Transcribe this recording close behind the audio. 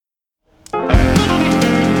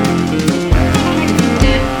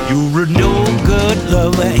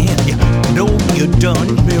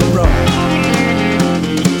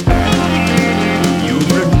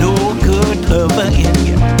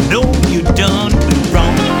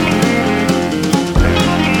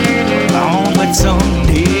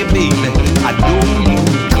someday, baby, I know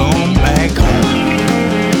you'll come back home.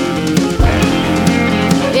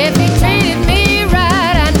 If he treated me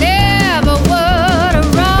right, I never would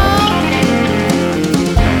have wrong.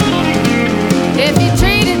 If he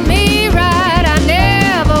treated me right, I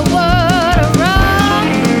never would have wrong.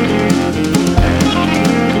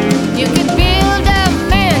 You can build a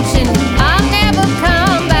mansion, I'll never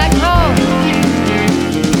come back home.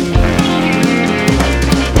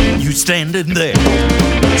 You standing there,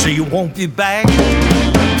 so you won't be back.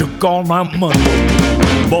 Took all my money,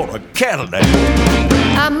 bought a Cadillac.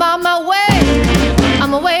 I'm on my way,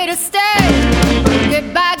 I'm away to stay.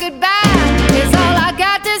 Goodbye, goodbye, is all I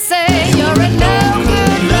got to say. You're a no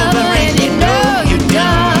good lover and you know you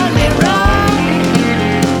done me wrong.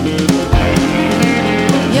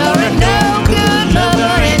 You're a no good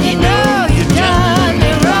lover and you know you done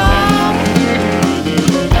me wrong.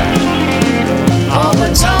 Oh,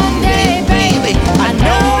 but someday, baby, I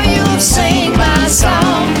know you'll sing my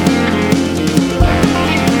song.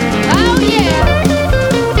 Oh, yeah.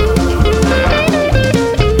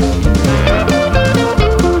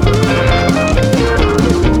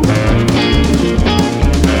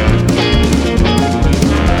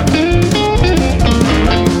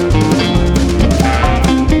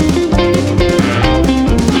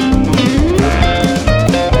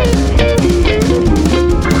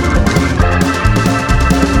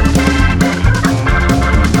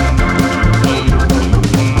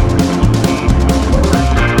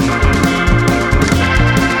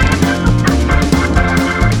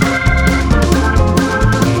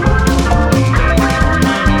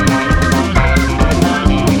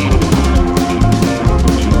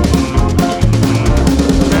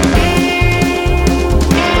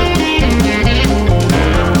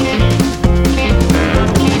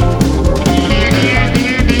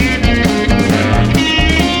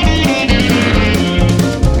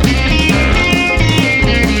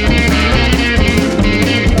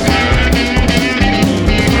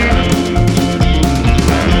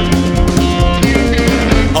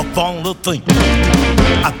 Of all the things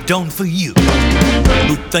I've done for you,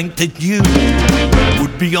 who think that you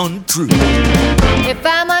would be untrue. If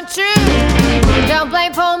I'm untrue, don't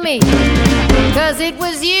blame for me, 'cause it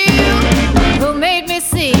was you who made me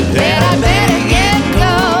see that I better get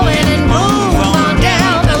going and move on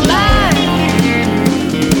down the line.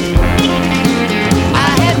 I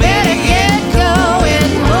had better get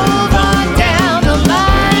going, move on down the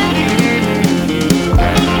line.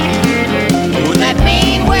 Oh, that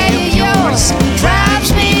mean way of yours drives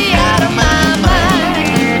me out of my mind.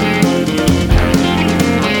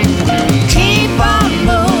 Keep on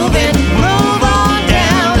moving, move on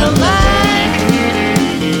down the line.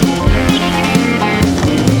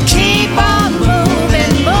 Keep on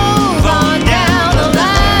moving, move on down the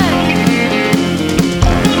line.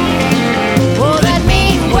 Oh, that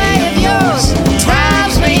mean way of yours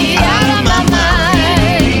drives me out of my mind.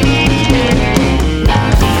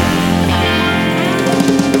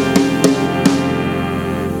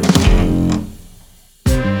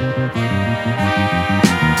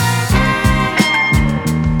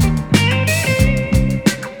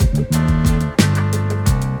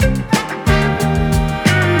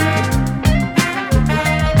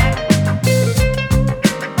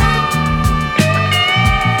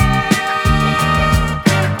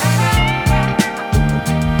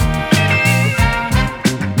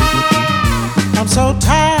 I'm so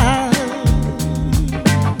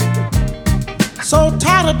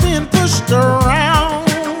tired of being pushed around.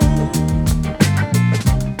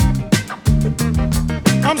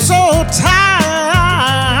 I'm so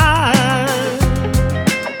tired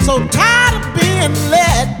of being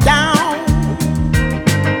let down.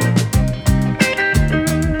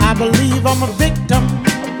 I believe I'm a victim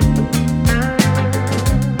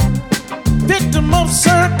of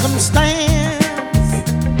circumstance.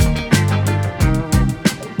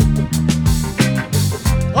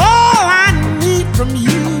 From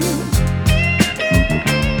you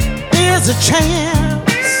is a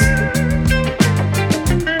chance.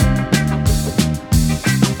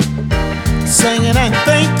 Singing and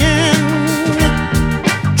thinking,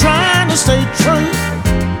 trying to stay true.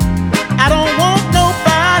 I don't want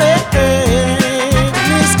nobody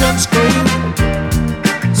misconstrued.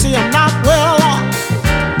 See, I'm not well off,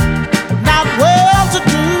 not well to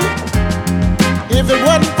do. If it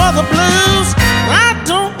wasn't for the blues, I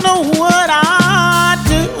don't know what I'd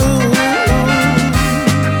do.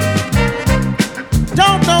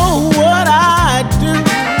 Don't know what I'd do.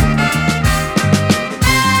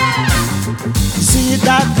 You see, you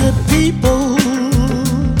got good people.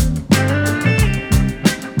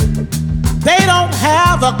 They don't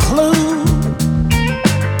have a clue.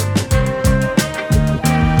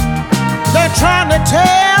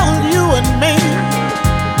 tell you and me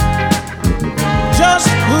just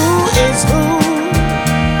who is who.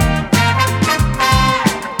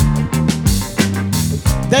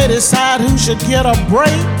 They decide who should get a break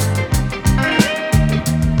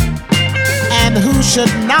and who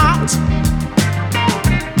should not.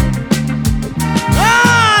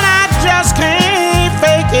 God, I just can't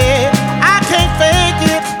fake it. I can't fake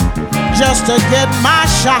it just to get my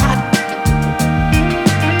shot.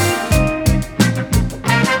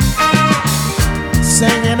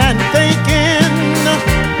 Singing and thinking,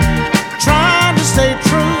 trying to stay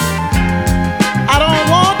true. I don't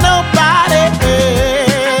want nobody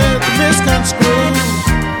misconstrued.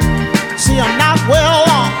 See, I'm not well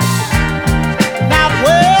off, not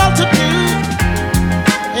well to do.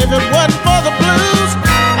 If it wasn't for the blues,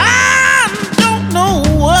 I don't know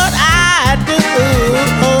what I'd do.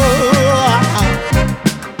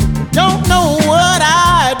 Don't know what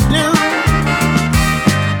I'd do.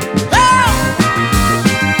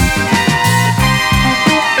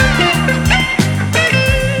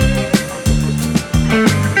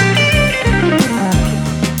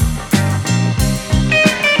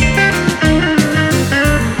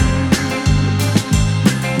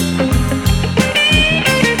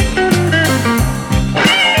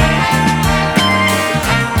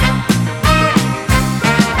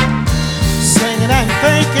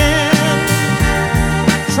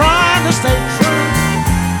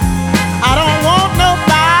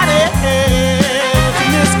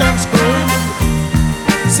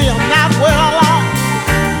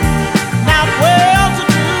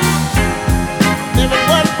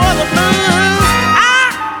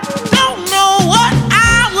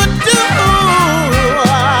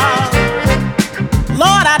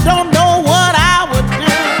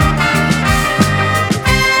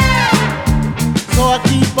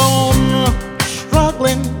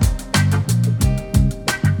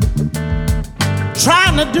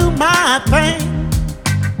 Trying to do my thing.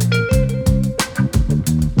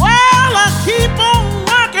 Well, I keep on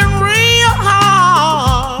working real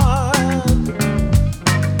hard,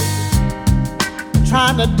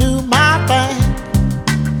 trying to do my thing.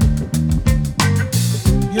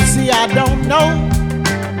 You see, I don't know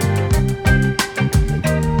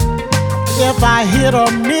if I hit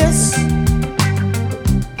or miss.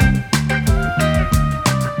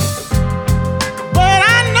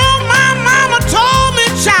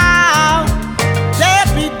 Child,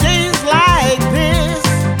 there'll be days like this,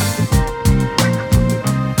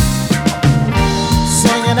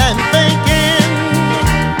 singing and thinking,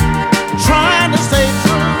 trying to stay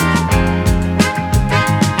true.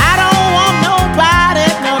 I don't want nobody,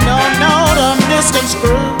 no, to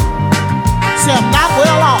misconstrue. See, I'm not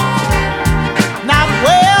well off, not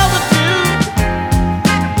well to do.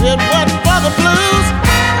 It wasn't for the blues,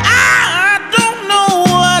 I don't know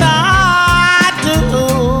what I'd do.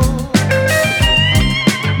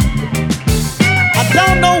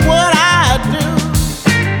 Don't know what I'd do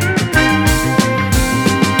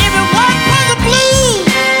if it wasn't for the blues.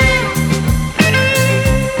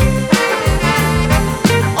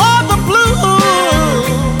 Oh, the blues.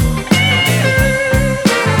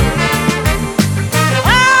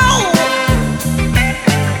 Oh,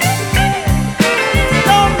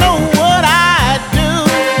 don't know what I'd do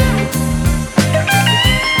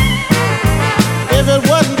if it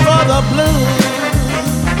wasn't for the blues.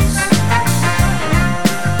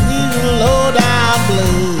 Low down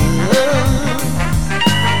blues.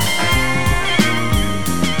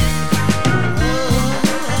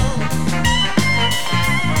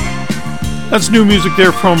 That's new music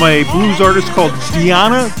there from a blues artist called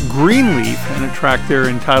Deanna Greenleaf, and a track there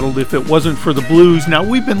entitled If It Wasn't for the Blues. Now,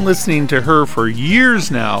 we've been listening to her for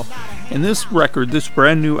years now, and this record, this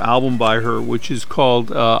brand new album by her, which is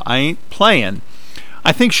called I Ain't Playin',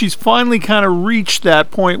 I think she's finally kind of reached that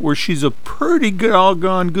point where she's a pretty good,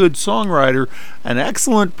 all-gone good songwriter, an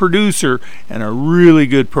excellent producer, and a really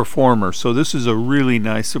good performer. So this is a really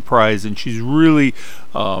nice surprise, and she's really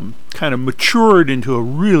kind of matured into a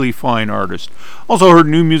really fine artist. Also heard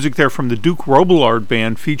new music there from the Duke Robillard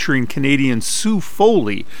Band featuring Canadian Sue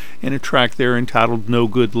Foley in a track there entitled No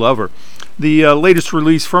Good Lover. The latest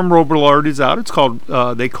release from Robillard is out. It's called,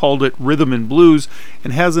 they called it Rhythm and Blues,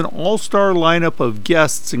 and has an all-star lineup of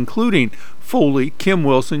guests, including Foley, Kim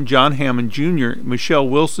Wilson, John Hammond Jr., Michelle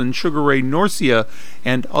Wilson, Sugar Ray Norcia,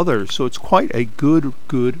 and others. So it's quite a good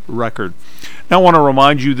record. Now I want to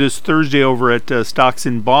remind you, this Thursday over at Stocks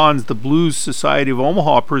and Bonds, the Blues Society of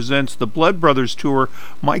Omaha presents the Blood Brothers Tour.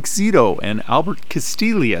 Mike Zito and Albert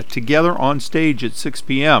Castilla together on stage at 6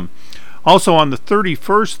 p.m. Also on the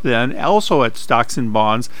 31st then, also at Stocks and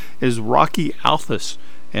Bonds, is Rocky Althus.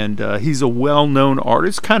 And he's a well-known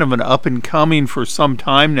artist, kind of an up-and-coming for some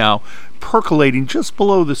time now, percolating just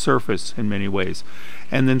below the surface in many ways.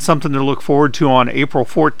 And then something to look forward to on April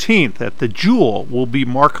 14th at the Jewel will be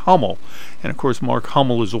Mark Hummel. And of course, Mark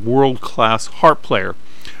Hummel is a world-class harp player.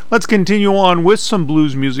 Let's continue on with some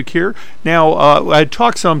blues music here. Now, I had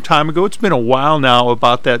talked some time ago, it's been a while now,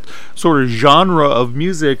 about that sort of genre of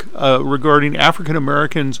music regarding African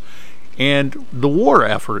Americans and the war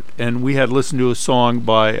effort. And we had listened to a song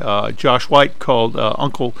by Josh White called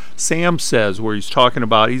Uncle Sam Says, where he's talking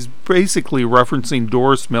about, he's basically referencing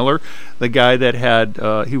Doris Miller, the guy that had,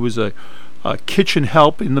 he was a kitchen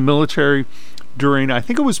help in the military during, I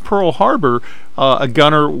think it was Pearl Harbor. A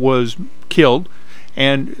gunner was killed,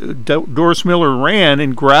 and Doris Miller ran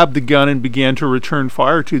and grabbed the gun and began to return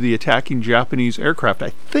fire to the attacking Japanese aircraft.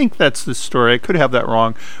 I think that's the story. I could have that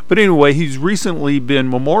wrong. But anyway, he's recently been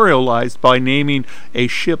memorialized by naming a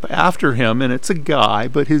ship after him, and it's a guy,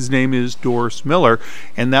 but his name is Doris Miller,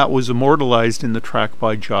 and that was immortalized in the track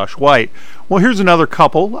by Josh White. Well, here's another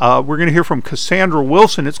couple. We're going to hear from Cassandra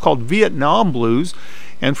Wilson. It's called Vietnam Blues.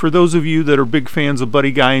 And for those of you that are big fans of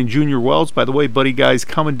Buddy Guy and Junior Wells, by the way, Buddy Guy's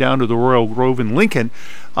coming down to the Royal Grove in Lincoln.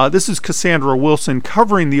 This is Cassandra Wilson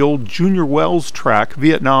covering the old Junior Wells track,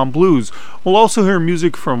 Vietnam Blues. We'll also hear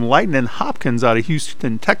music from Lightnin' Hopkins out of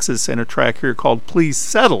Houston, Texas, and a track here called Please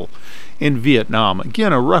Settle in Vietnam.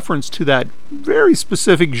 Again, a reference to that very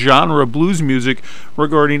specific genre of blues music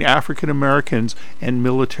regarding African Americans and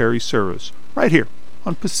military service, right here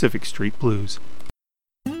on Pacific Street Blues.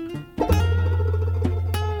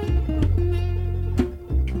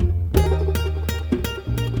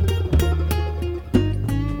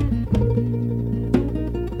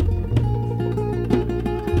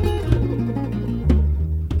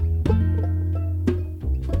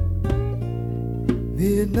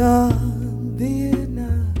 Vietnam,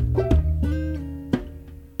 Vietnam,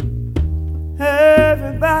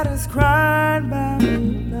 everybody's crying about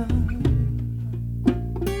Vietnam.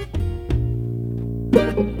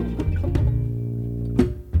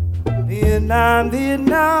 Vietnam,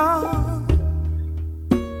 Vietnam,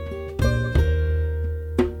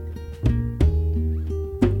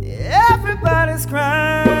 everybody's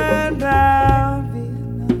crying about Vietnam.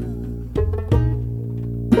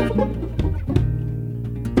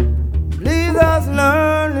 Those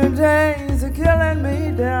lonely days are killing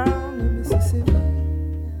me down in Mississippi.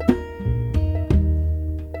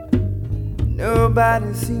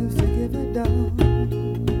 Nobody seems to give a damn.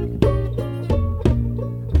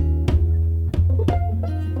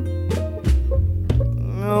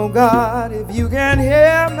 Oh God, if you can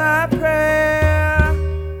hear my prayer,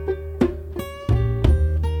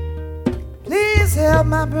 please help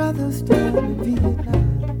my brothers down in Vietnam.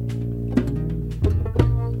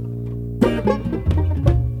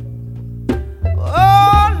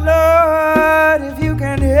 Oh Lord, if you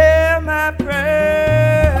can hear my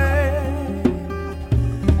prayer,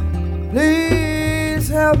 please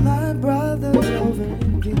help my brothers over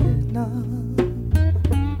in Vietnam.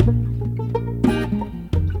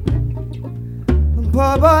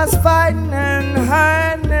 Poor boys fighting and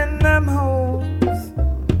hiding in them holes,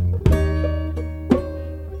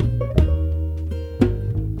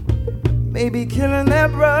 maybe killing their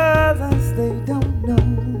brothers, they don't know.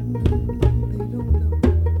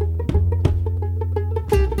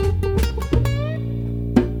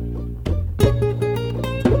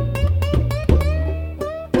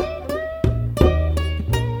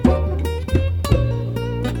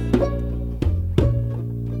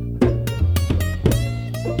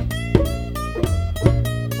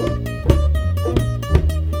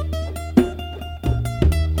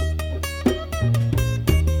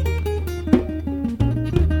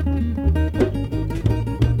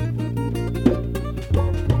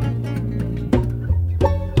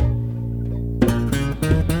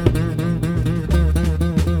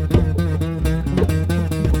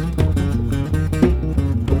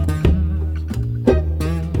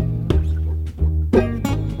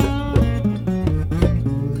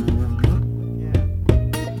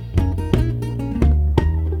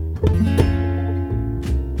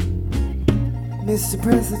 Mr.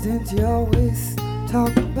 President, you always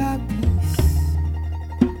talk about peace,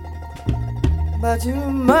 but you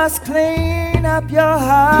must clean up your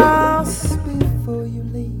house before you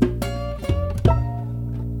leave.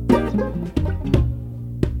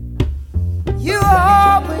 You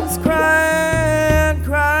always crying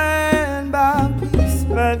about peace,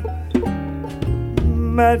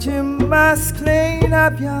 but you must clean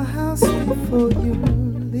up your house before you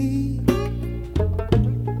leave.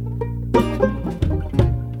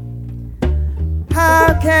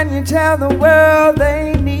 How can you tell the world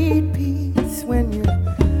they need peace when you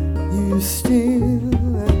still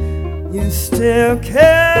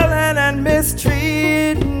killing and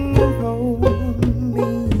mistreating poor me.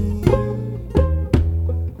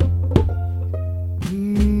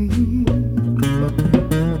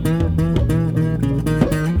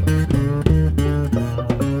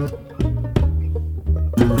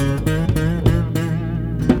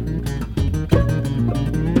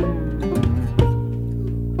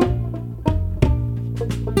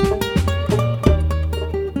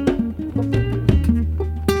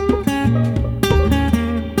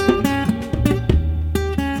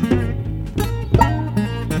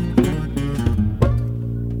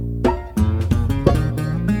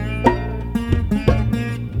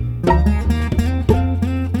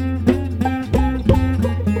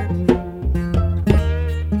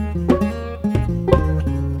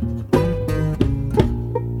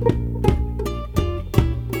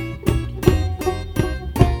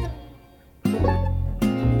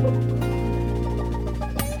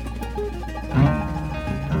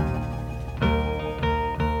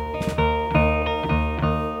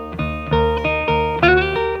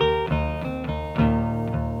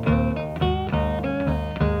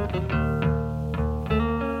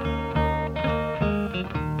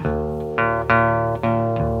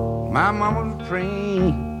 My mama was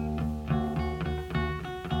praying.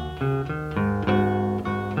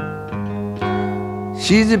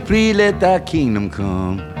 She said, please let thy kingdom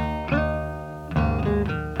come.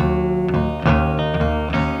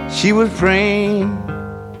 She was praying.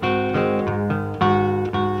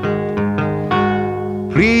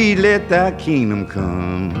 Please let thy kingdom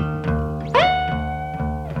come.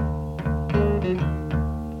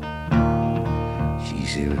 She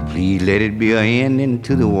said, please let it be an ending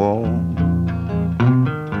to the war.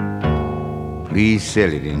 Please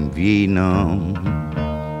sell it in Vietnam.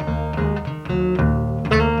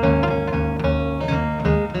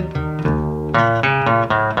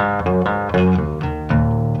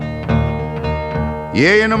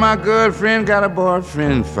 Yeah, you know my girlfriend got a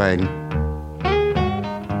boyfriend fighting.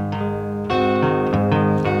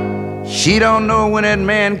 She don't know when that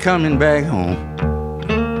man coming back home.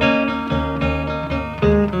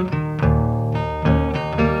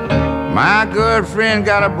 My girlfriend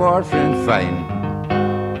got a boyfriend fighting.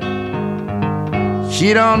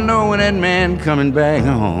 She don't know when that man coming back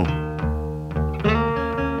home.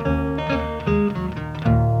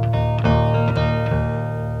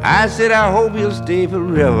 I said, I hope you'll stay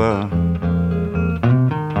forever,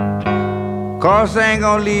 'cause I ain't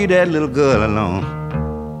gonna leave that little girl alone.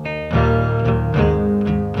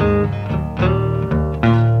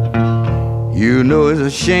 You know it's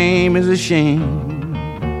a shame, it's a shame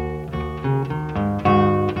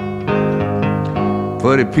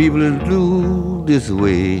for the people to do this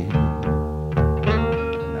way.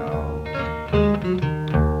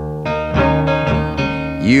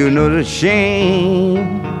 You know it's a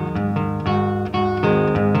shame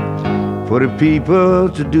for the people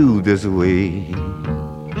to do this way.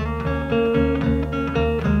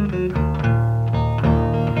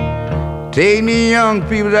 Take the young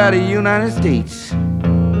people out of the United States,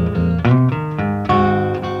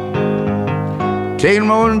 take them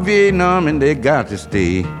over in Vietnam, and they got to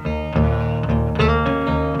stay.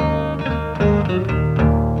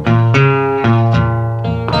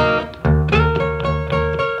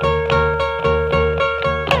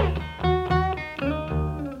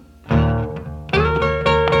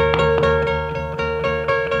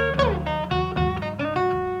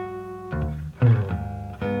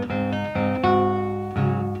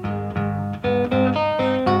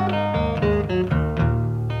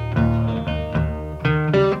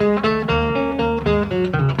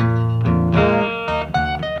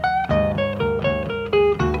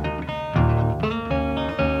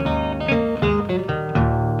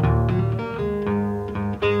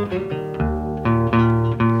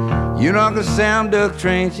 You know Uncle Sam dug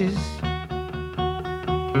trenches.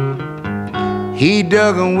 He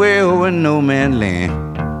dug them way over no man's land.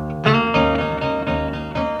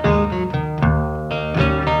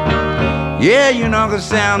 Yeah, you know Uncle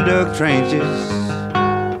Sam dug trenches.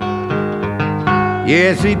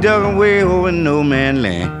 Yes, he dug them way over no man's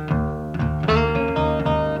land.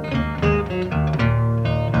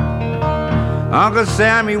 Uncle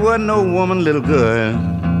Sam, he wasn't no woman, little girl.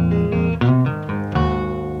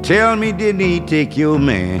 Tell me, didn't he take your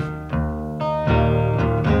man?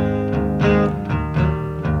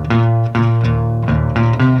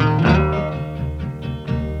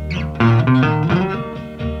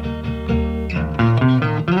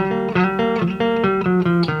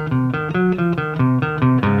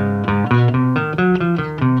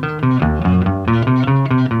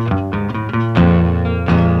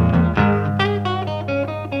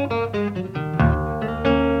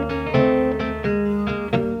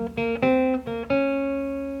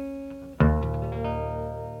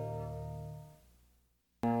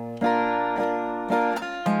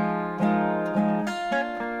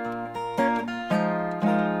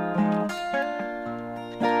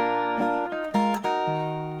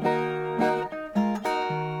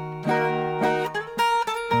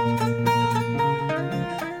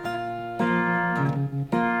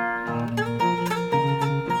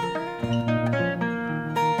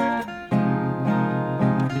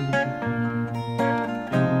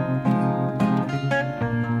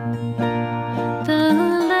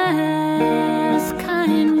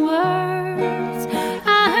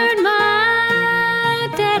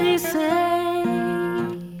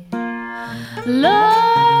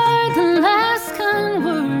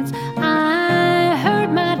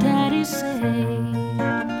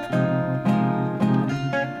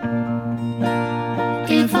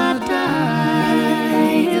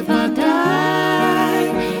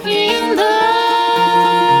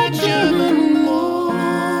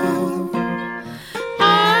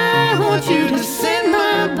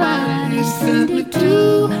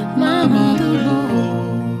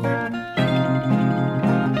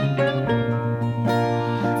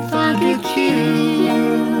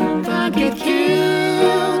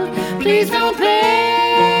 Please don't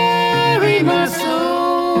bury my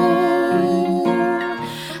soul.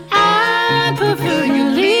 I prefer you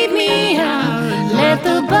leave me out. Let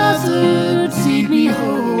the buzzards seek me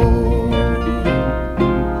home.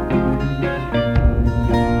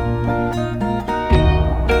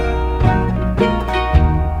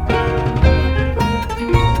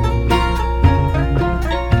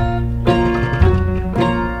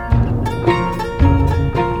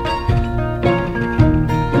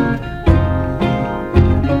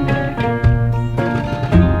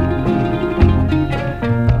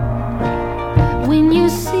 When you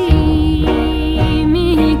see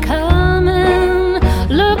me coming,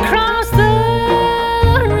 look across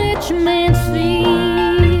the rich man's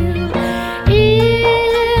field.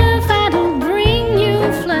 If I don't bring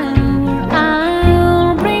you flour,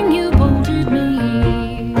 I'll bring you bolted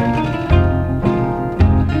meal.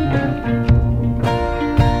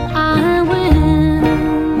 I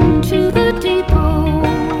went to the depot.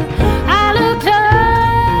 I looked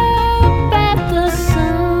up at the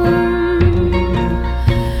sun,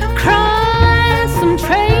 cried, some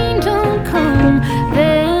train don't come,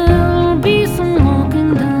 there'll be some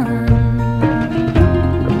walking done.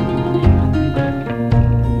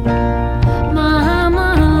 My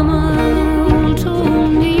mama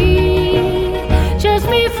told me just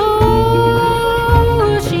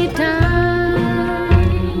before she died,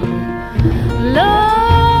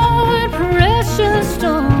 Lord, precious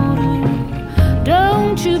daughter,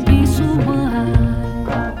 don't you be so wide.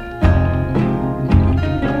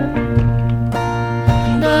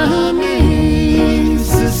 The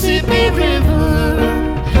Mississippi River,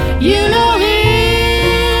 you know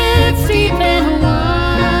it's deep and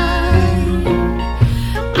wide.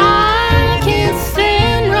 I can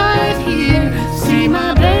stand right here, see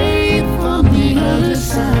my babe from the other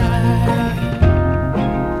side.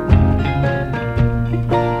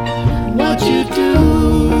 What you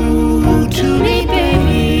do to me,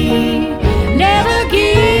 baby, never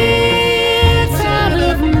gets out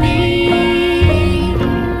of me.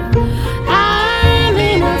 I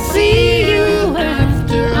may not see you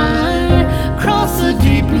after I cross the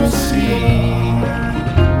deep blue sea.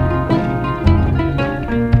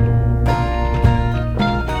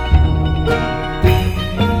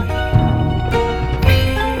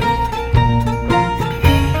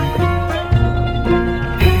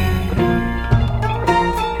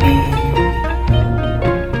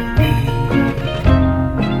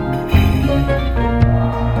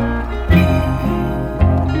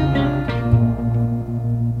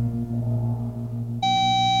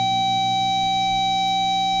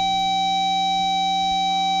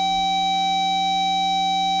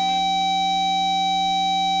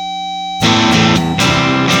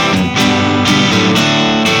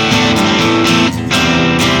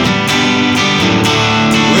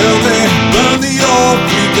 Well, they burned the old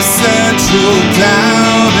Freaker Central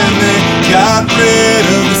down and they got rid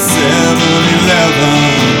of the 7-Eleven.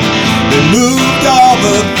 They moved all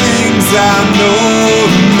the things I know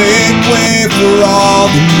to make way for all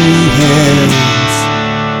the new heads.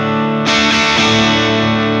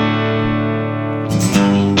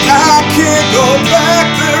 I can't go back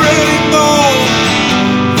there anymore.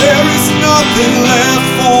 There is nothing left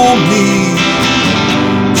for me,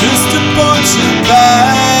 just a bunch of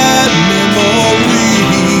bad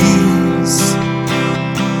memories.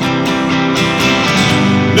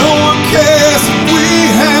 No one cares if we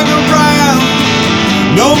hang around.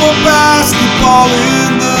 No more basketball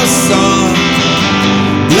in the sun,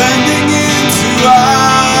 blending into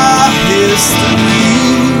our history.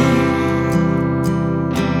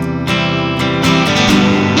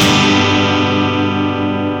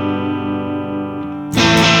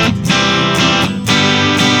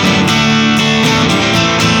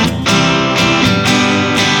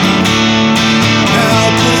 Now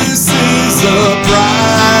this is a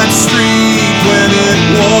bright street when it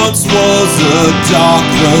once was a dark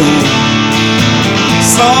road.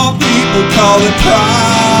 Some people call it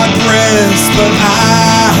progress, but I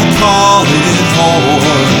call it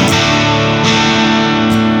hard.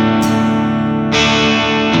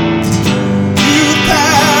 You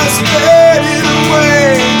pass, faded away.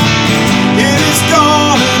 It is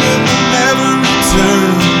gone and it will never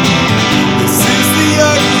return. This is the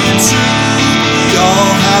ugly truth we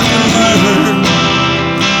all have to learn.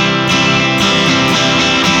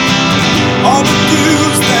 All the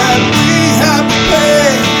dues that we have to pay,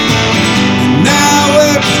 and now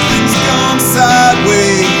everything's gone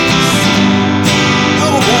sideways.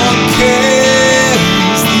 No one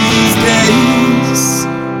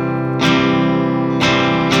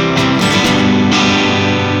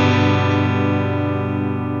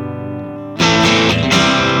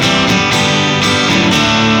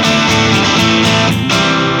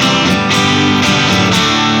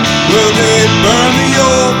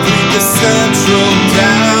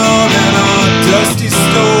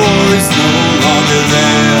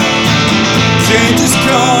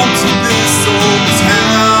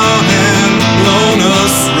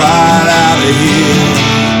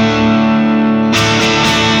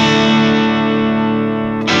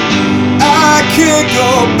can't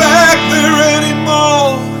go back there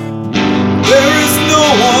anymore. There is no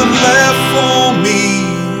one left for me.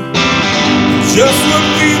 Just what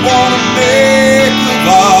we want to make of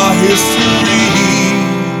our history.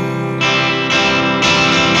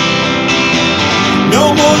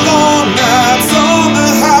 No more long nights on the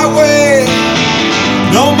highway.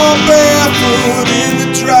 No more barefoot in the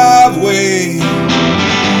driveway.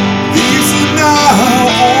 These are now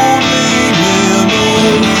only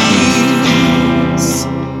memories.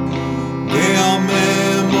 They are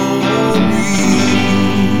memories.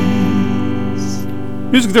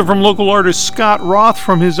 Music there from local artist Scott Roth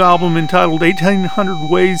from his album entitled 1800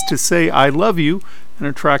 Ways to Say I Love You, and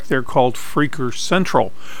a track there called Freaker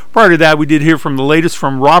Central. Prior to that, we did hear from the latest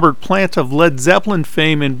from Robert Plant of Led Zeppelin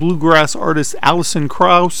fame and bluegrass artist Alison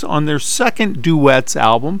Krauss on their second Duets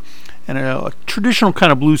album, and a traditional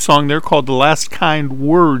kind of blues song there called The Last Kind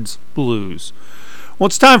Words Blues. Well,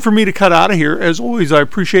 it's time for me to cut out of here. As always, I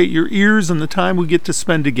appreciate your ears and the time we get to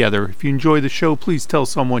spend together. If you enjoy the show, please tell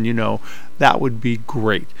someone you know. That would be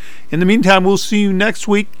great. In the meantime, we'll see you next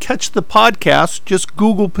week. Catch the podcast. Just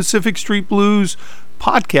Google Pacific Street Blues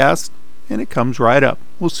podcast, and it comes right up.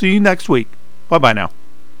 We'll see you next week. Bye-bye now.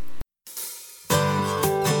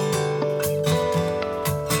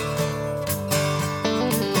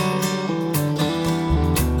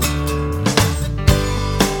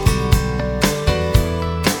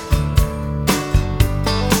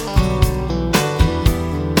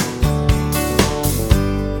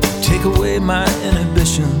 Take away my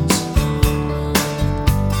inhibitions,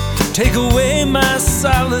 take away my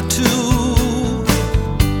solitude.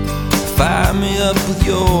 Fire me up with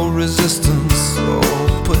your resistance, or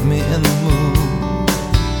put me in the mood.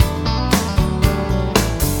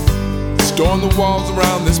 Storm the walls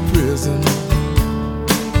around this prison.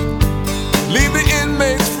 Leave the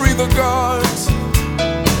inmates, free the guards.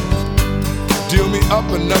 Deal me up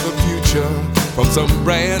another future from some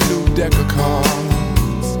brand new deck of cards.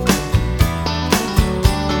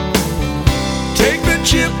 Take the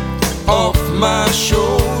chip off my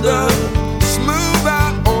shoulder, smooth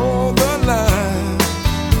out all the lines.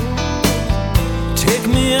 Take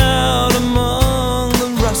me out among the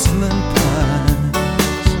rustling pines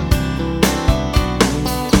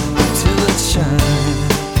till it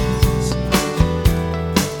shines,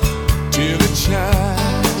 till it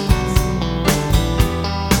shines.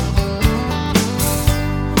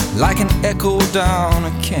 like an echo down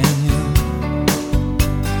a canyon,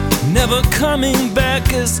 never coming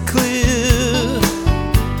back as clear.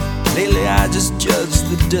 Lately I just judge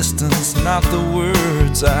the distance, not the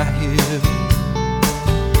words I hear.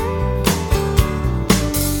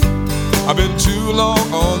 I've been too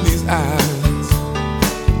long on these islands.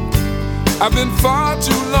 I've been far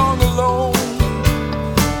too long alone.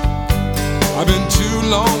 I've been too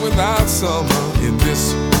long without summer in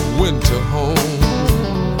this winter home.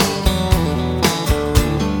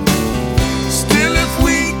 Still, if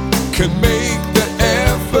we can make the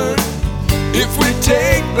effort, if we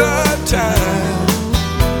take the time,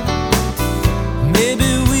 maybe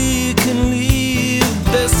we can leave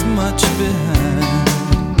this much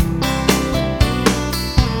behind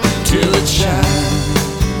till it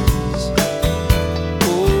shines,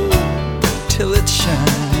 oh, till it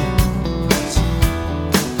shines.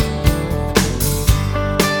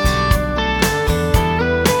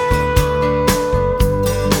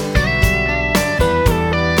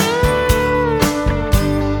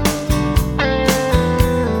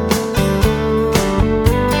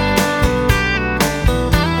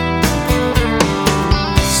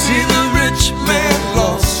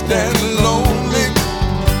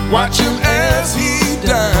 Watch him as he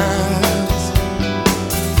dies,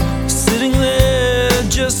 sitting there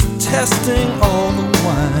just testing all the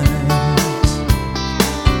wines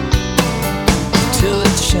till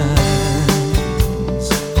it shines,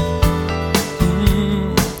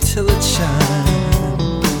 till it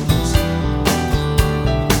shines,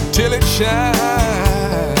 till it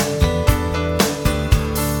shines,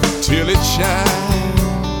 till it shines.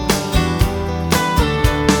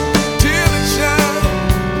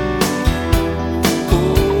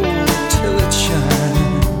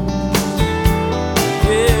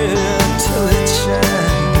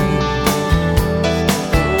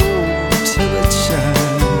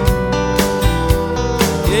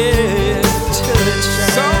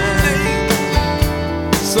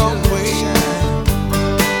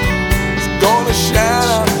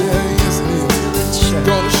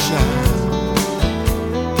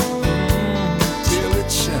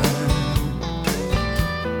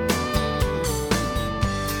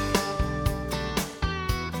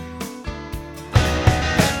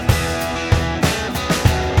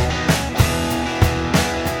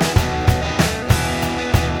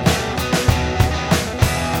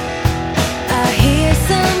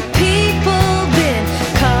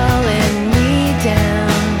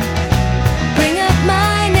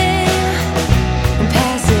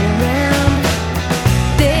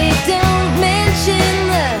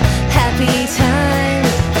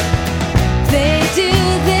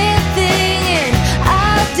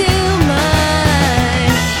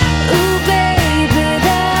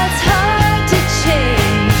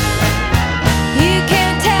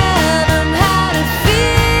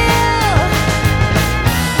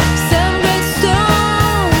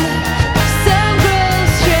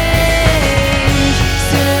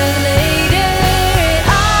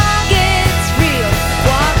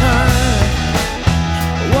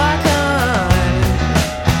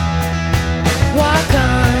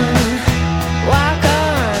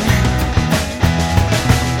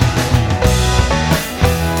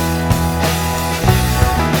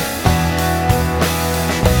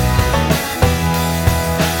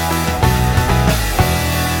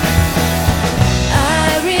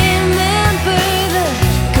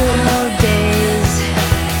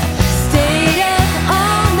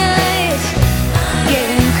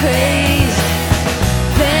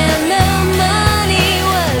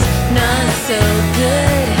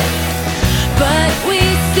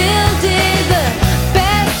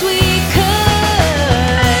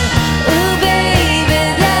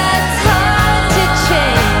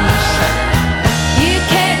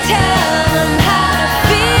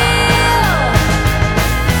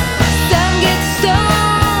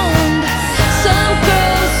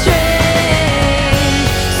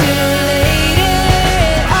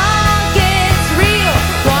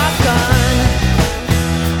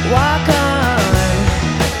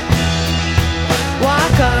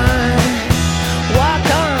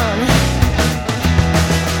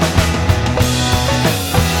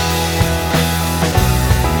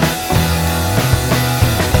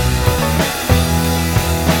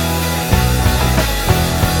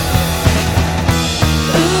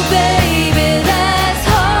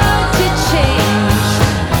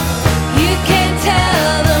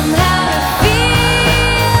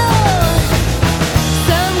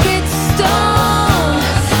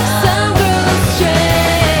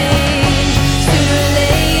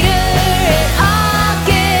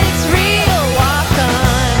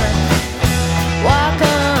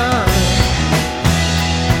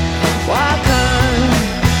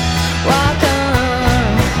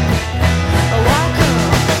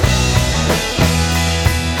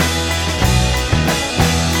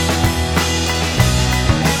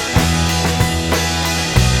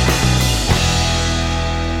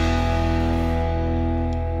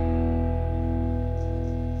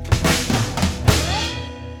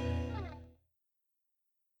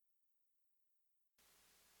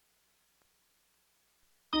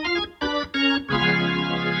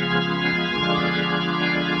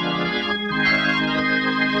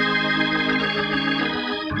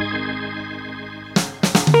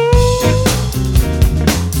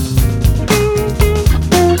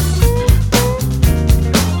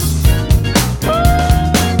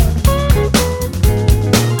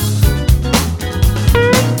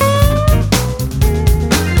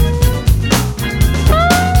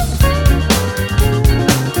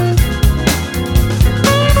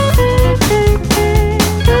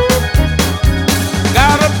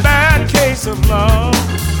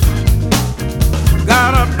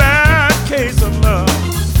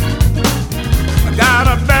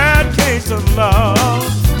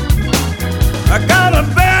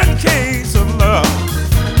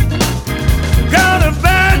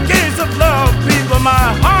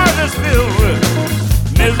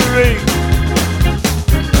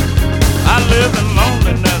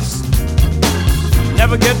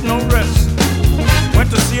 never get no rest.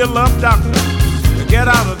 Went to see a love doctor to get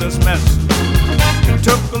out of this mess. He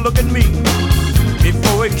took a look at me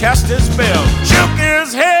before he cast his spell. Shook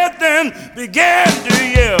his head, then began to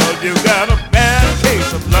yell, "You got a bad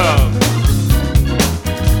case of love.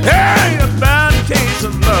 Hey, a bad case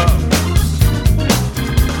of love.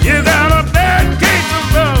 You got a bad case of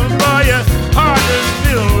love, boy, your heart is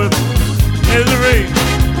filled with misery."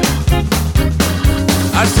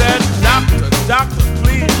 I said, "Doctor, doctor,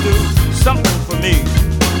 please do something for me.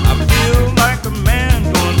 I feel like a man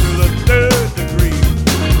going through the 3rd degree.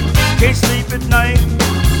 Can't sleep at night,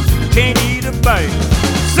 can't eat a bite.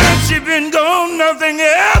 Since you've been gone, nothing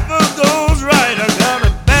ever goes right. I got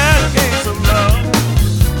a bad case of love.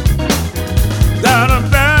 Got a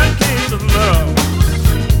bad case of love.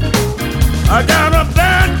 I got a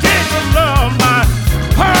bad case of love. My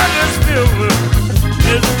heart is filled with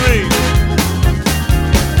misery."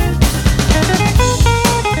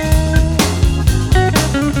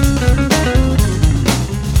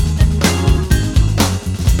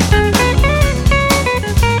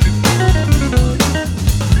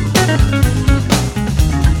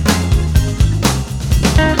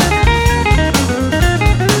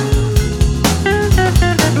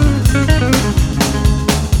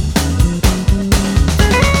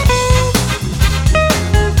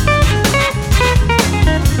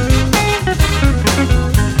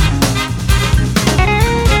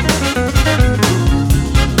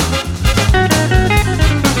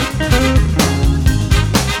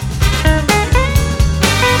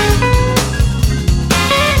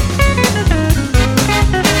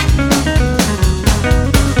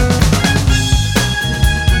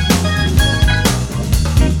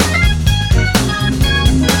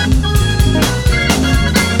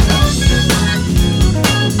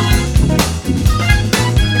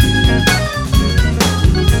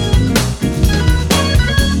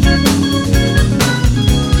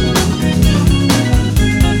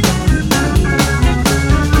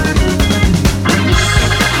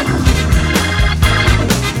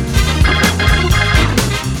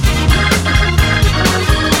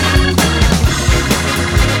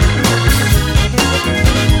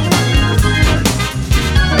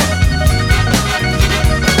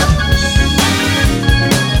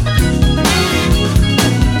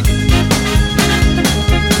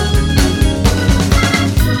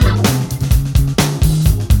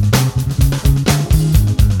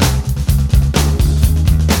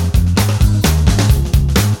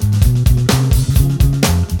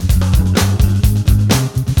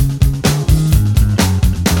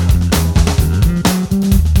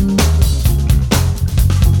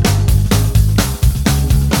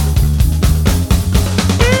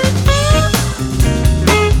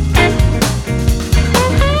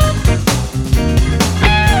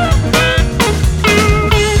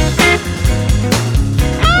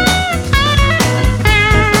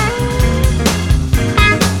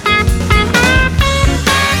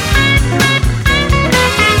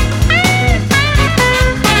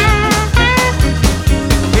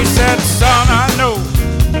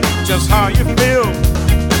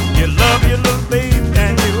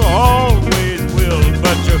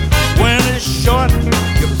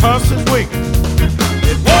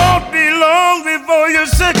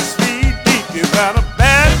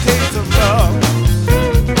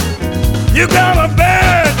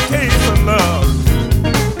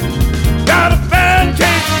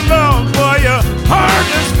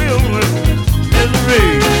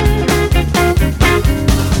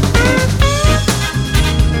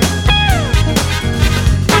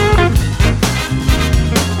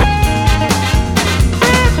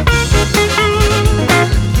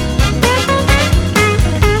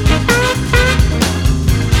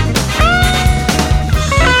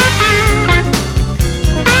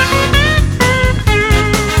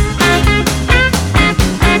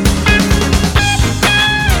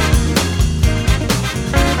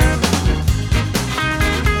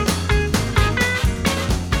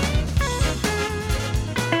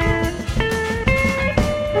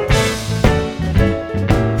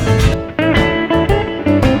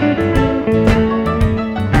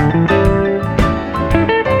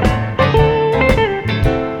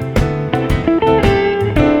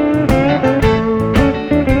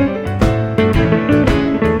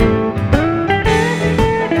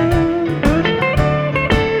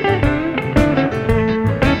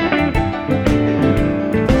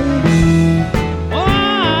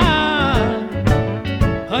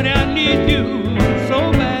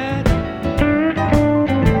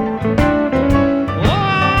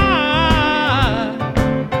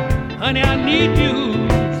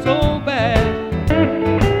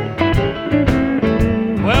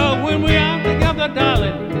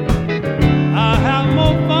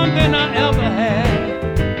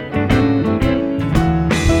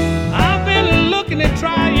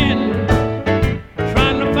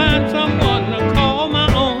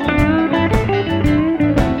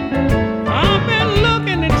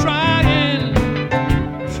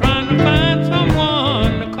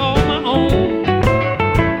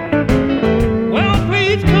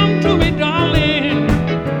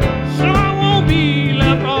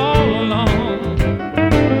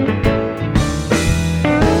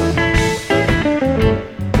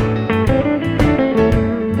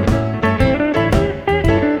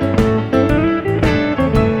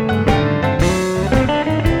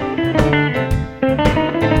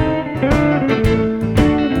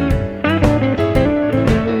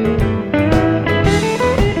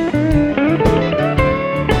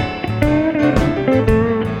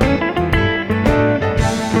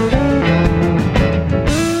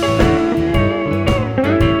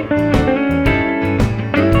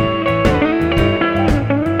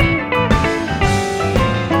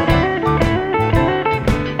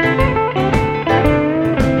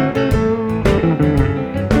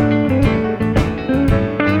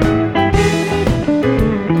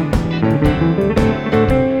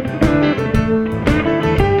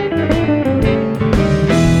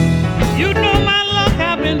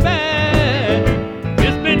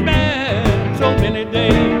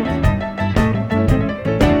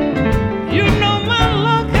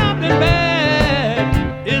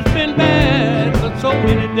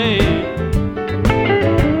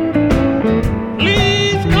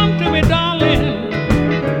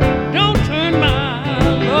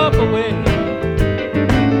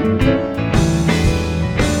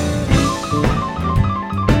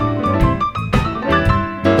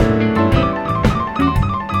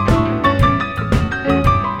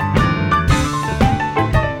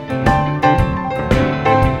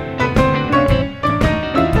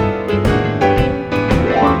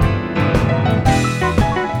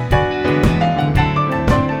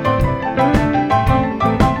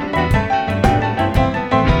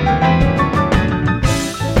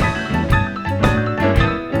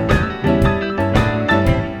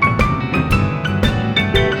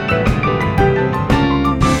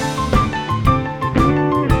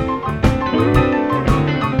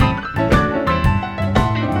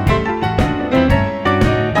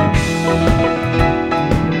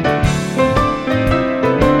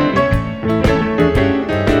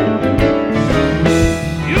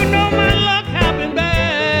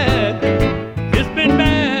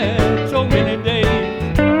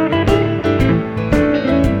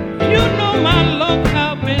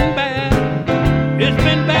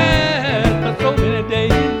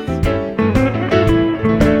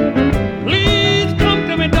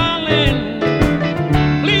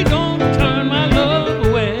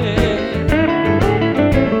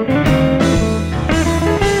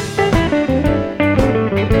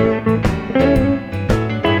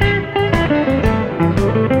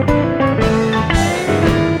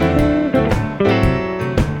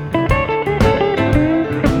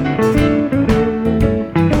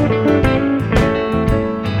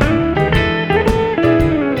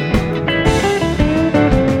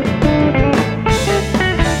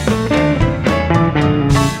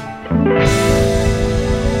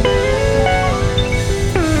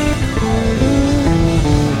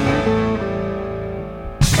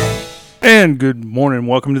 morning.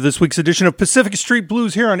 Welcome to this week's edition of Pacific Street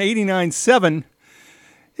Blues here on 89.7.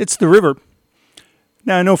 It's the river.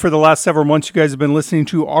 Now, I know for the last several months you guys have been listening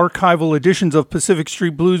to archival editions of Pacific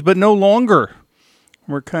Street Blues, but no longer.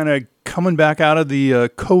 We're kind of coming back out of the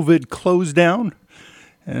COVID close down,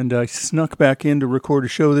 and I snuck back in to record a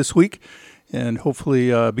show this week, and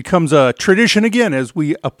hopefully becomes a tradition again as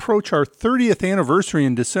we approach our 30th anniversary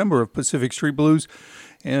in December of Pacific Street Blues.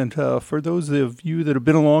 And for those of you that have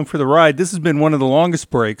been along for the ride, this has been one of the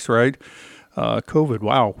longest breaks, right? COVID,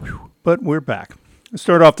 wow. Whew. But we're back. Let's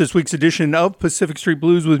start off this week's edition of Pacific Street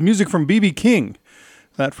Blues with music from B.B. King.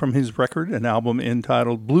 That from his record, an album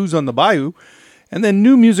entitled Blues on the Bayou. And then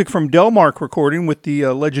new music from Delmark Recording with the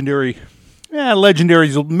legendary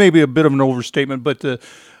is maybe a bit of an overstatement, but the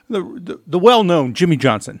well-known Jimmy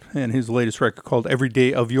Johnson and his latest record called Every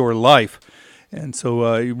Day of Your Life. And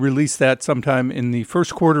so he released that sometime in the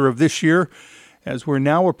first quarter of this year, as we're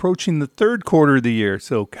now approaching the third quarter of the year.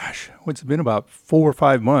 So, gosh, it's been about 4 or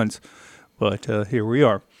 5 months, but here we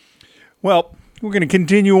are. Well, we're going to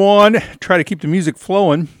continue on, try to keep the music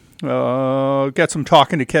flowing. Got some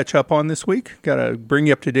talking to catch up on this week. Got to bring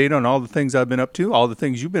you up to date on all the things I've been up to, all the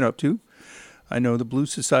things you've been up to. I know the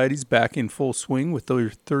Blues Society's back in full swing with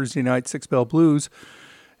their Thursday night Six Bell Blues.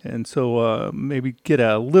 And so maybe get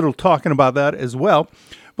a little talking about that as well.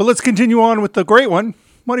 But let's continue on with the great one,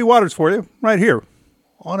 Muddy Waters for you, right here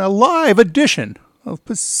on a live edition of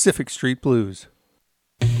Pacific Street Blues.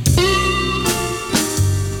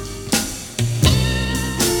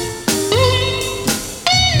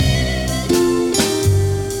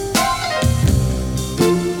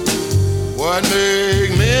 What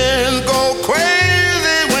make men go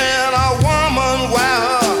crazy when a woman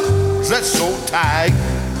wears her dress so tight?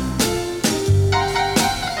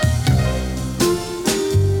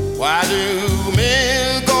 Why do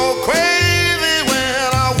men go crazy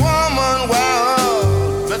when a woman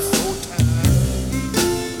wears her dress so tight?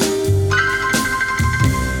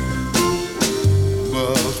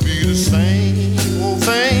 Must be the same old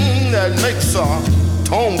thing that makes a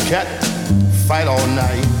tomcat fight all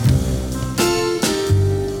night.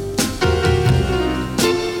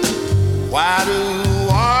 Why do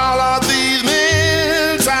all of these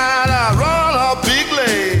men try to run a big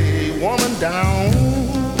leg woman down?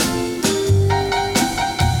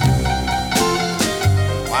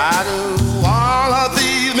 Why do all of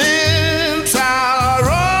these men try to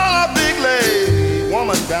run a big leg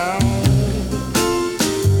woman down?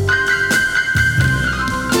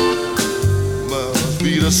 Must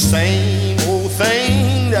be the same old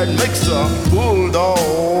thing that makes a bulldog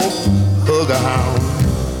hug a hound.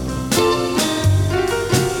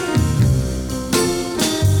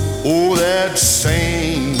 Oh, that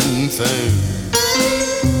same thing.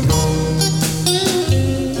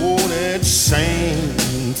 Oh, that same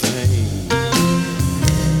thing.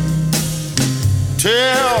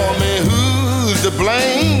 Tell me who's to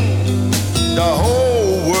blame? The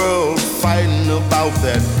whole world fighting about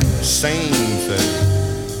that same thing.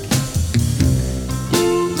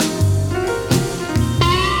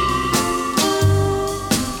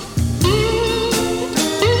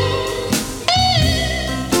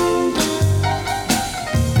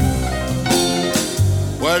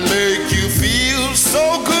 What make you feel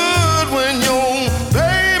so good when your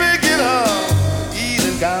baby get her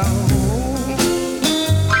evening gown?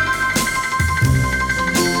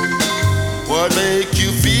 What make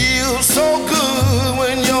you feel so good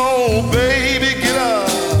when your baby get her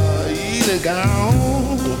evening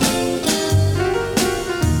gown?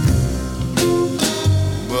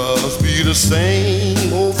 Must be the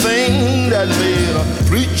same old thing that made a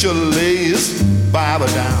preacher lay his Bible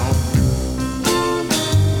down.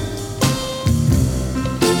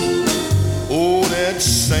 Oh, that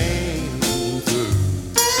same thing.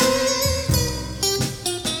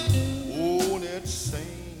 Oh, that same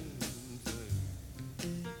thing.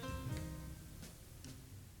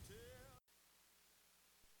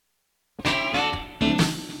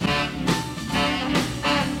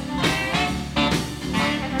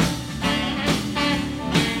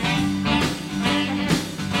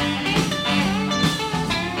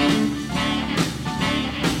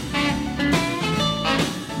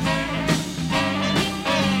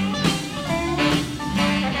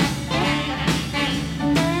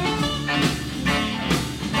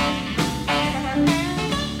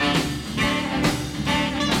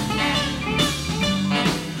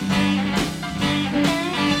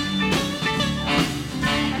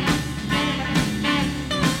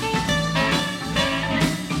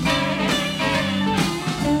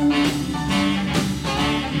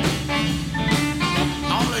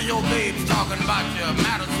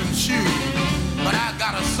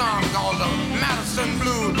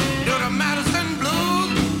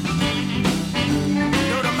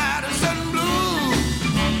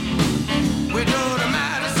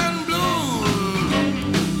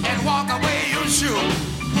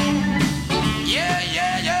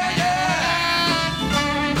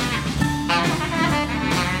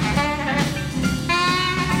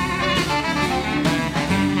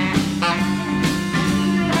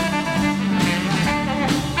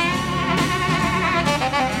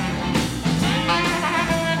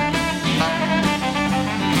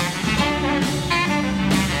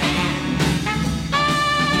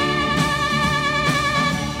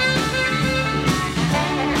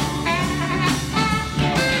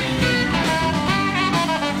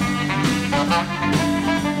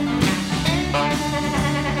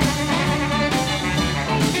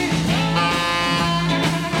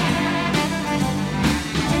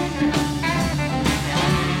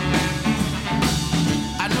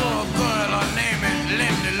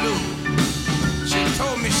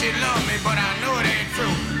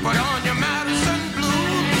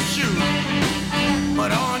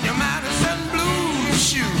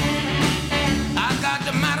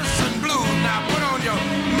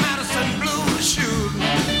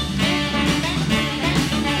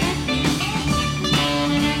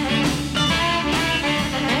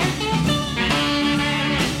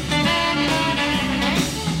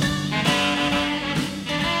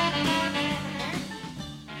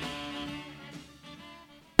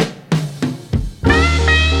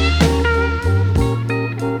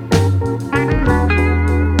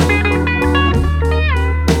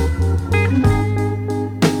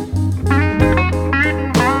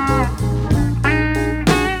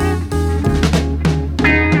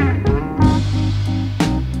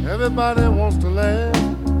 Everybody wants to laugh,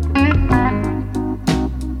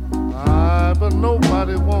 but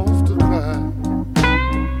nobody wants to cry.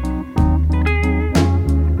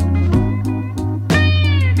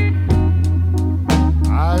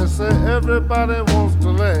 I say everybody wants to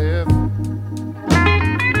laugh,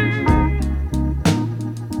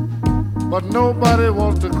 but nobody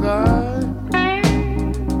wants to cry.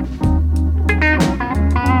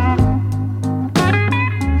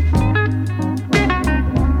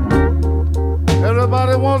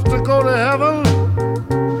 Everybody wants to go to heaven,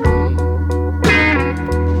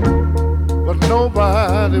 but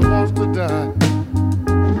nobody wants to die.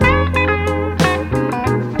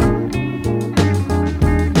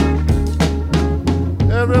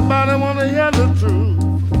 Everybody want to hear the truth,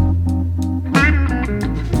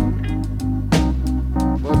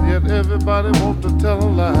 but yet everybody wants to tell a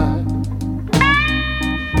lie.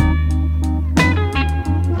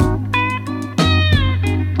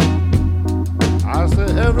 I say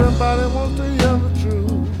everybody wants to hear the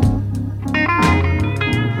truth,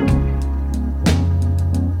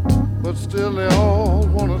 but still they all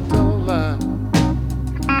want to tell a lie.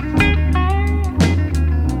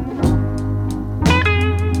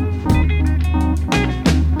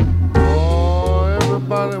 Oh,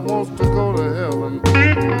 everybody wants to go to heaven,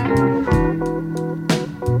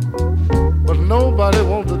 but nobody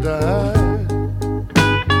wants to die.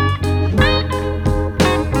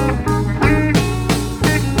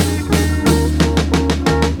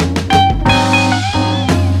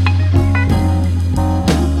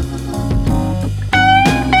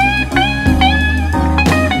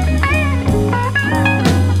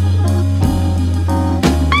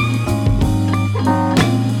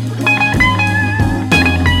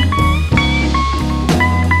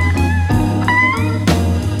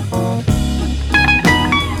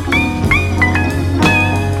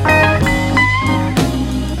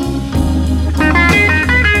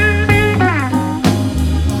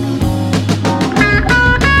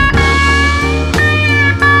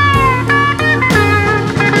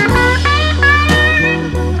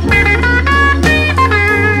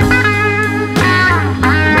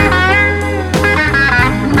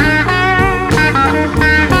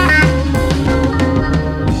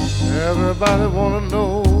 Everybody wanna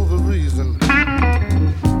know the reason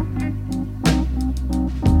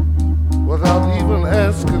without even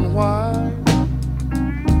asking why.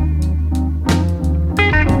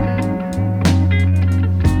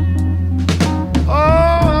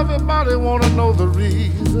 Oh, everybody wanna know the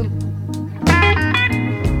reason,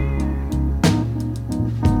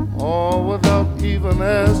 oh, without even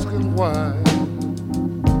asking why.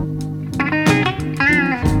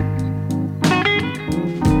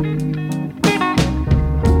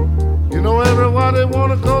 You know everybody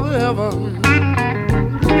wanna go to heaven,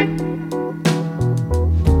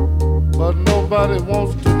 but nobody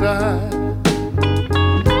wants to die.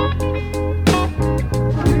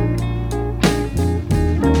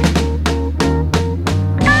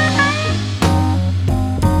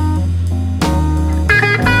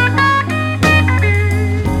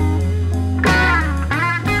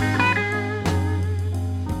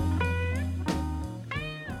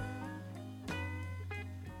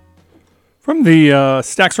 From the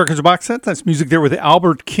Stax Records box set, that's music there with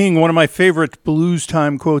Albert King, one of my favorite blues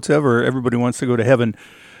time quotes ever. Everybody wants to go to heaven,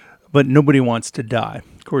 but nobody wants to die.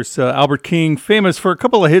 Of course, Albert King, famous for a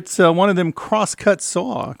couple of hits. One of them, Crosscut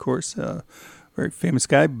Saw, of course. Very famous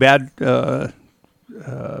guy. Bad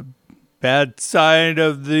Side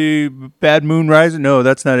of the Bad Moon Rising. No,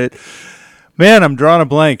 that's not it. Man, I'm drawing a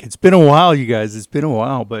blank. It's been a while, you guys. It's been a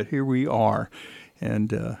while, but here we are.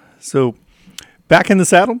 And so back in the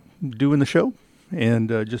saddle, doing the show, and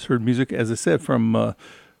just heard music, as I said, from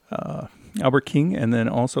Albert King, and then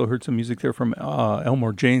also heard some music there from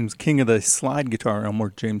Elmore James, king of the slide guitar.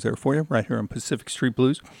 Elmore James there for you, right here on Pacific Street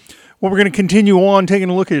Blues. Well, we're going to continue on taking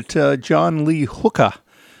a look at John Lee Hooker.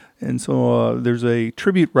 And so there's a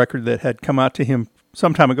tribute record that had come out to him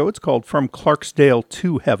some time ago. It's called From Clarksdale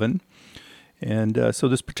to Heaven. And so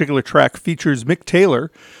this particular track features Mick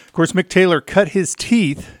Taylor. Of course, Mick Taylor cut his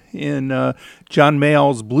teeth in John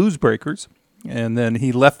Mayall's Blues Breakers. And then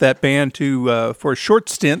he left that band for a short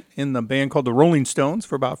stint in the band called the Rolling Stones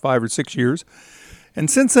for about 5 or 6 years.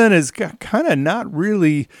 And since then has kind of not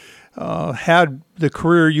really had the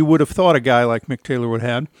career you would have thought a guy like Mick Taylor would have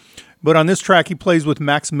had. But on this track, he plays with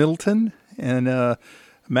Max Middleton. And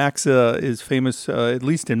Max is famous, at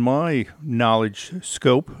least in my knowledge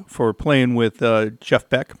scope, for playing with Jeff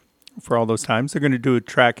Beck for all those times. They're going to do a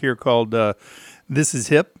track here called This Is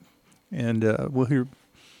Hip. And we'll hear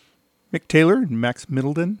Mick Taylor and Max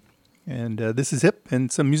Middleton. And This Is Hip.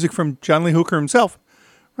 And some music from John Lee Hooker himself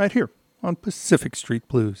right here on Pacific Street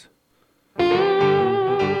Blues.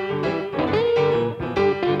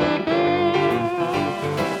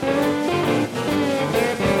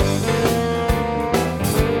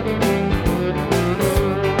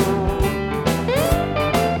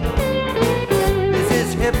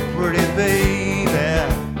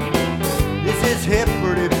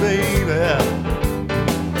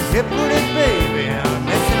 Hey, pretty baby, I'm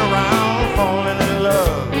messing around, falling in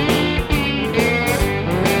love.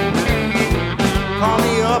 Call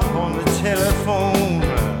me up on the telephone,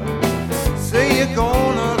 say you're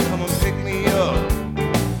gonna come and pick me up.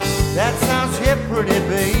 That sounds hip, pretty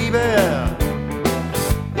baby.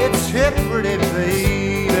 It's hip, pretty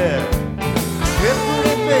baby. Hip,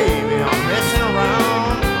 pretty baby, I'm messing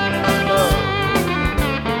around, falling in love.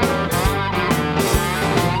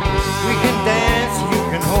 We can dance, you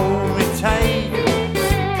can hold me tight.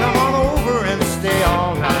 Come on over and stay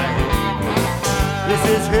all night. This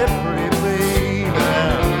is hip, pretty baby.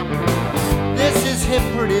 This is hip,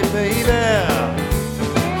 pretty baby.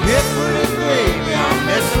 Hip, pretty baby, I'm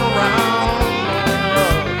messing around.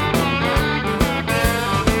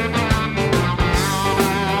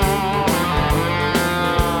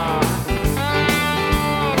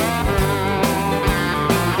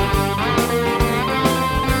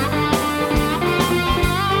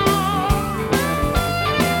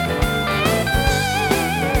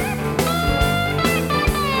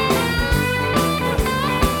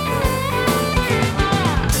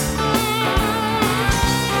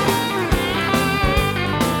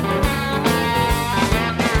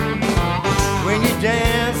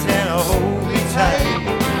 Dance and hold me tight.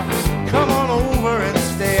 Come on over and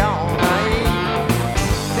stay all night.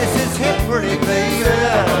 This is hip, pretty baby.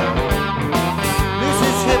 This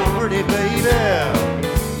is hip, pretty baby.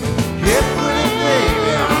 Hip, pretty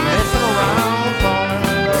baby, I'm messing around, falling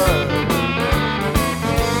in love.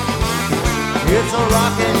 It's a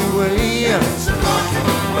rockin' way. It's a rockin'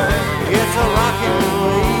 way. It's a rockin'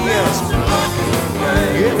 way. It's a rockin'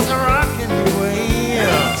 way. It's a rockin'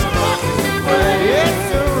 way. It's a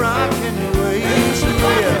rockin' way. It's a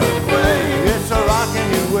rockin' way. It's a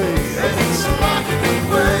rockin' way. It's a rockin' way.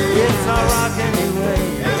 It's a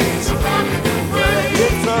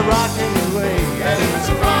rockin' way. It's a rockin' way. It's a rockin' way. It's a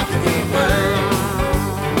rockin' way.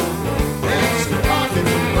 It's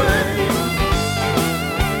a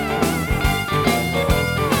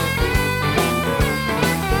rockin' way.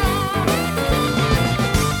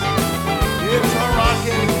 It's a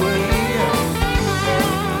rockin' way.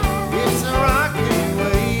 It's a rockin' way. It's a rockin'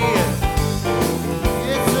 way. It's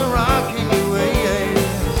a rockin'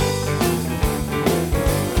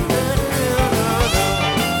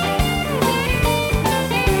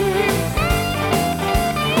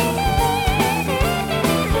 way.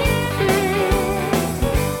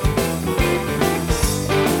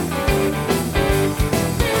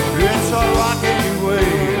 It's a rockin' way.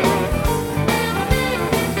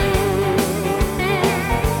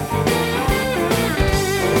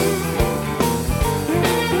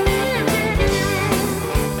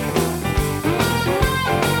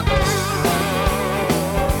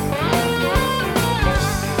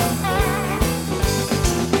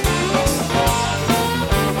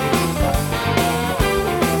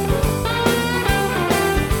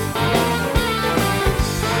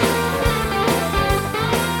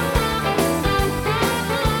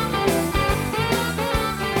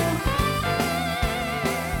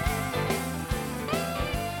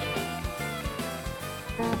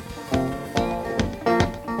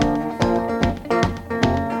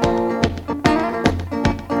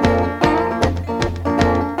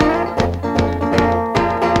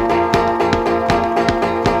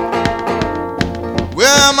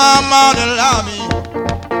 Well, my mama allowed me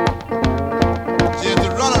just to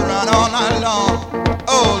run around all night long,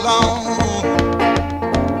 oh long.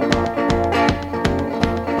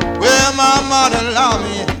 Well, my mama allowed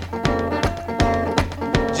me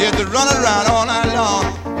just to run around all night long.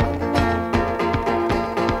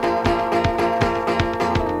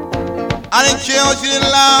 I didn't care what she didn't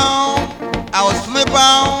allow. I would slip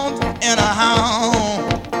out in a hound.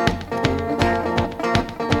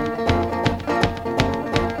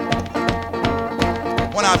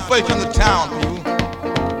 When I first came to town, people,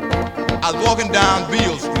 I was walking down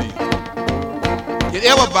Beale Street. Get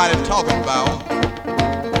everybody talking about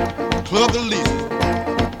Club Elise.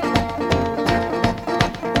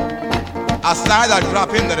 I decided I'd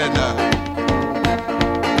drop in there that night.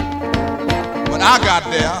 When I got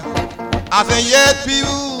there, I said, yeah,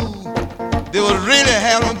 people, they was really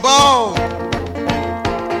having a ball.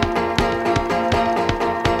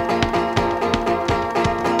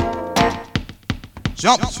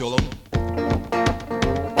 Jump, cholo.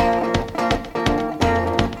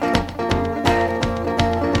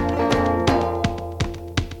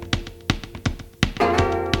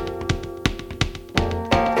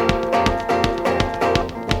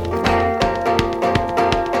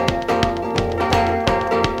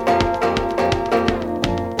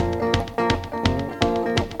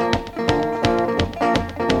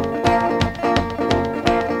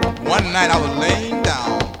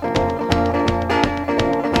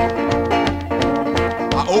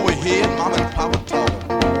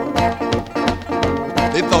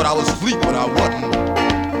 was asleep when I wasn't.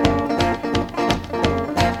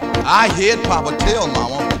 I heard Papa tell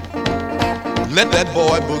Mama, let that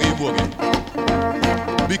boy boogie woogie,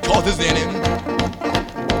 because it's in him,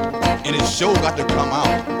 and his show got to come out.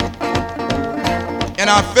 And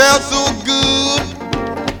I felt so good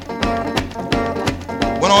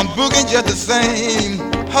when on boogie just the same.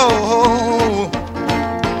 Ho, ho.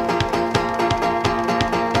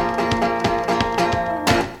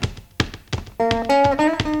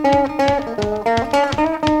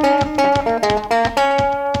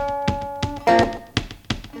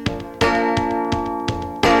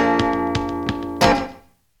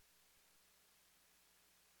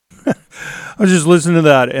 I was just listening to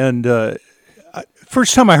that, and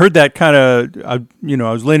first time I heard that kind of, I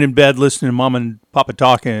was laying in bed listening to Mom and Papa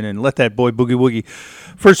talking and let that boy boogie woogie.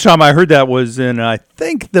 First time I heard that was in, I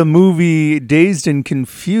think, the movie Dazed and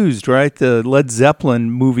Confused, right? The Led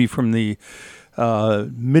Zeppelin movie from the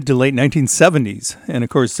mid to late 1970s. And,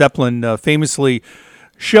 of course, Zeppelin famously,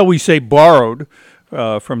 shall we say, borrowed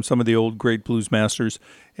from some of the old great blues masters.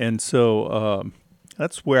 And so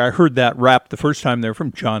that's where I heard that rap the first time there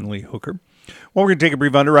from John Lee Hooker. Well, we're going to take a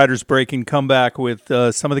brief Underwriters break and come back with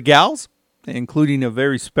some of the gals, including a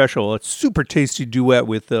very special, a super tasty duet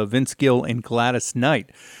with Vince Gill and Gladys Knight.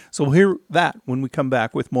 So we'll hear that when we come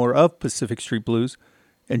back with more of Pacific Street Blues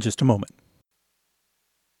in just a moment.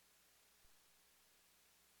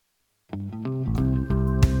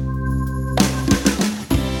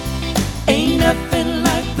 Ain't nothing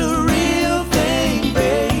like the real thing,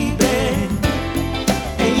 baby.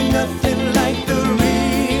 Ain't nothing like the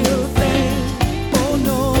real thing. Oh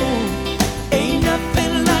no, ain't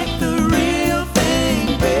nothing like the real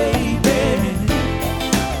thing, baby.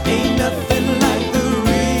 Ain't nothing like the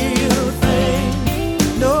real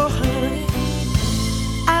thing. No hurry,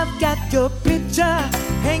 I've got your picture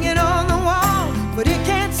hanging on the wall, but you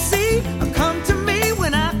can't see or come to me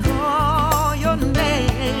when I call your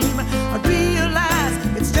name. I realize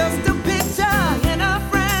it's just a picture in a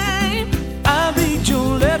frame. I read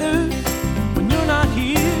your letters when you're not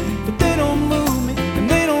here, but they don't move me and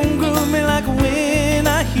they don't groove me like when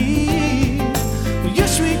I hear your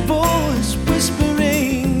sweet voice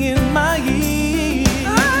whispering in my ear.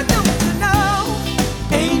 I don't know,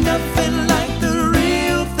 ain't nothing like the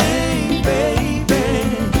real thing, baby.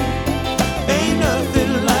 Ain't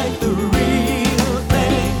nothing like the real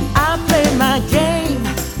thing. I play my game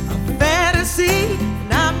of fantasy,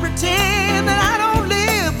 and I pretend that I don't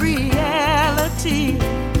live reality.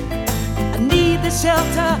 I need the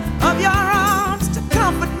shelter of your arms to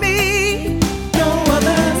comfort me. No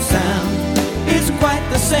other sound is quite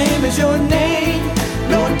the same as your name.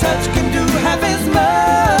 No touch can do half as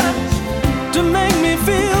much to make me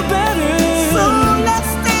feel better. So let's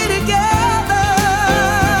stay together.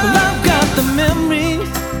 Well, I've got the memories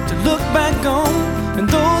to look back on, and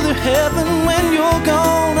though they're heaven when you're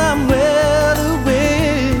gone, I'm well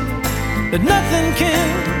aware that nothing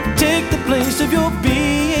can take the place of your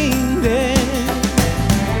being there.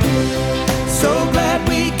 So glad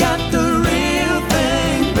we got the real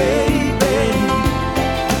thing, baby.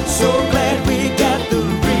 So glad we got the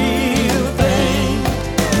real thing.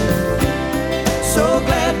 So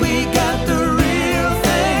glad we got the real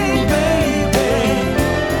thing, baby.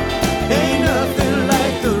 Ain't nothing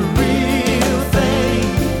like the real thing.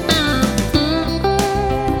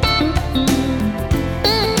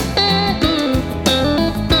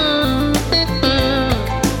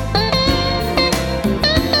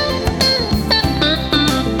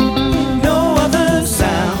 No other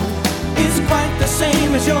sound is quite the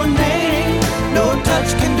same as your name. No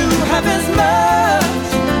touch can do half as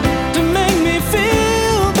much to make me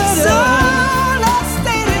feel better. So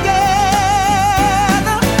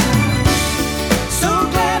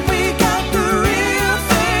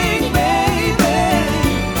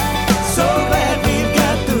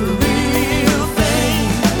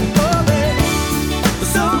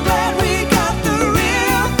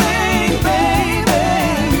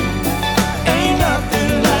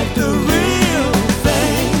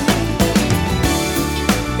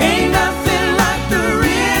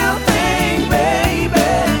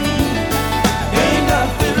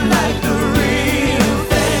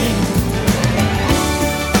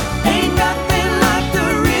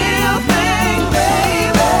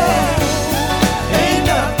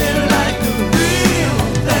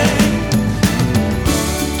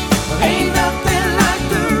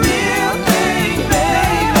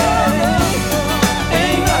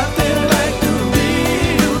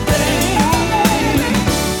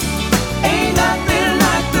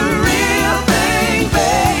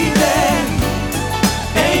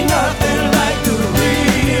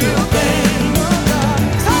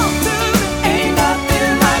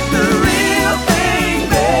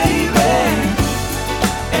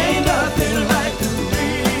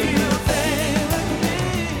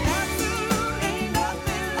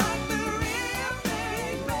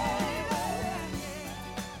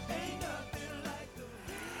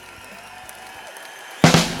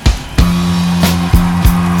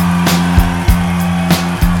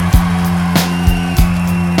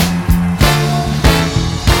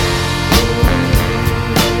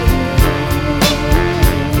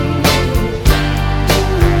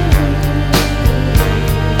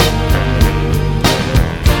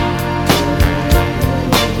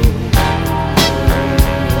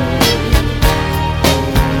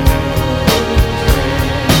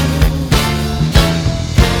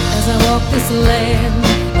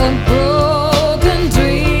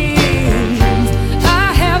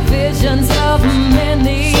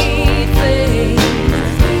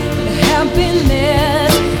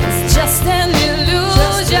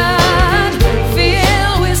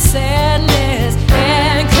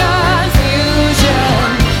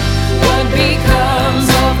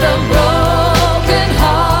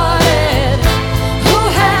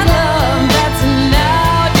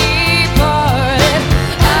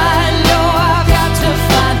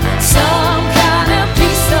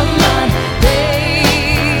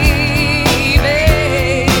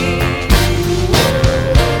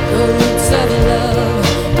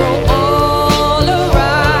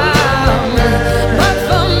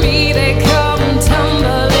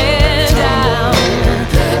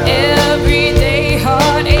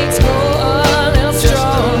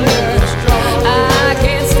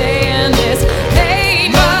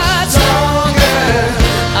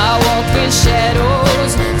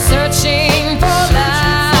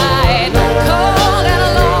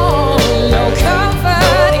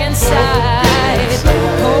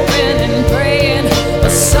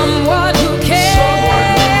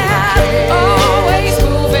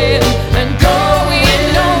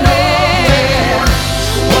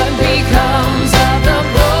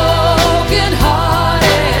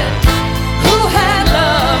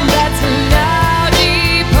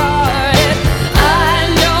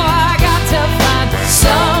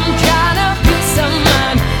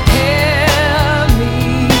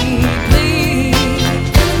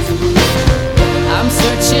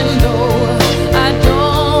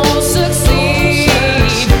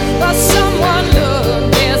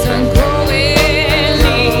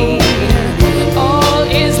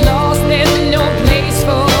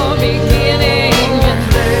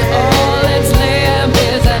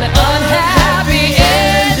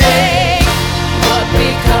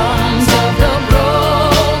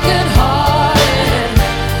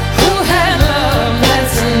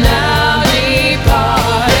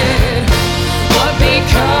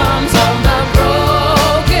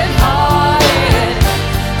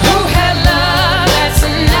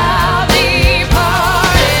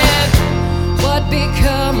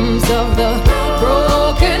becomes of the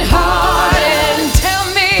broken heart? And tell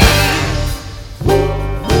me,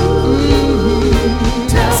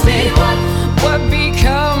 tell me what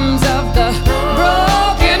becomes of the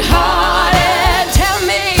broken heart? And tell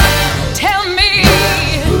me,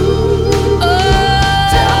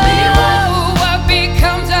 oh, what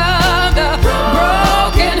becomes of the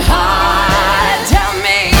broken heart? Tell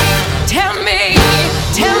me, tell me,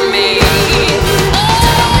 tell me.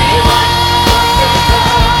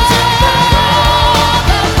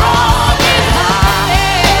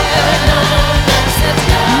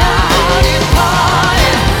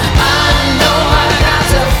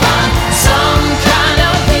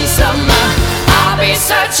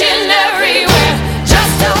 Searching everywhere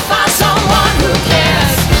just to find someone who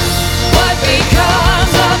cares. What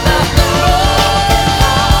becomes of the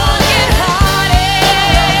broken hearted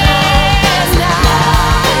now?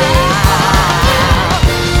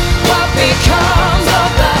 What becomes of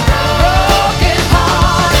the broken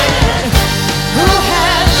hearted who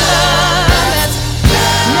had love that's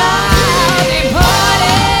now departed?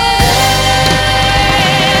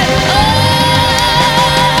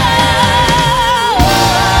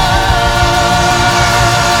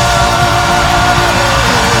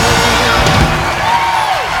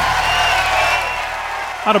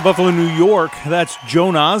 Out of Buffalo, New York, that's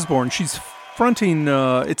Joan Osborne. She's fronting,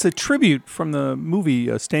 it's a tribute from the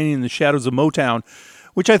movie Standing in the Shadows of Motown,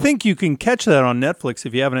 which I think you can catch that on Netflix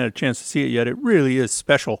if you haven't had a chance to see it yet. It really is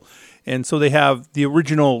special. And so they have the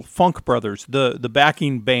original Funk Brothers, the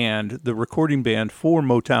backing band, the recording band for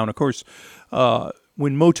Motown. Of course,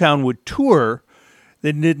 when Motown would tour,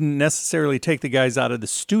 they didn't necessarily take the guys out of the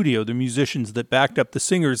studio, the musicians that backed up the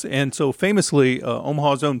singers. And so famously,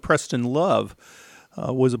 Omaha's own Preston Love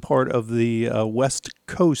was a part of the West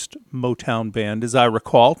Coast Motown band, as I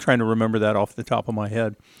recall, trying to remember that off the top of my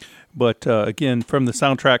head. But again, from the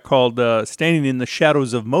soundtrack called Standing in the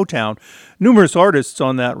Shadows of Motown, numerous artists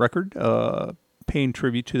on that record paying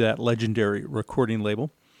tribute to that legendary recording label.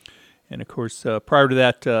 And of course, prior to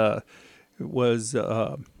that was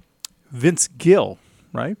Vince Gill,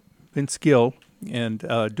 right? Vince Gill, and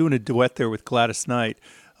doing a duet there with Gladys Knight.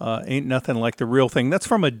 Ain't Nothing Like the Real Thing. That's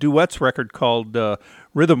from a duets record called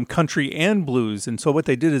Rhythm, Country, and Blues. And so what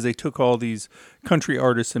they did is they took all these country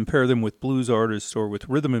artists and paired them with blues artists or with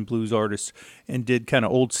rhythm and blues artists and did kind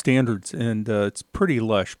of old standards. And it's pretty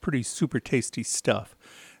lush, pretty super tasty stuff.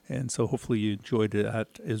 And so hopefully you enjoyed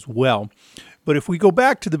that as well. But if we go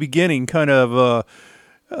back to the beginning, kind of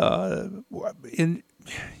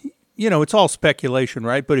it's all speculation,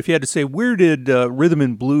 right? But if you had to say, where did rhythm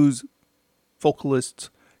and blues vocalists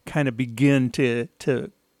kind of begin to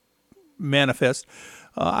manifest,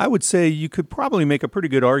 I would say you could probably make a pretty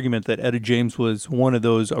good argument that Etta James was one of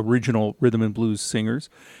those original rhythm and blues singers.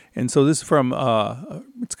 And so this is from,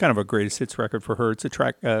 it's kind of a greatest hits record for her. It's a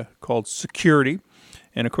track called Security.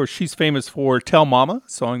 And of course, she's famous for Tell Mama, a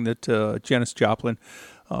song that Janis Joplin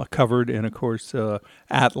covered. And of course,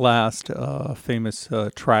 At Last, famous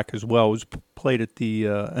track as well, was played at the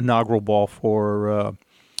inaugural ball for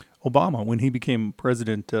Obama when he became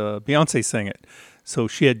president. Beyonce sang it. So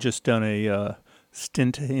she had just done a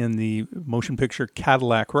stint in the motion picture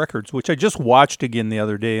Cadillac Records, which I just watched again the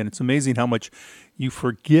other day, and it's amazing how much you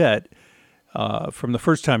forget from the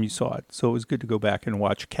first time you saw it. So it was good to go back and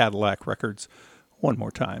watch Cadillac Records one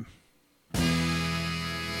more time. Security,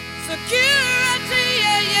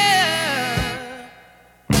 yeah.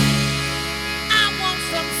 I want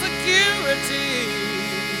some security.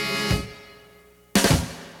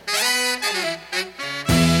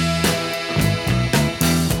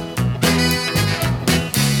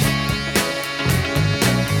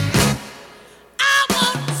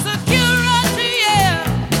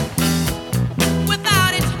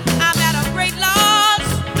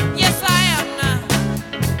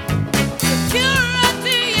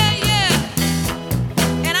 Security, yeah, yeah.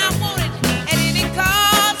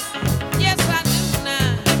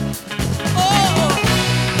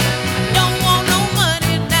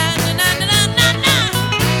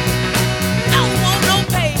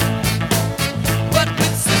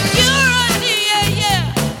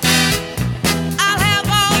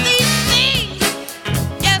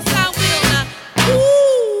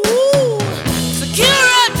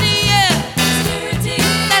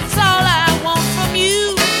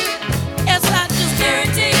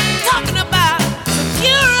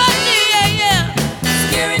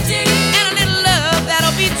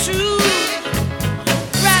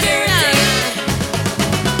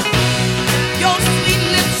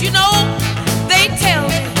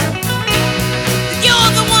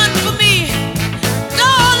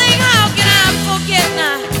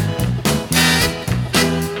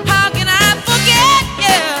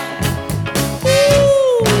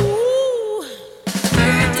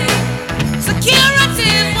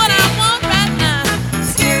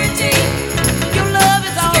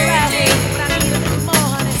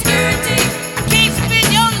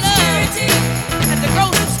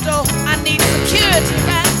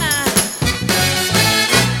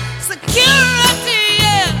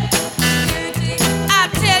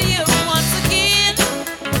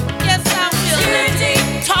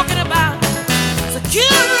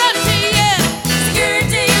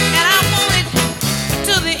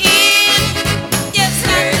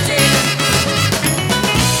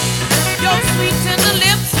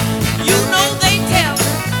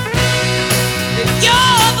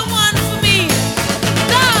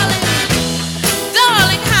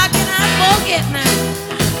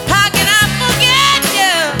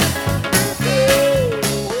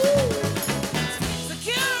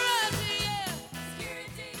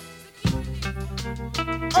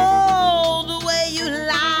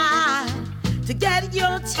 get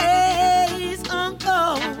your chase,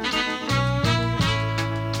 uncle.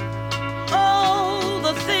 Oh,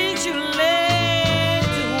 the things you laid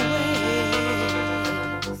to waste.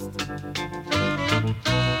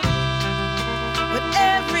 But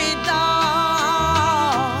every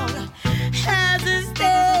dog has its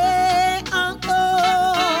day, uncle,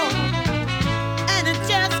 and it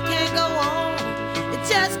just can't go on. It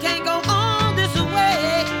just can't go on this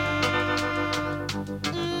way.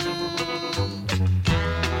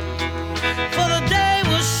 For the day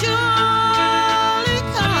will surely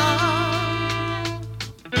come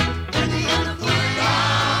when the animal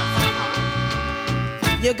dies.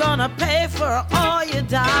 You're gonna pay for all you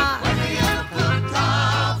die. When the animal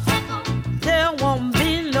dies, there won't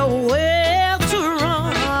be nowhere to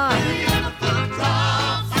run. When the animal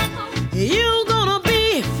dies, you're gonna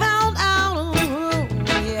be found out.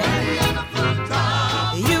 Yeah. When the animal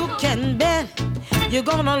dies, you can bet you're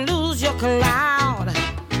gonna lose your cloud.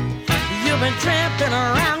 You've been tramping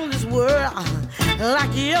around this world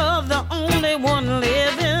like you're the only one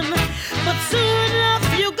living. But soon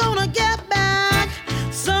enough you're gonna get back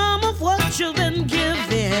some of what you've been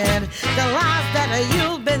given. The lies that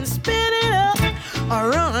you've been spinning up are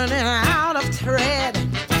running out of thread.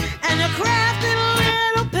 And your crafty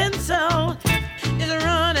little pencil is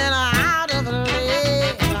running out of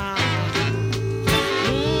lead.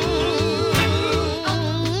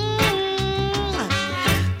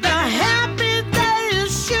 The happy day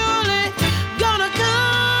is surely gonna come.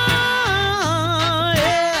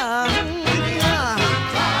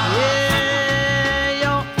 Yeah,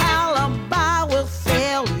 your alibi will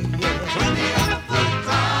fail you.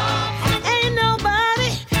 Ain't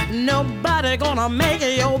nobody gonna make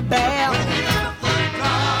your bail.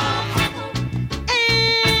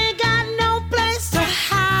 Ain't got no place to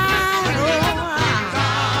hide.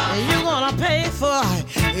 You're gonna pay for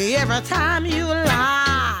every time you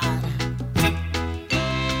lied.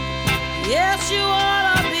 Yes, you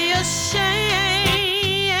ought to be ashamed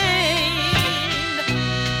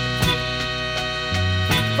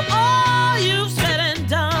for all you've said and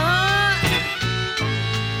done.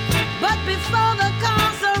 But before the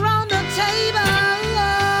cards are on the table,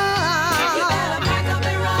 you better pack up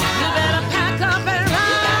and run. You better pack up and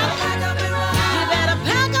run. You better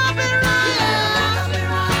pack up and run.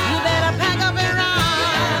 You better pack up and run.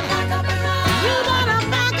 You better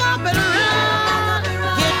pack up and run.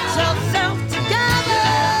 Get yourself together.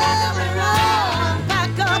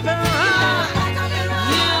 Pack up and run.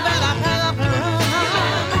 You better pack up and run.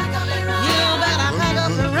 You better pack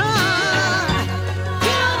up and run. You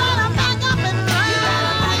better pack up and run.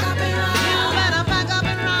 You better pack up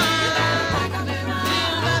and run.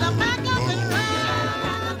 You better pack up and run.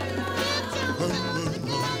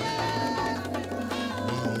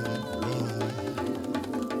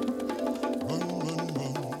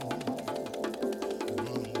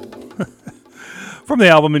 From the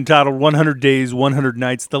album entitled 100 Days, 100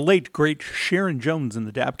 Nights, the late, great Sharon Jones and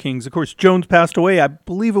the Dap Kings. Of course, Jones passed away, I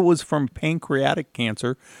believe it was from pancreatic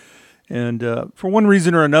cancer. And for one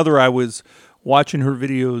reason or another, I was watching her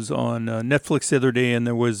videos on Netflix the other day, and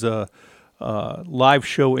there was a live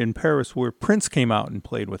show in Paris where Prince came out and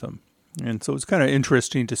played with him. And so it's kind of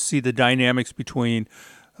interesting to see the dynamics between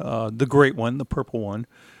the great one, the purple one,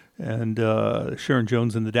 and Sharon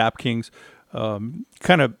Jones and the Dap Kings.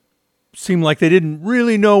 Kind of seemed like they didn't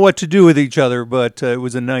really know what to do with each other, but it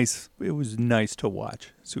was nice to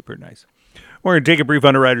watch. Super nice. We're going to take a brief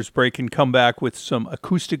Underwriters break and come back with some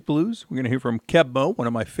acoustic blues. We're going to hear from Keb Mo, one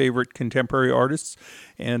of my favorite contemporary artists,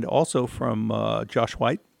 and also from Josh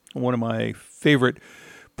White, one of my favorite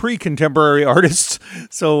pre-contemporary artists.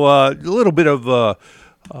 So a little bit of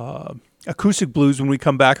acoustic blues when we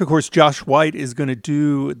come back. Of course, Josh White is going to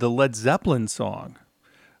do the Led Zeppelin song.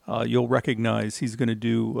 You'll recognize he's going to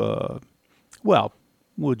do, well,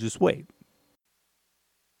 we'll just wait.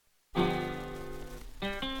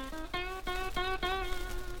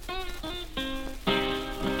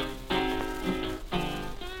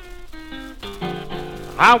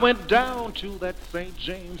 I went down to that St.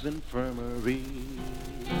 James Infirmary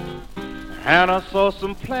and I saw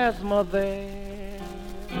some plasma there.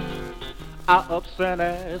 I ups and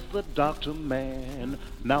asked the doctor man,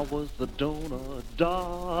 now was the donor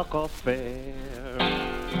dark or fair?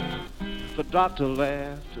 The doctor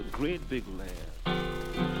laughed a great big laugh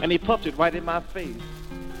and he puffed it right in my face.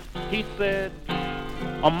 He said,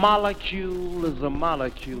 a molecule is a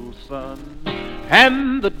molecule, son,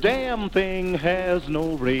 and the damn thing has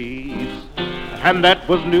no race. And that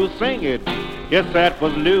was news, sing it, yes, that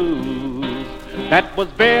was news. That was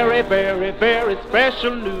very, very, very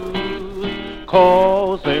special news.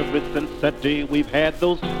 'cause ever since that day we've had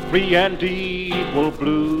those free and equal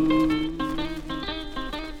blues.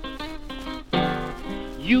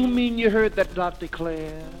 You mean you heard that doc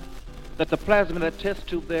declare that the plasma in that test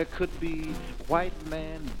tube there could be white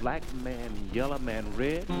man, black man, yellow man,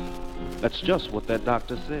 red? That's just what that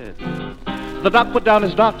doctor said. The doc put down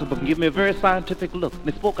his doctor book and gave me a very scientific look. And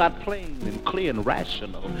he spoke out plain and clear and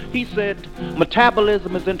rational. He said,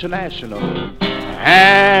 metabolism is international.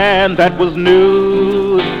 And that was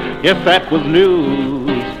news. Yes, that was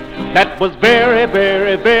news. That was very,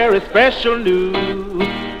 very, very special news.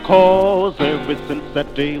 'Cause ever since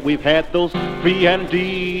that day we've had those free and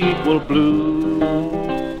equal blues.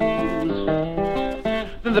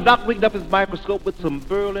 Then the doc rigged up his microscope with some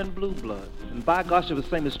Berlin blue blood. And by gosh, it was the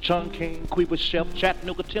same as Chungking, Queeba, Shep,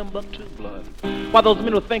 Chattanooga, Timbuktu blood. Why those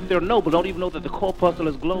men who think they're noble don't even know that the corpuscle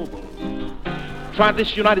is global. Trying to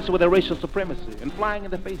unite us with their racial supremacy and flying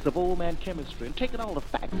in the face of old man chemistry and taking all the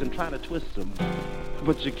facts and trying to twist them.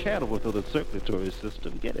 But you can't overthrow the circulatory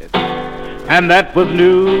system, get it? And that was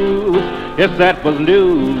news, yes, that was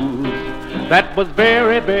news. That was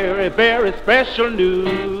very, very, very special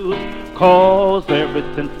news. 'Cause ever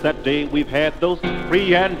since that day we've had those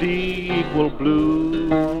free and equal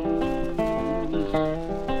blues.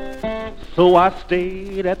 So I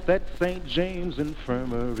stayed at that St. James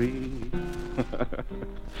Infirmary.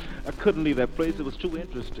 I couldn't leave that place, it was too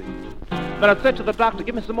interesting. But I said to the doctor,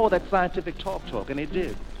 give me some more of that scientific talk, and he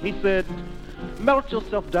did. He said, melt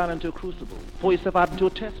yourself down into a crucible, pour yourself out into a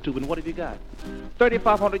test tube, and what have you got?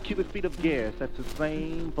 3,500 cubic feet of gas. That's the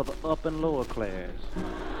same for the upper and lower class.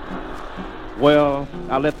 Well,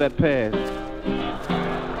 I let that pass.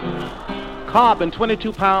 Carbon,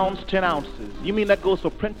 22 pounds, 10 ounces. You mean that goes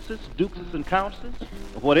for princes, dukes, and countesses?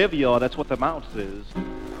 Whatever you are, that's what the ounce is.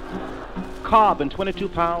 Carbon, 22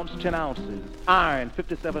 pounds, 10 ounces. Iron,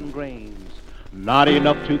 57 grains. Not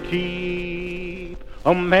enough to keep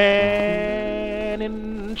a man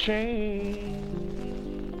in chains.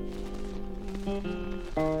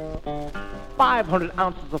 500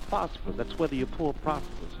 ounces of phosphorus. That's whether you're poor or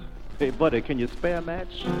prosperous. Hey, buddy, can you spare a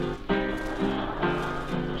match?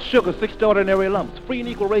 Sugar, 60 ordinary lumps, free and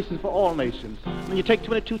equal rations for all nations. When you take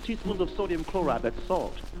 22 teaspoons of sodium chloride, that's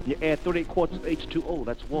salt. You add 38 quarts of H2O,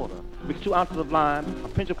 that's water. Mix 2 ounces of lime, a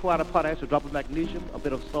pinch of chloride of potash, a drop of magnesium, a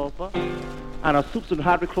bit of sulfur, and a soup of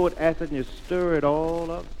hydrochloric acid, and you stir it all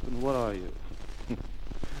up. And what are you?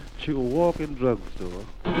 You're a walking drugstore.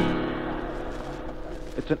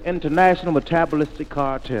 It's an international metabolistic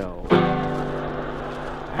cartel.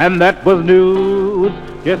 And that was news.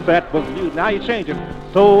 Yes, that was news. Now you change it.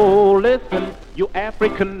 So listen, you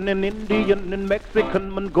African and Indian and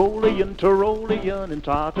Mexican, Mongolian, Tyrolean and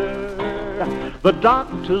Tartar. The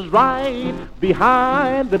doctor's right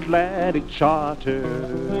behind the Atlantic Charter.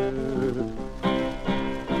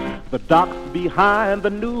 The doc's behind the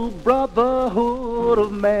new brotherhood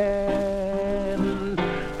of man.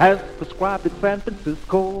 Has prescribed at San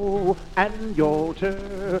Francisco and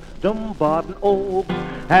Yalta, Dumbarton and Oak,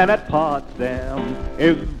 and at Potsdam.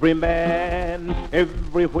 Every man,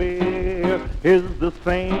 everywhere is the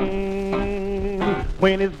same.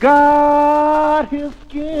 When he's got his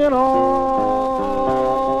skin off,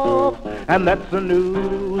 and that's the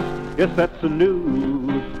news. Yes, that's the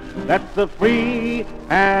news. That's the free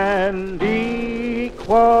and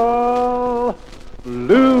equal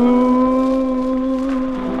blues.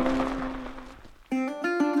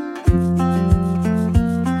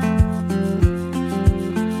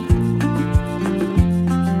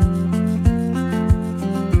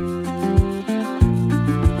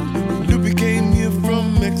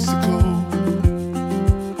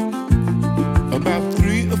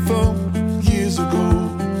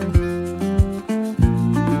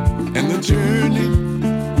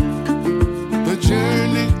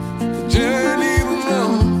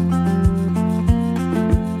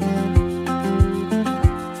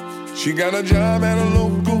 She got a job at a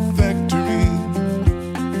local factory.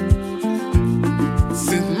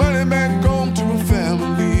 Sent money back home to her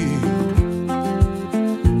family.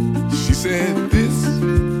 She said, this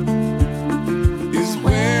is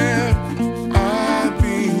where I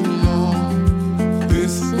belong.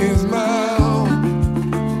 This is my home.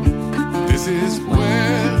 This is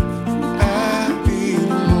where I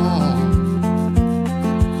belong.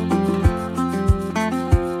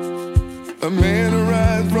 A man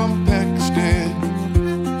arrived from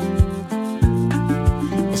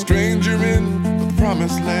a stranger in the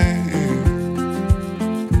promised land.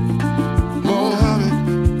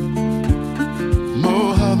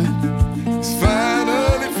 Mohammed is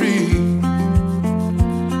finally free.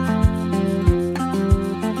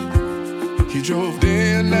 He drove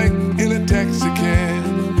day and night in a taxi cab.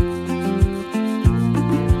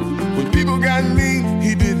 When people got mean,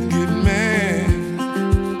 he didn't get mad.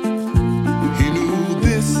 He knew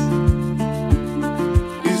this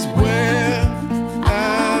is where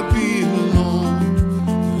I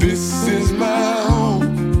belong. This is my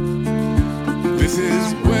home. This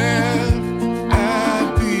is where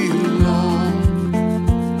I belong.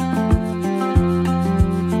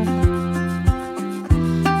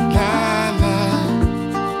 La la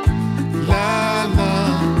la la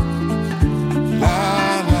la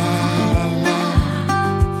la la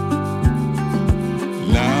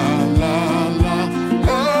la la la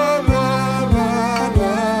la la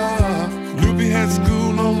la. Loopy had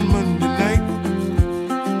school on Monday night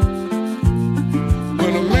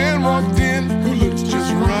when a man walked in who looked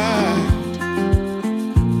just right.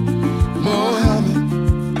 Mohammed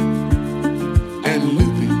and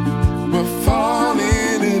Loopy were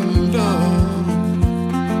falling in love.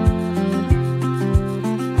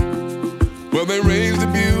 Well, they raised a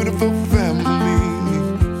beautiful family,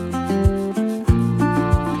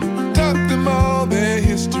 taught them all their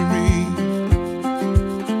history.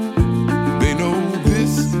 They know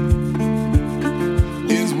this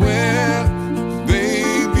is where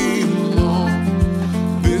they belong.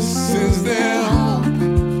 This is their home.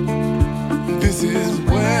 This is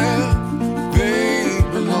where they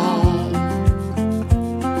belong.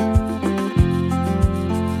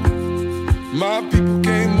 My people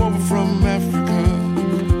came over from Africa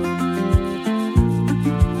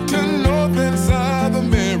to North and South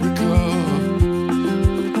America,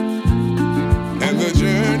 and the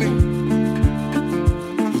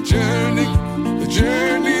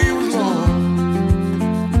journey was long.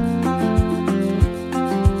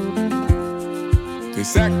 They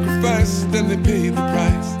sacrificed and they paid the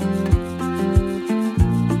price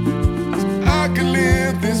so I could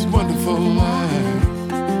live this wonderful life.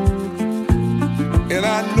 And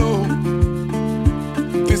I know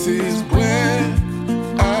this is where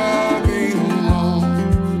I belong.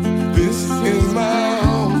 This is my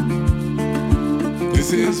home.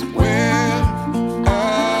 This is where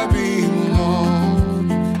I belong.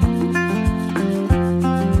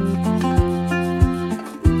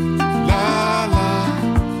 La la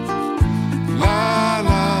la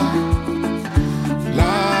la la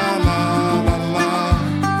la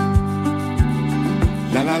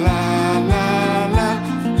la la la la la la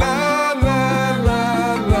la la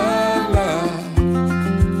la la la.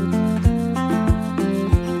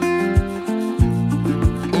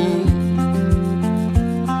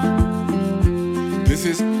 This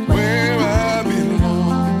is where I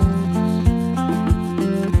belong.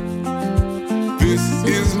 This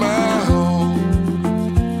is my home.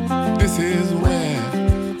 This is where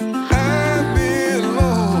I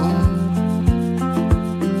belong.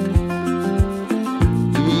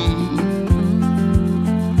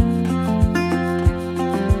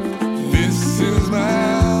 This is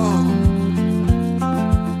my home.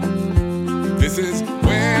 This is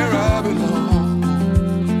where I belong.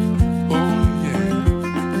 Oh yeah.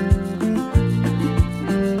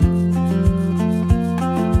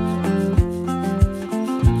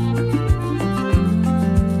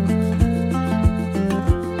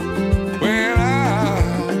 Where I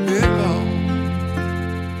belong.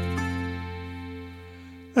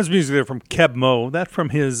 That's music there from Keb Mo. That from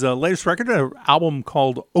his latest record, an album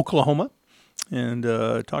called Oklahoma. And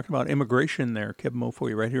talking about immigration there, Keb Mo for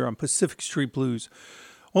you right here on Pacific Street Blues.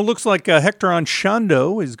 Well, it looks like Hector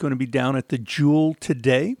Anchondo is going to be down at the Jewel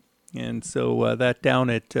today. And so that down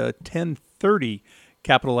at 1030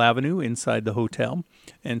 Capitol Avenue inside the hotel.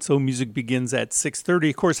 And so music begins at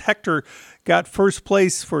 6:30. Of course, Hector got first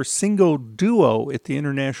place for single duo at the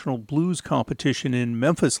International Blues Competition in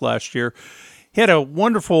Memphis last year. He had a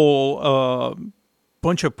wonderful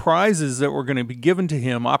bunch of prizes that were going to be given to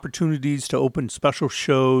him, opportunities to open special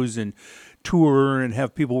shows and tour and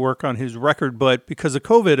have people work on his record. But because of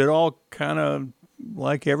COVID, it all kind of,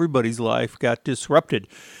 like everybody's life, got disrupted.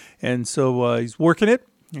 And so he's working it.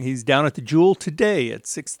 He's down at the Jewel today at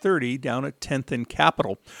 6:30 down at 10th and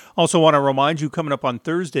Capitol. Also want to remind you, coming up on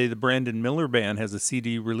Thursday, the Brandon Miller Band has a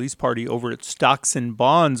CD release party over at Stocks and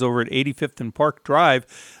Bonds over at 85th and Park Drive.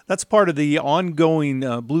 That's part of the ongoing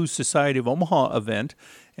Blues Society of Omaha event,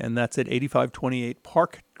 and that's at 8528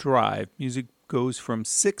 Park Drive. Music goes from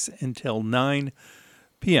 6 until 9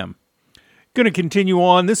 p.m. Going to continue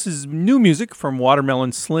on. This is new music from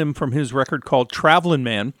Watermelon Slim from his record called Travelin'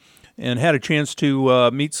 Man. And had a chance to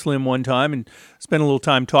meet Slim one time and spend a little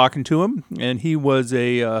time talking to him. And he was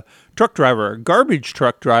a truck driver, a garbage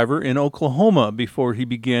truck driver in Oklahoma before he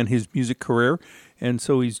began his music career. And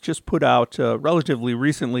so he's just put out relatively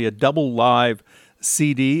recently a double live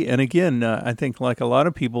CD. And again, I think like a lot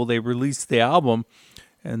of people, they released the album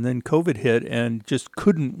and then COVID hit and just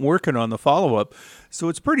couldn't work it on the follow-up. So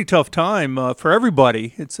it's a pretty tough time for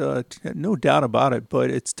everybody. It's no doubt about it,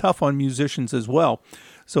 but it's tough on musicians as well.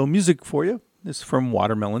 So music for you. This is from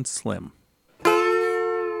Watermelon Slim.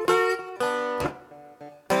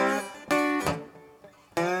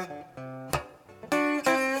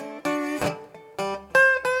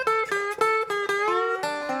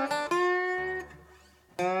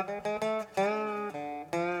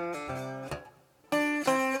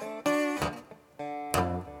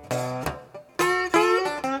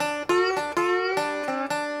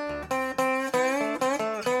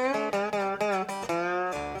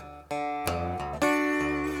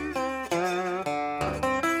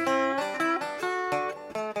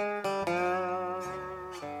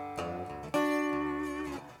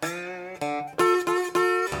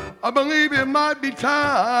 I believe it might be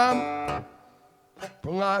time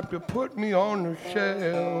for life to put me on the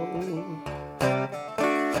shelf.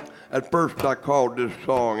 At first I called this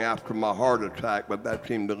song after my heart attack, but that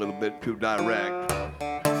seemed a little bit too direct.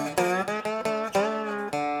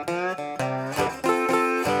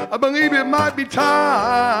 I believe it might be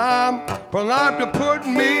time for life to put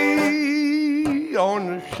me on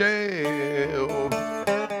the shelf.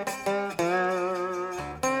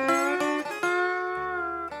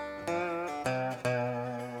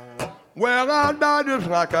 Well, I'll die just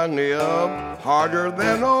like I live, harder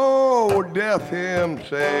than old death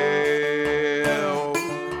himself.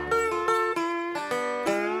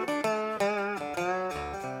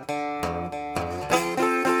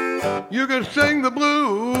 You can sing the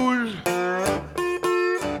blues,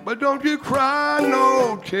 but don't you cry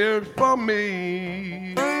no tears for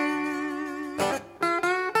me.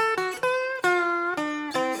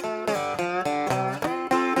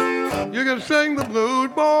 You can sing the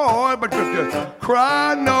blues, boy, but you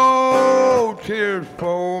cry no tears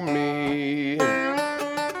for me.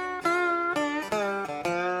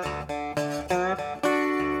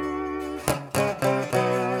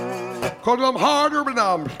 Cause I'm harder and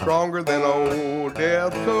I'm stronger than old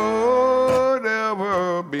death could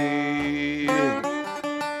ever be.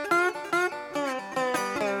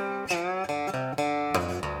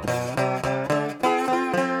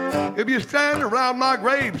 If you stand around my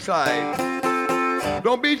gravesite,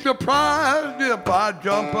 don't be surprised if I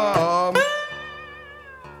jump up.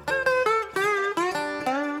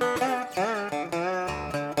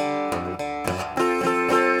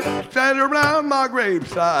 Stand around my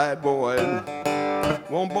gravesite, boy.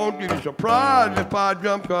 Won't you be surprised if I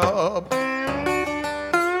jump up.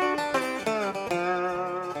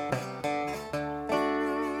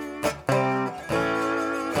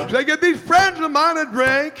 Say, get these friends of mine a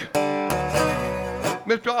drink.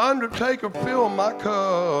 Mr. Undertaker, fill my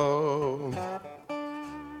cup.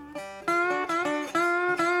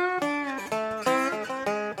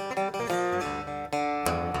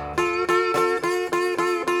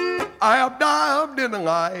 I have dived in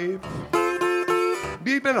life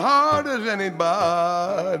deep and hard as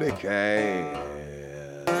anybody can.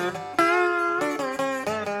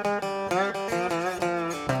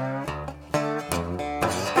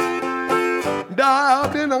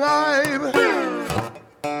 Dived in life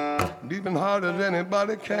deep and hard as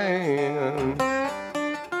anybody can.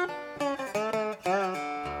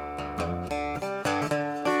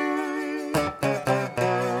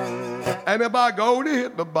 And if I go to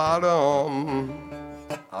hit the bottom,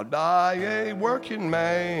 I'll die a working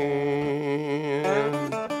man.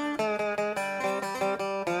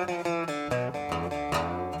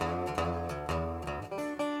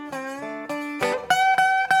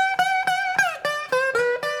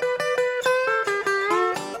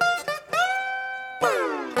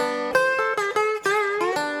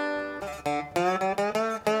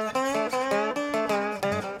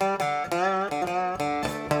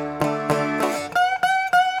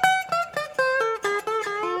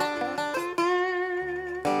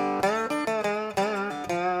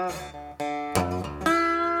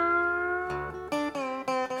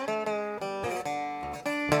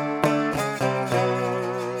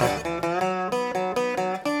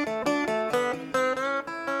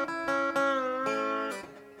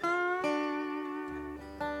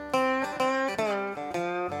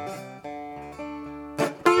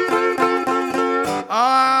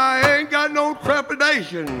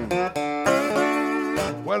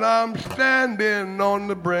 When I'm standing on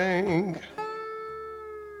the brink,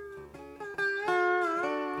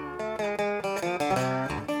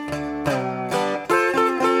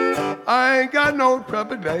 I ain't got no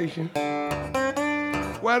trepidation.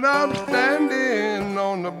 When I'm standing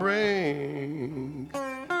on the brink,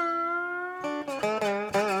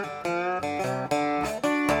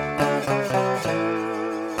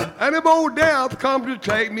 Danny Bo Death come to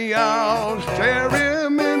take me out, stare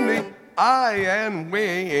him in the eye and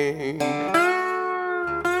wink.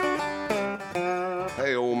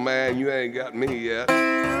 Hey, old man, you ain't got me yet.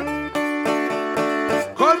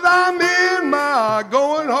 'Cause I'm in my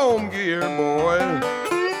going home gear, boy.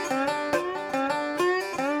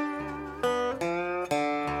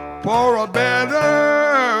 For a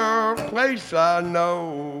better place I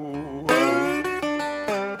know.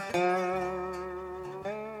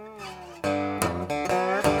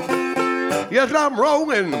 Yes, I'm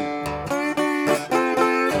rolling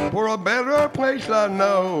for a better place I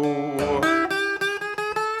know.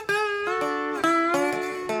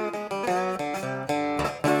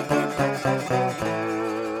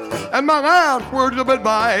 And my last words of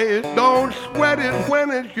advice, don't sweat it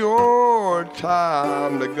when it's your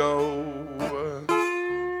time to go.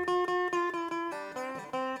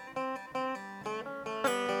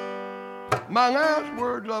 My last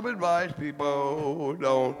words of advice, people,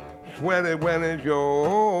 don't sweat it when it's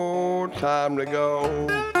your time to go.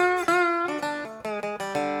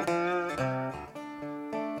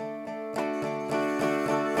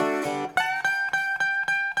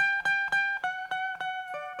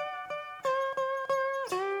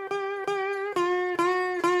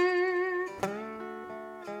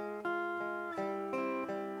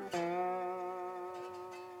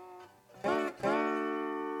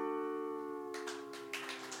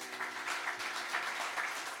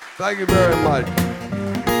 Thank you very much.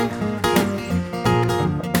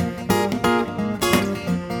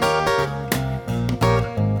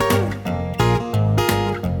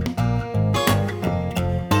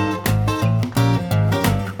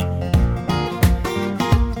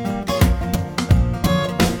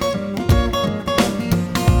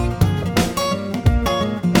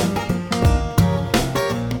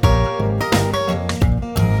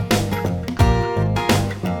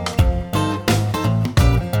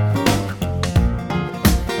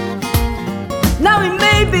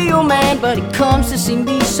 But he comes to see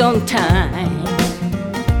me sometimes.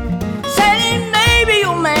 Said he may be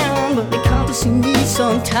your man, but he comes to see me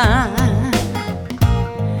sometimes.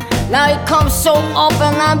 Now he comes so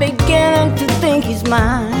often I'm beginning to think he's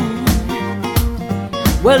mine.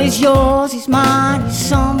 Well, he's yours, he's mine, he's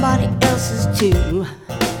somebody else's too.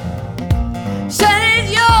 Said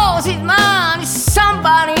he's yours, he's mine, he's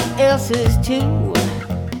somebody else's too.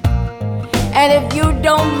 And if you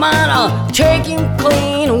don't mind, I'll take him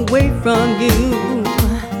clean away from you.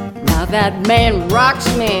 Now that man rocks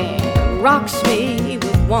me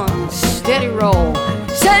with one steady roll.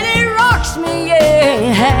 Said he rocks me,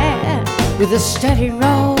 yeah, with a steady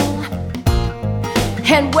roll.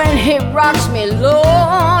 And when he rocks me,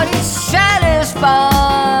 Lord, he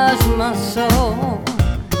satisfies my soul.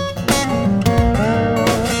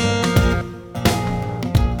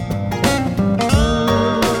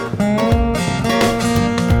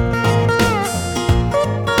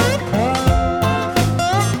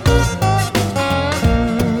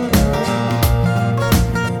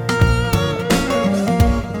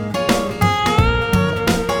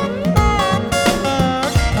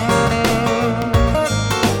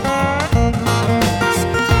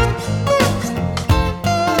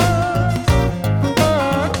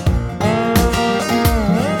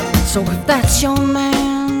 That's your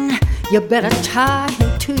man, you better tie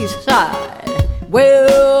him to your side.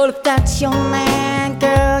 Well, if that's your man,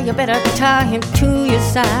 girl, you better tie him to your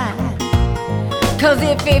side. 'Cause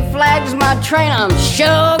if he flags my train, I'm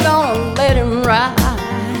sure gonna let him ride.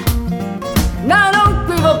 Now don't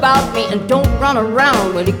grieve about me and don't run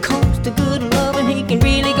around. When it comes to good loving, he can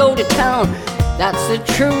really go to town. That's the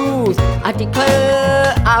truth, I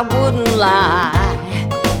declare I wouldn't lie.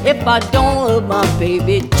 If I don't love my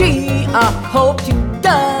baby, gee, I hope to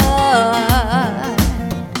die.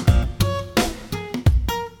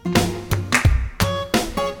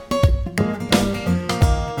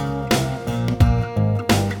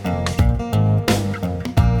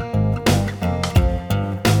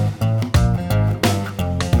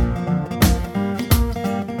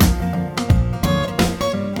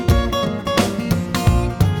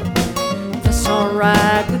 That's all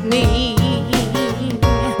right with me.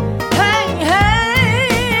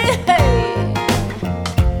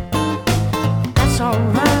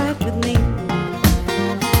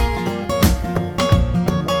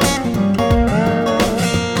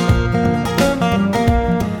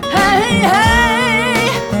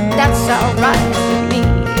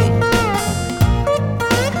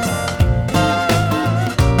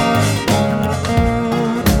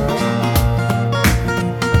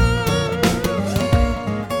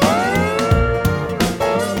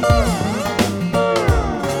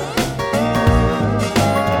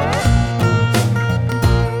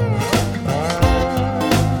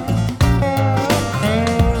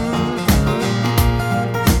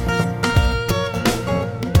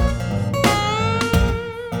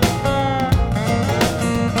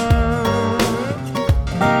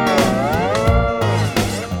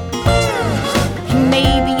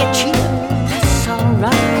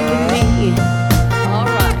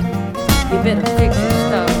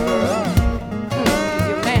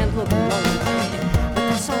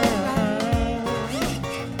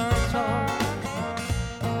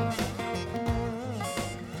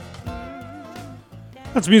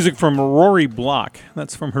 That's music from Rory Block.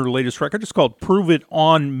 That's from her latest record. It's called Prove It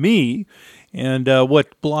On Me. And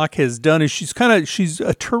what Block has done is she's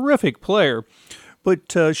a terrific player,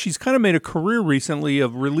 but she's kind of made a career recently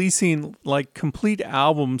of releasing like complete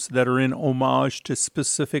albums that are in homage to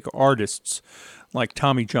specific artists, like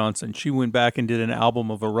Tommy Johnson. She went back and did an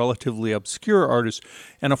album of a relatively obscure artist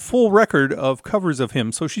and a full record of covers of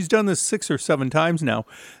him. So she's done this 6 or 7 times now.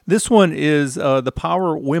 This one is The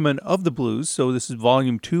Power Women of the Blues. So this is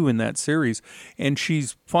volume 2 in that series. And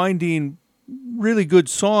she's finding really good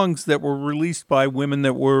songs that were released by women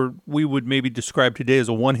that we would maybe describe today as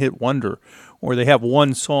a one-hit wonder, or they have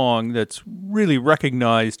one song that's really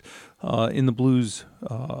recognized in the blues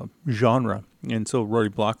genre. And so Rory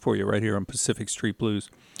Block for you right here on Pacific Street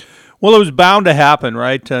Blues. Well, it was bound to happen,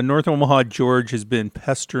 right? North Omaha George has been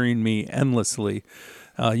pestering me endlessly.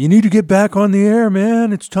 You need to get back on the air,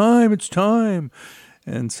 man. It's time.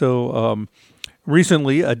 And so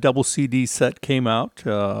recently a double CD set came out.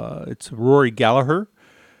 It's Rory Gallagher,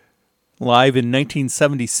 live in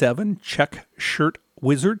 1977, Check Shirt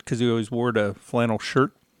Wizard, because he always wore a flannel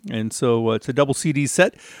shirt. And so it's a double CD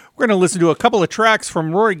set. We're going to listen to a couple of tracks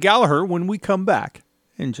from Rory Gallagher when we come back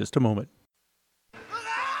in just a moment.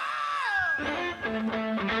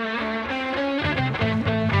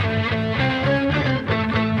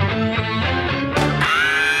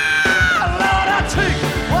 Take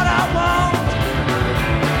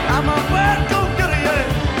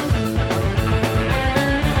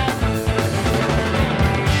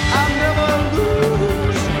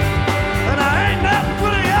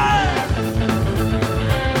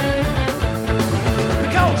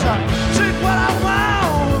what I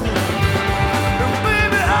want, and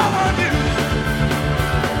baby, how I do.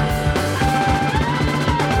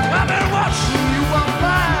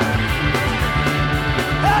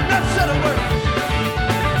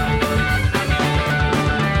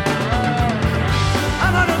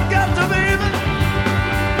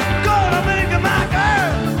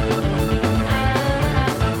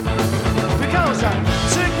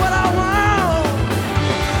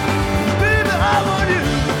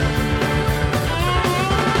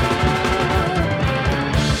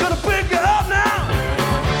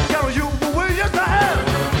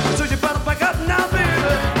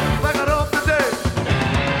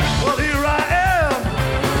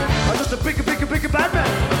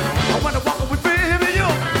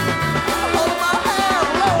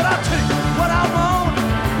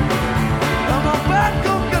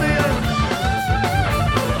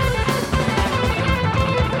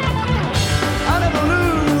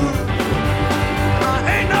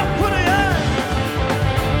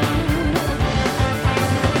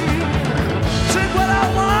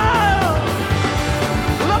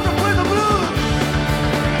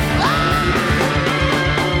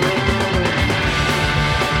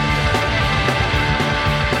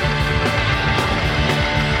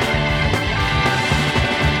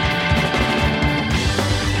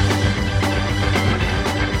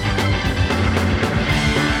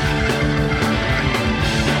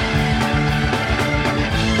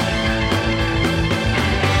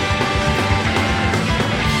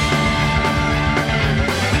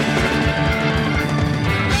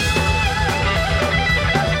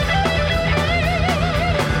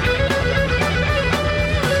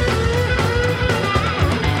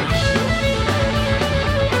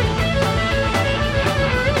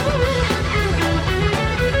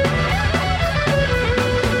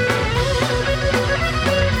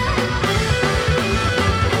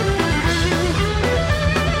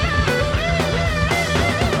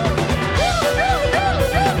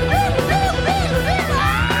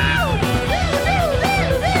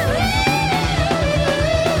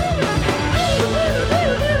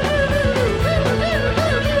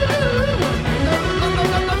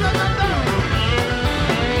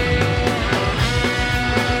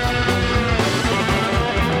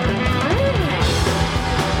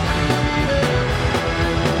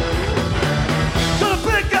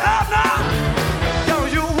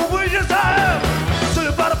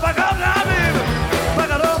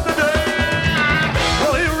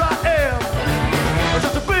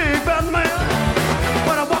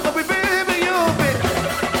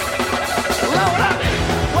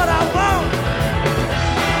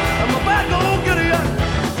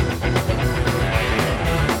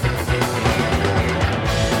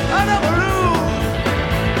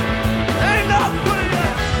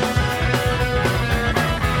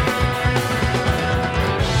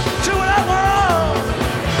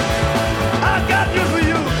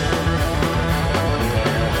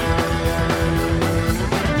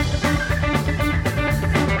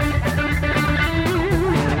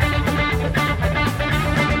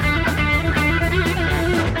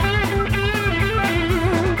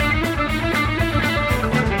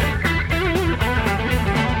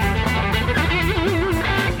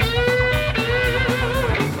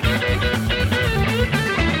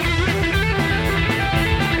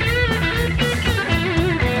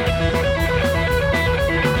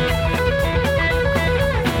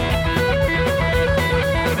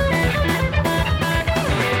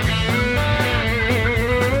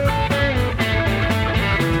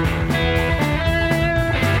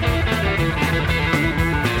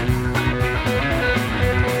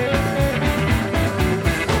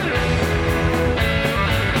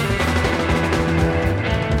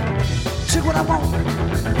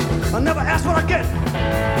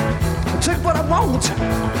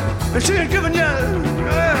 want, and she ain't giving you.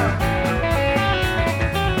 Yeah.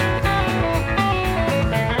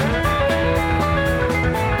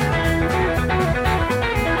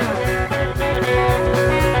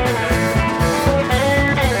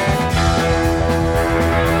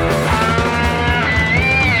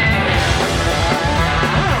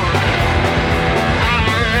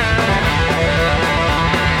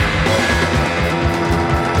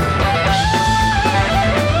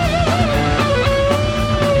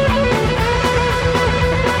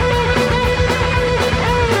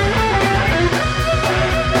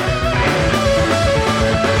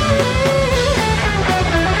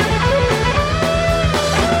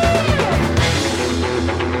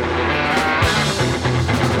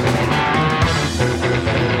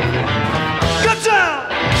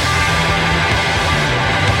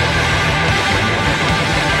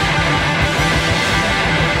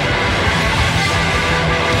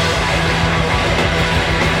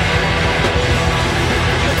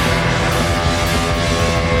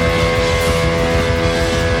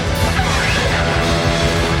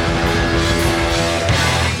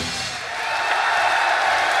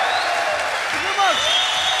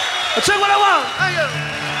 Say what I want. Thank you.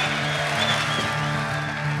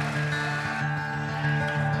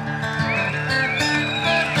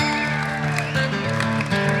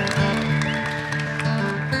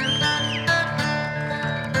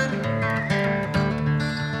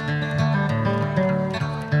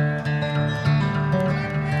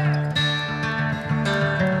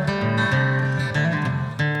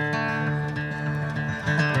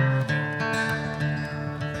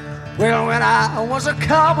 Well, when I was a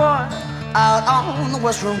cowboy out on the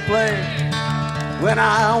Western Plain, when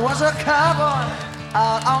I was a cowboy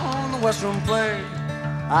out on the Western Plain,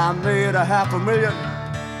 I made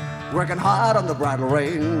 $500,000 working hard on the bridle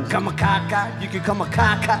rein. Come a cock-cow, you can come a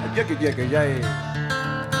cock-cow, yigga yigga yay.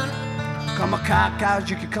 Come a cock-cow,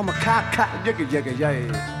 you can come a cock-cow, yigga yigga yay.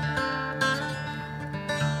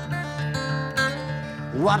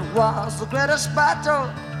 What was the greatest battle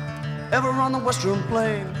ever on the Western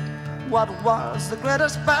Plain? What was the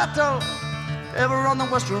greatest battle ever on the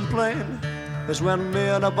Western Plain? It's when me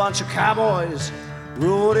and a bunch of cowboys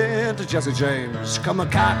rode into Jesse James. Come a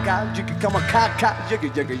cock-cow, you can come a cock-cow, yigga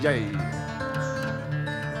yigga yay.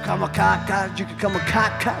 Come a cock-cow, you can come a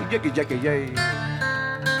cock-cow, yigga yigga yay.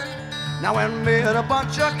 Now when me and a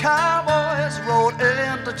bunch of cowboys rode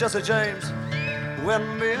into Jesse James,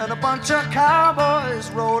 when me and a bunch of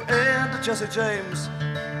cowboys rode into Jesse James,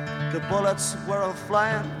 the bullets were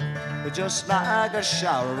a-flying just like a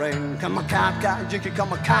shower rain. Come a cock-cow, you can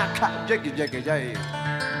come a cock-cow, yigga yigga yay.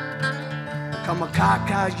 Come a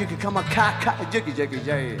cock-cow, you can come a cock-cow, yigga yigga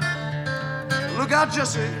yay. Look out,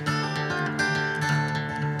 Jesse.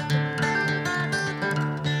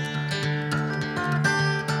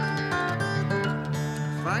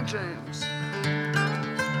 Frank James.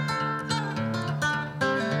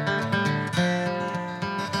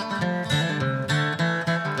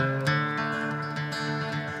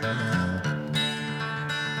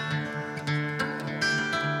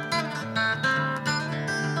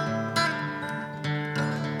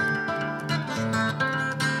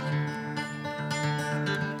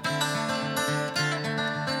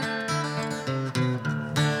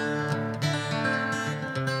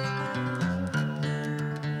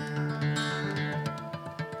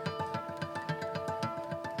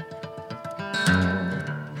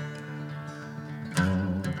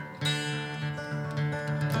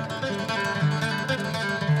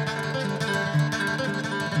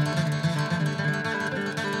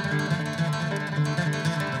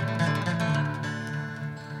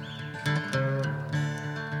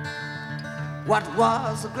 What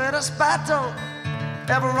was the greatest battle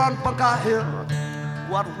ever on Bunker Hill?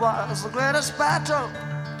 What was the greatest battle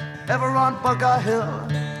ever on Bunker Hill?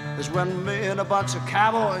 Is when me and a bunch of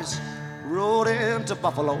cowboys rode into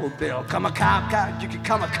Buffalo Bill. Come a cow-cow, you can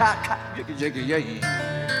come a cow-cow, yigga yigga yay.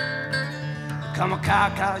 Come a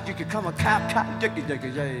cow-cow, you can come a cow-cow, yigga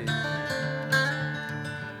yigga yay.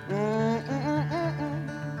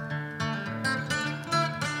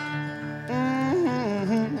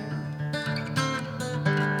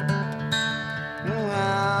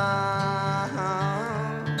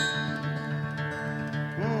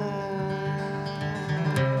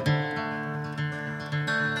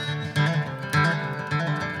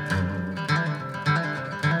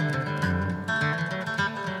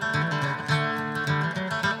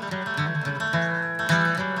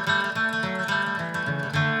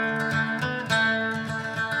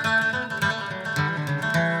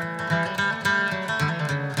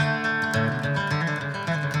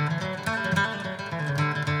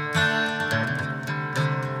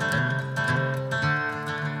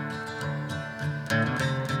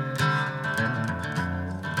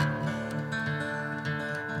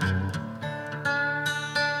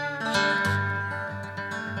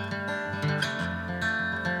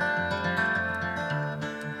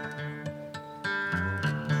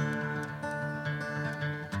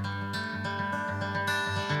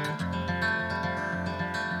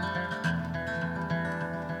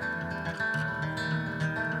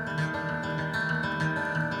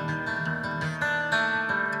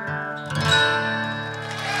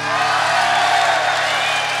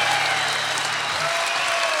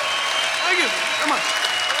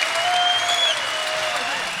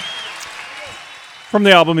 From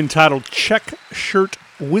the album entitled Check Shirt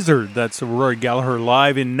Wizard, that's Rory Gallagher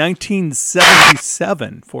live in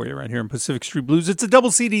 1977 for you right here in Pacific Street Blues. It's a double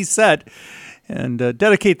CD set, and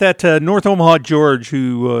dedicate that to North Omaha George,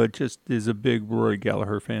 who just is a big Rory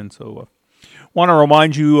Gallagher fan. So want to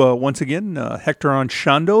remind you once again, Hector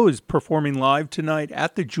Anchondo is performing live tonight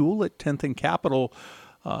at the Jewel at 10th and Capitol.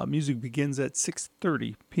 Music begins at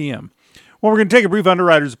 6:30 p.m. Well, we're going to take a brief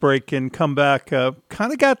Underwriters break and come back. Kind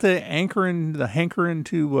of got the hankering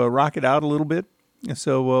to rock it out a little bit.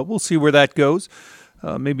 So we'll see where that goes.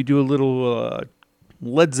 Maybe do a little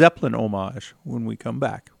Led Zeppelin homage when we come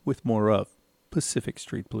back with more of Pacific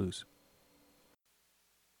Street Blues.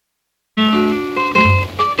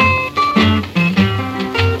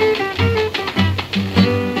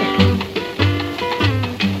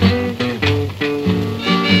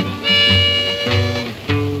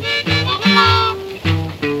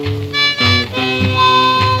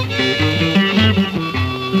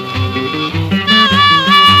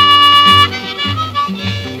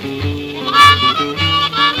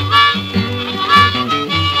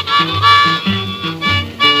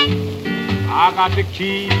 I got the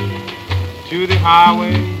key to the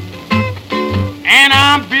highway, and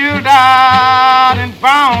I'm built out and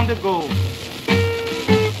bound to go.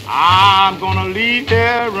 I'm gonna leave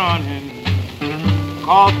there running,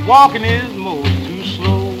 'cause walking is most too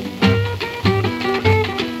slow.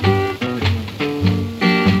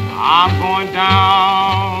 I'm going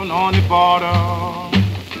down on the border,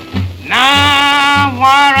 now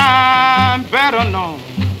where I'm better known.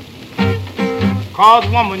 'Cause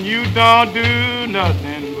woman, you don't do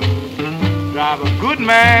nothing but drive a good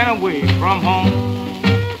man away from home.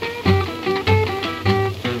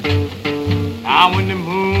 Now when the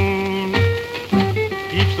moon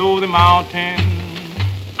peeps over the mountain,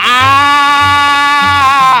 I'll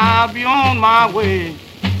be on my way.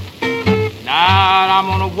 Now I'm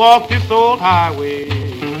gonna walk this old highway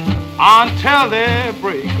until the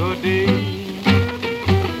break of day.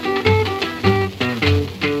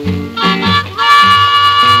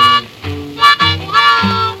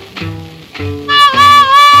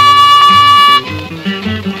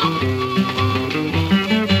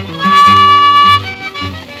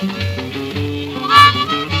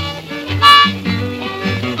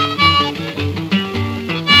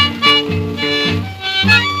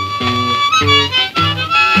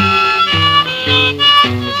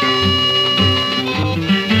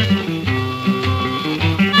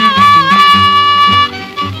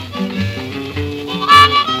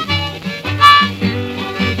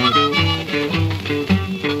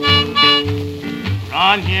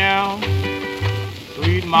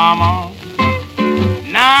 Mama,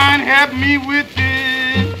 now help me with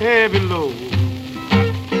this heavy load.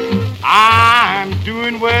 I'm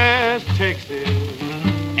doing West Texas,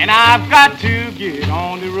 and I've got to get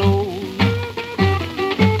on the road.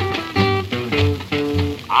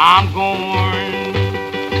 I'm going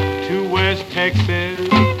to West Texas.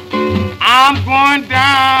 I'm going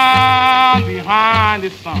down behind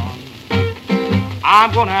the sun.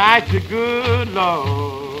 I'm gonna ask the good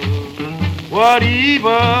Lord, what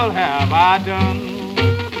evil have I done?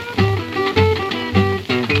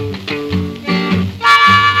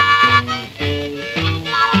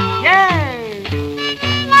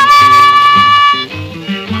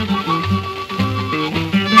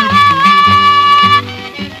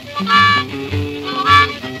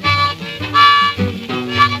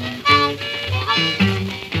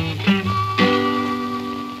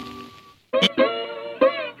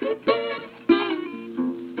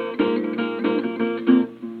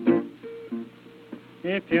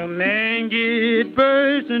 If your man get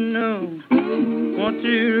personal, want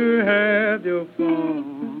you to have your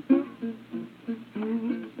fun.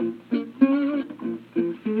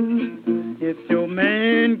 If your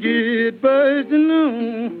man get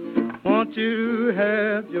personal, want you to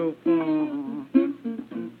have your fun.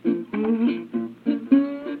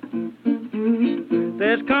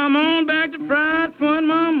 Let's come on back to Fried Fun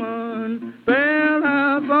Mama and Bell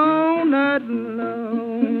House all night long.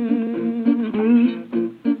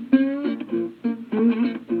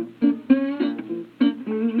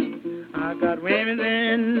 I got women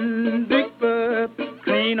in Big Pub,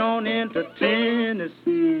 clean on into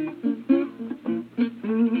Tennessee.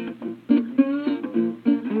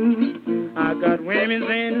 I got women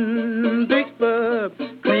in Big Pub,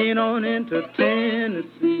 clean on into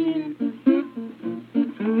Tennessee.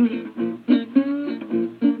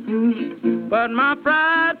 But my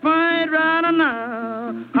pride point right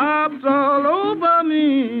now hops all over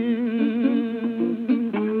me.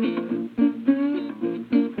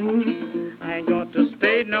 I ain't got to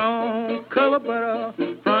stay no color but a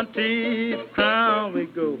front teeth crown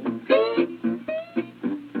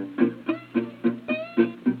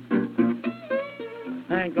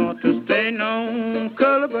ain't no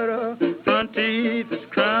color, but her front teeth is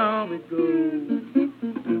crowned with gold.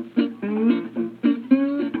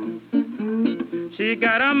 She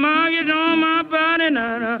got a mortgage on my body and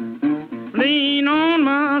a lien on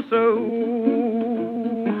my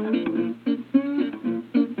soul.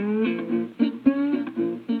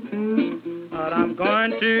 But I'm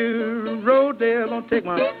going to Rodale, gonna take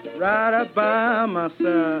my ride up by my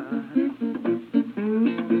side.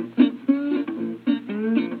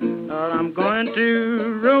 But I'm going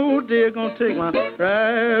to Rodale, gonna take my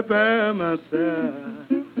ride by my side.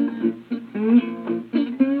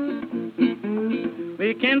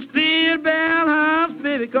 We can steal Bell House,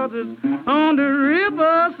 baby, 'cause it's on the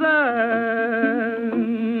riverside.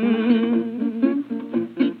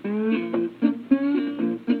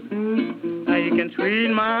 Now you can squeeze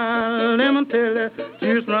my lemon till the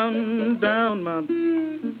juice run down my, leg,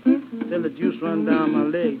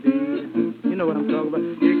 baby. You know what I'm talking about.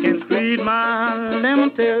 You can squeeze my lemon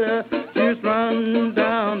till the juice run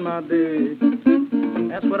down my leg.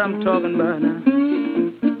 That's what I'm talking about now.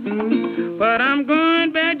 But I'm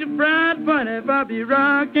going back to Bright Point if I be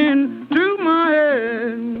rocking to my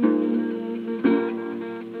head.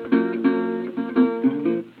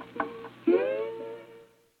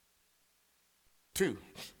 2,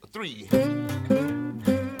 3.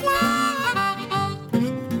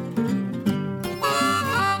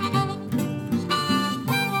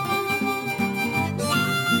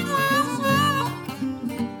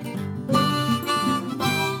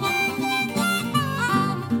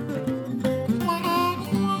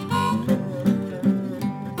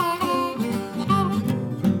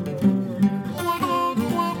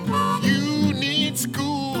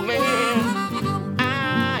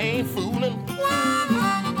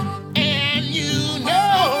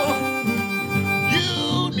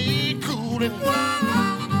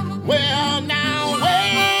 Well, now,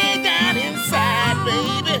 way down inside,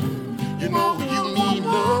 baby, you know you need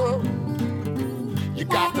love. You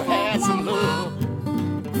got to have some love.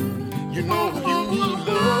 You know you need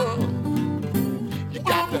love. You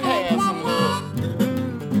got to have some love.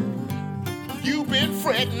 You've been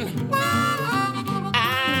fretting.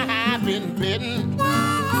 I've been betting.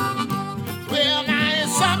 Well, now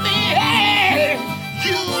it's something, hey,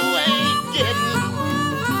 you ain't getting.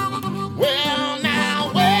 Well,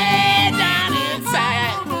 now way down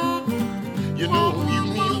inside, you know you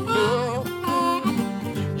need love.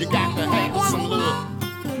 You got to have some love.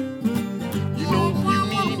 You know you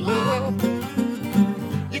need love.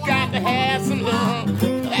 You got to have some love.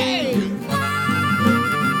 Hey!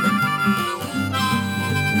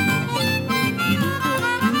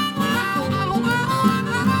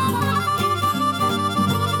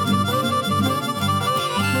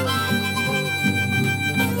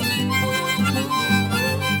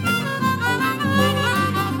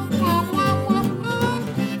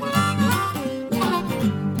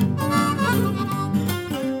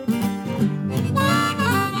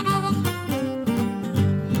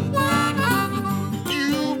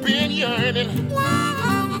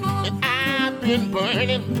 And I've been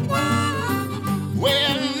burning.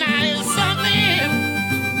 Well, now it's something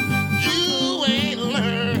you ain't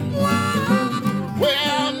learned.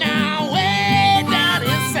 Well, now way down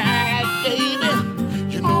inside, baby,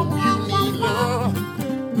 you know you need love.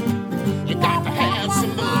 You got to have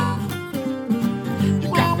some love. You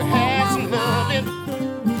got to have some loving.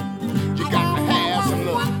 You got to have some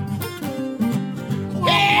love.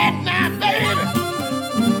 Hey, now, baby.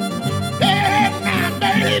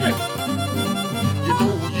 Baby, you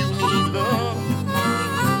know you need love.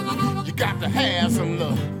 You got to have some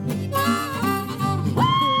love.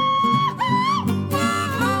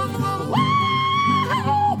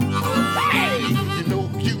 Hey, you know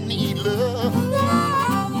you need love.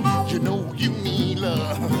 You know you need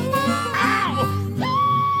love.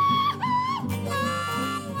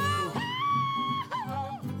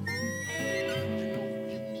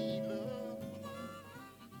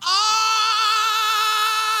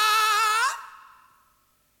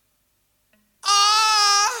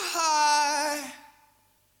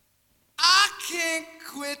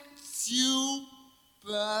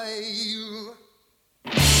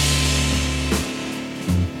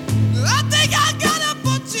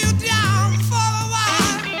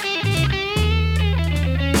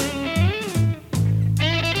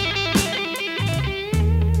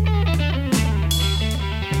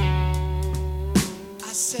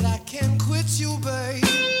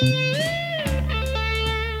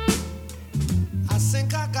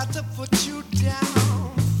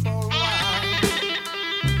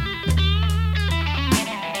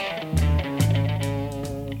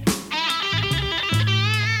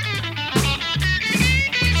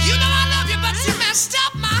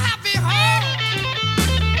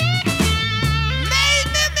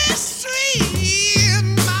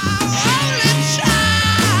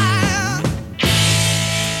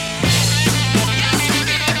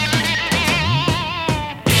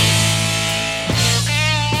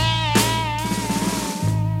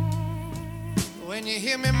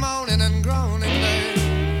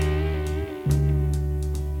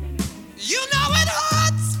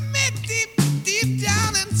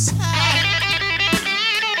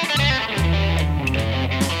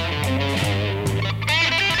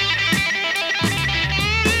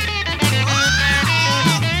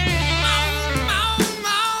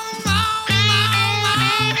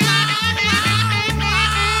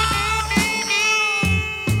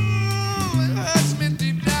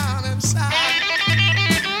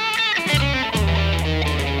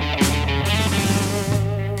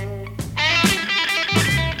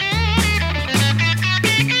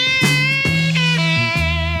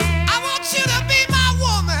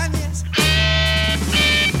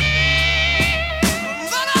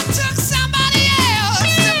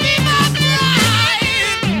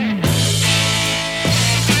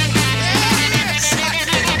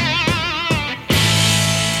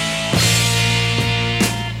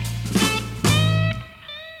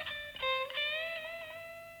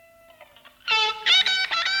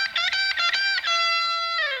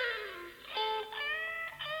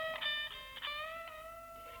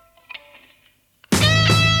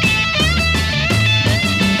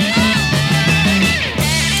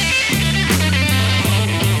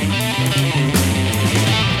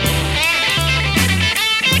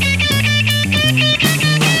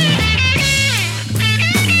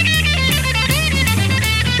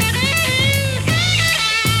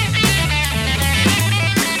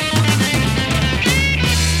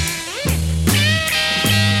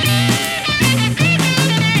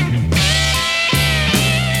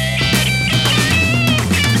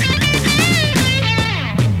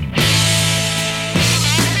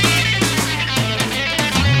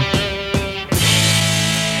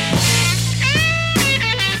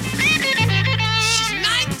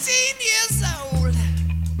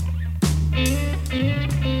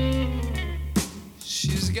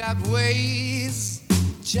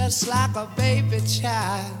 just like a baby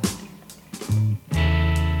child.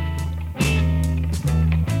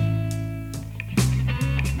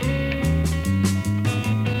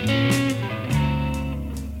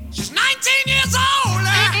 She's 19 years old.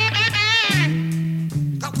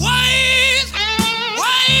 Got ways,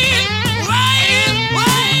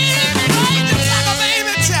 just like a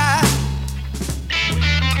baby child.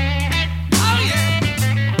 Oh yeah.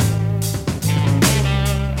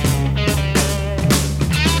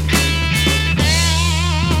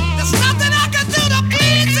 There's nothing I can do to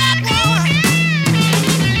please that boy.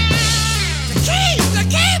 To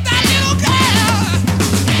keep that little girl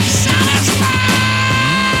satisfied.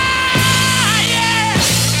 Yeah.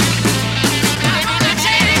 I'm gonna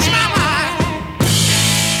change my mind.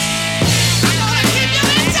 I'm gonna keep you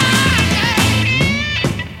in time.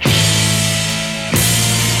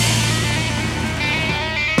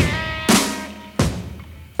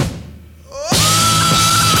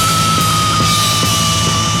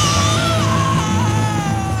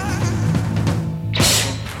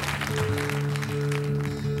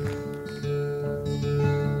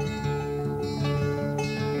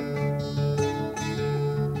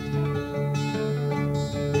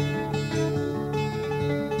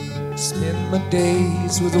 Spend my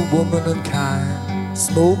days with a woman unkind.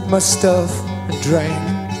 Smoke my stuff and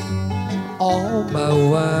drank all my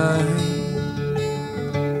wine.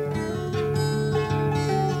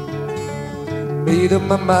 Made up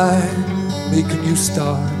my mind, make a new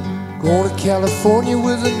start. Going to California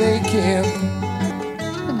with an aching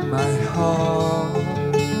in my heart.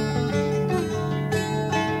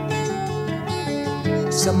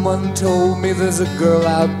 Someone told me there's a girl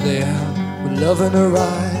out there with love in her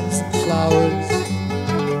eyes and flowers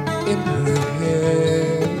in her hair.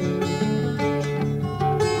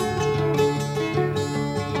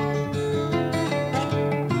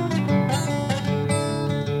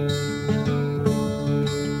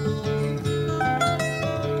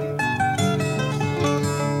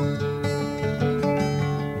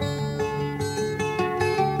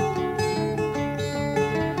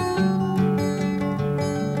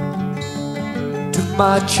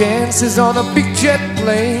 My chances on a big jet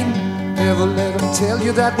plane. Never let them tell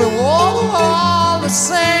you that we're all the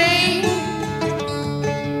same.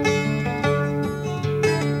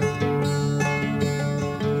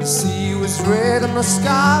 The sea was red and the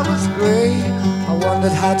sky was gray. I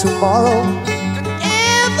wondered how tomorrow could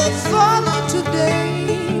ever follow today.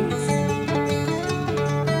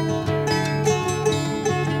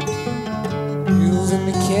 Hills and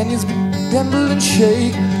the canyons tremble and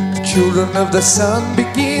shake. Children of the sun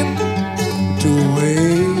begin to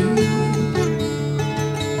wake.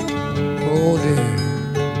 Oh dear.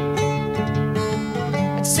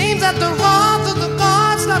 It seems that the wrath of the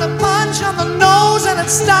gods got a punch on the nose and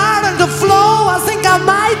it's starting to flow. I think I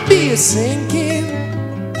might be sinking.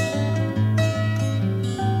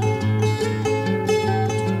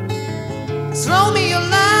 Throw me a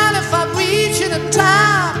line if I reach it in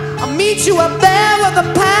time. I'll meet you up there where the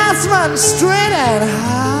path runs straight and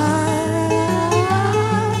high.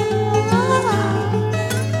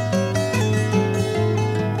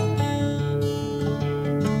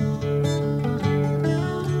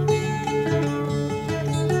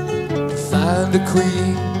 Find a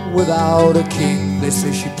queen without a king. They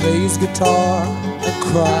say she plays guitar and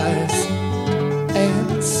cries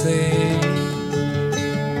and sings.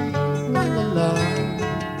 La la la.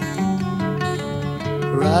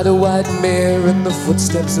 Ride a white mare in the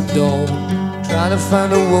footsteps of dawn, trying to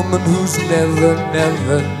find a woman who's never,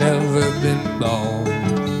 never, never been born.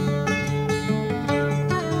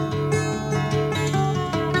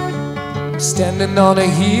 Standing on a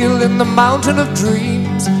hill in the mountain of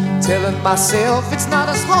dreams, telling myself it's not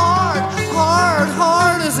as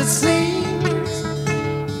hard as it seems.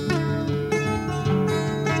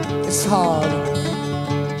 It's hard.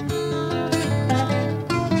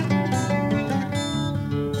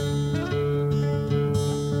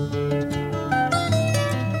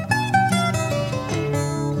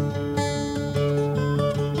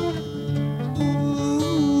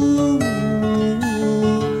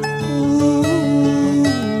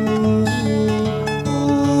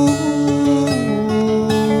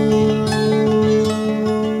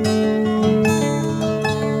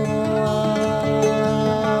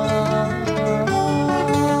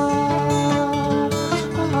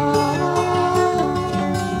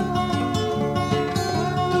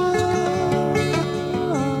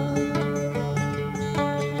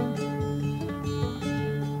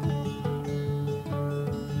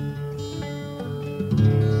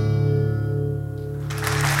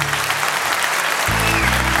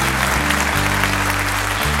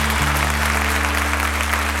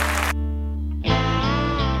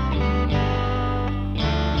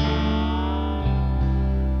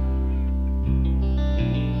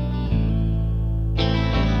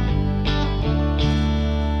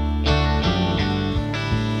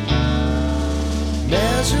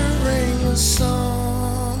 measuring a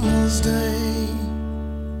summer's day.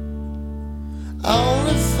 I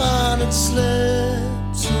only find it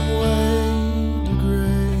slips away to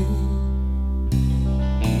gray,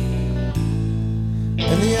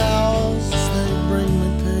 and the hours they bring me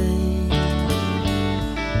pain.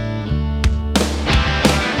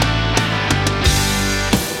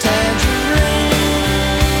 Tangerine,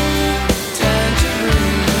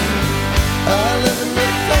 tangerine, a living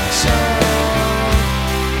reflection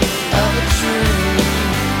of a dream.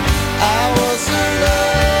 I was a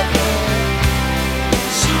lover,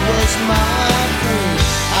 she was my queen.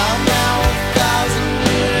 I'm now 1,000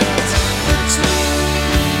 years between,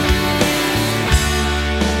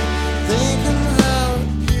 thinking how it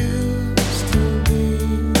used to be.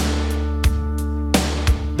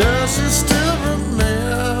 Does she still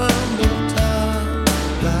remember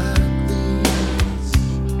times like these?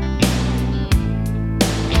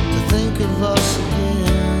 To think of us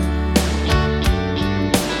again,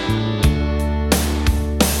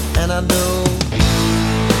 and I know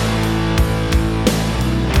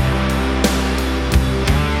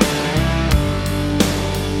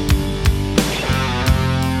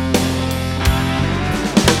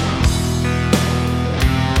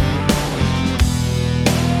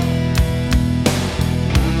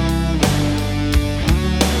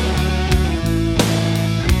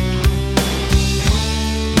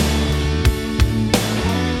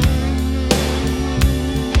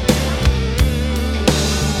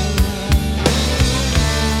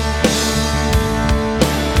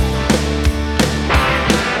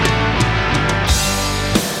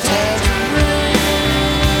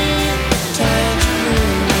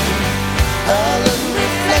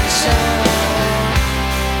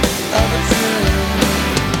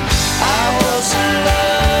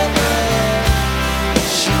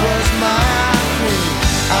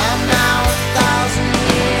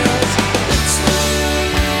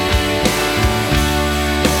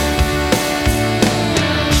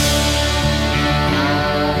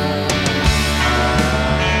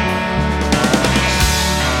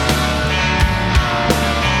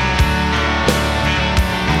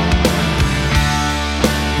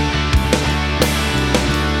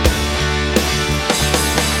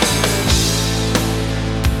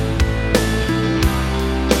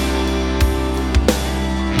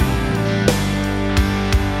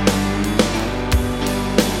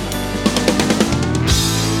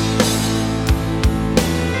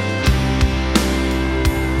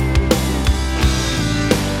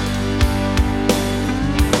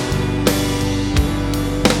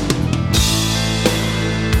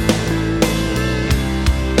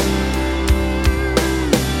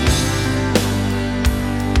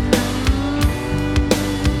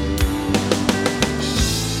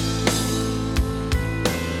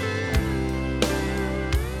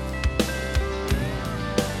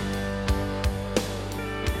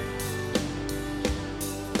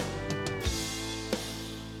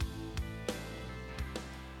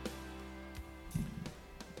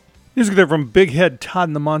Music there from Big Head, Todd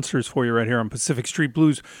and the Monsters for you right here on Pacific Street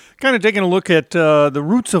Blues. Kind of taking a look at the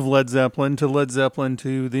roots of Led Zeppelin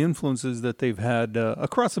to the influences that they've had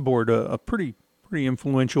across the board. A pretty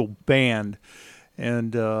influential band.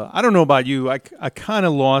 And I don't know about you, I kind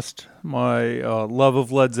of lost my love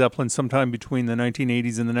of Led Zeppelin sometime between the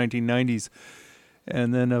 1980s and the 1990s.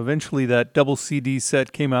 And then eventually that double CD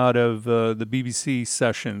set came out of the BBC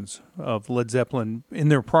sessions of Led Zeppelin in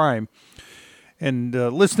their prime. And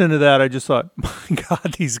listening to that, I just thought, my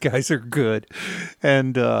God, these guys are good.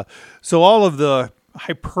 And so all of the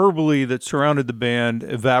hyperbole that surrounded the band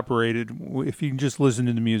evaporated. If you can just listen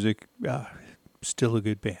to the music, still a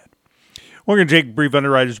good band. We're going to take a brief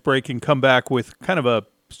Underwriters break and come back with kind of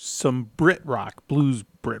some Brit rock, blues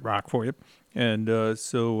Brit rock for you. And we're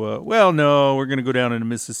going to go down into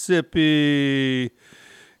Mississippi.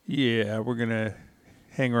 Yeah, we're going to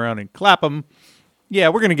hang around in Clapham. Yeah,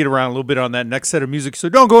 we're going to get around a little bit on that next set of music, so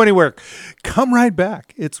don't go anywhere. Come right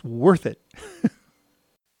back. It's worth it.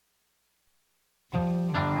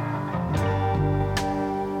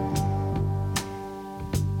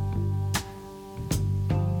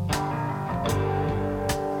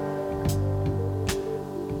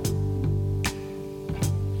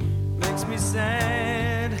 Makes me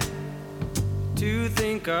sad to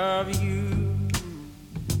think of you,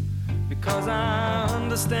 because I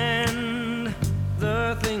understand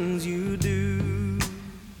the things you do.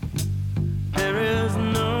 There is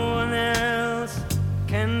no one else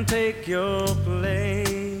can take your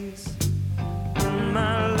place. In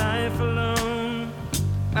my life alone,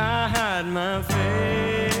 I hide my face.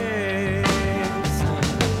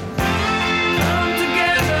 Come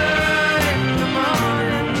together in the morning.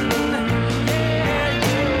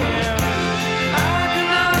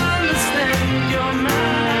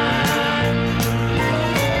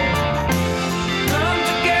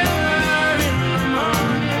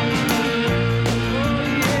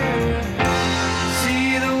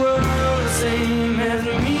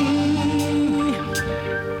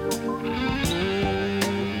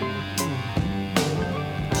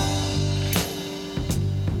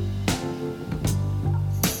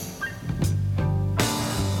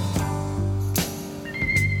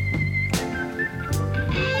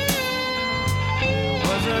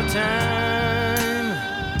 time,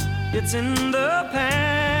 it's in the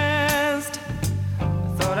past. I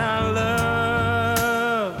thought our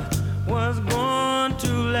love was going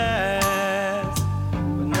to last,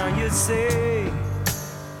 but now you say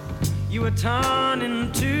you were torn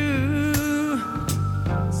in two.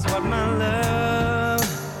 That's what my love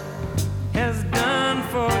has done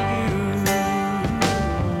for you.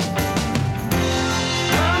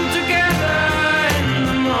 Come together in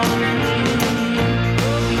the morning.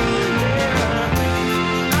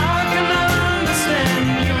 I can understand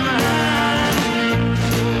your mind.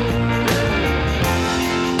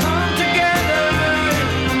 Come together in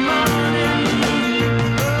the morning.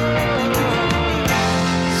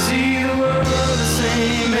 See the world the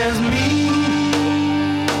same as me.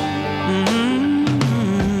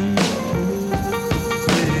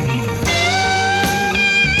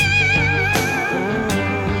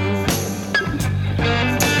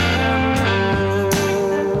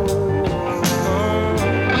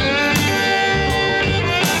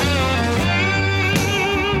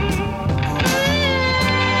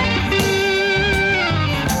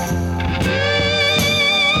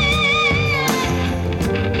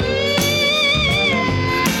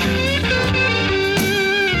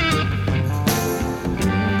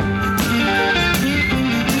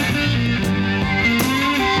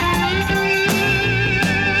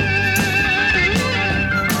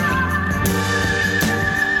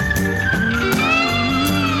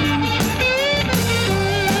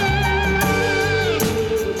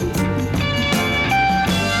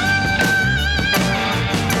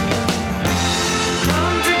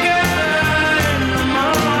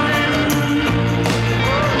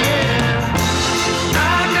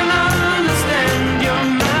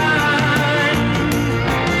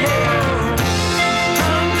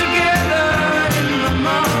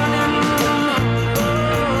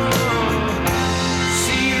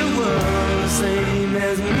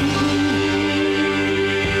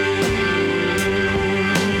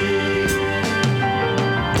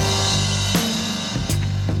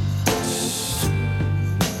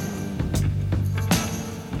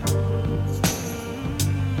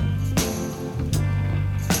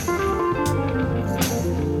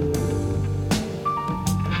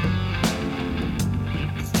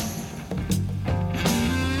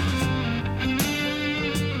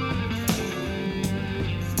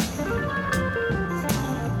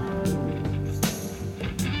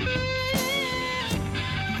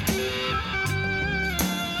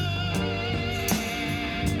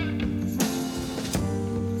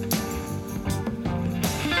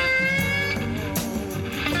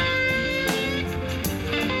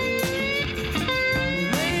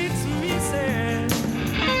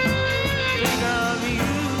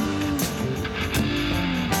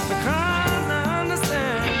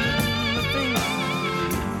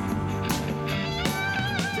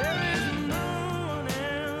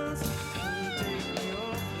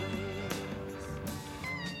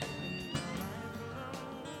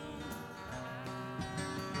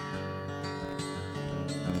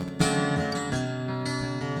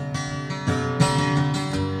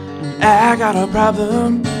 I got a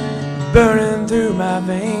problem burning through my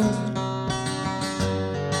veins.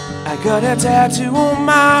 I got a tattoo on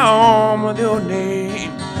my arm with your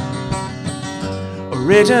name. A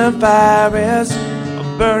raging fire is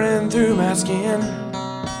burning through my skin.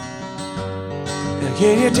 Now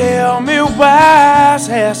can you tell me why it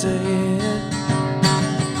has to end?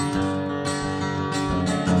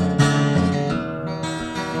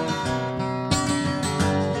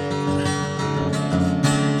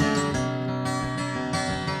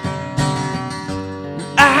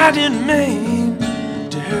 I didn't mean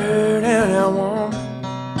to hurt anyone.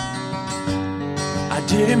 I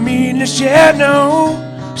didn't mean to shed no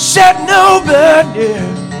blood, yeah.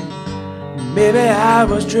 Maybe I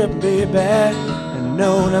was tripping, baby, and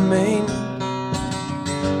know what I mean.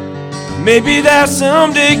 Maybe that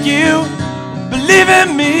someday you believe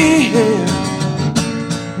in me, yeah.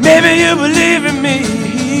 Maybe you believe in me.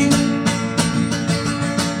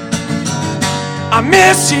 I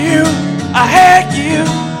miss you, I hate you,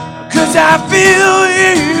 'cause I feel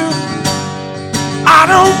you. I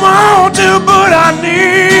don't want to, but I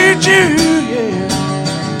need you,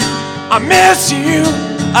 yeah. I miss you,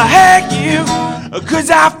 I hate you, 'cause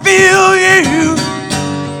I feel you.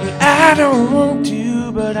 I don't want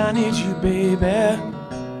to, but I need you, baby.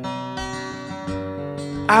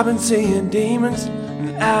 I've been seeing demons,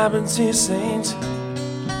 and I've been seeing saints.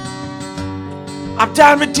 I'm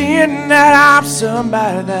tired of pretending that I'm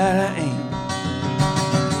somebody that I ain't.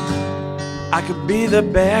 I could be the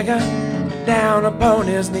beggar down upon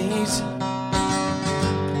his knees.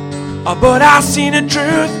 but I seen the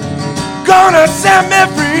truth gonna set me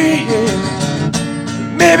free. Yeah.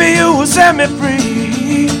 Maybe you will set me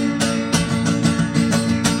free.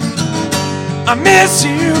 I miss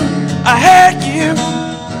you, I hate you,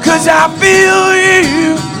 'cause I feel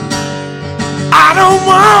you. I don't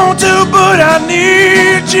want to, but I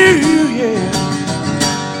need you, yeah.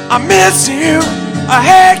 I miss you, I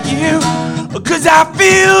hate you, 'cause I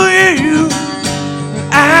feel you.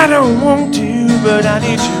 I don't want to, but I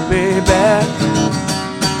need you, baby.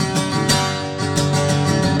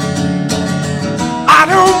 I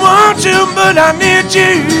don't want to, but I need you,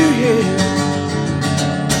 yeah.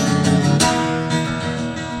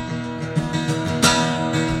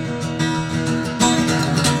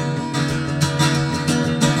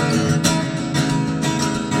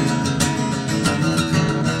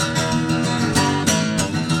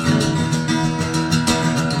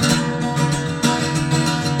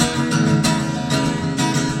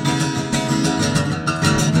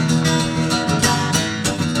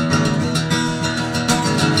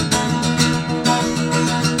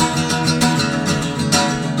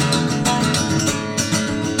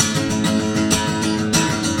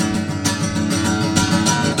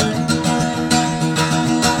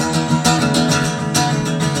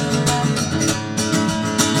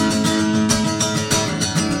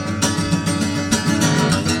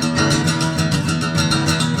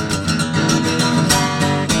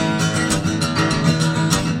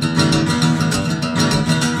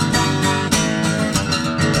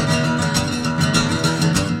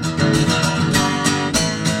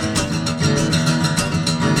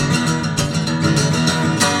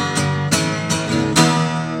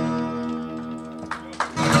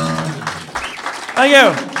 Thank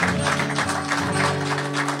you.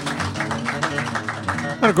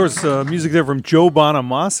 And of course, music there from Joe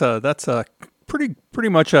Bonamassa. That's a pretty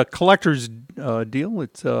much a collector's deal.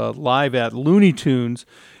 It's live at Looney Tunes.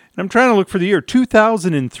 And I'm trying to look for the year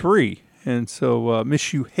 2003. And so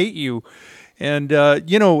Miss You, Hate You. And,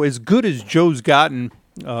 as good as Joe's gotten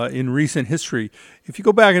in recent history, if you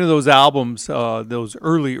go back into those albums, those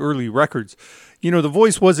early records, the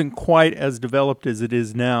voice wasn't quite as developed as it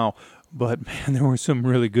is now. But, man, there were some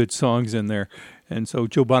really good songs in there. And so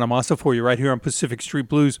Joe Bonamassa for you right here on Pacific Street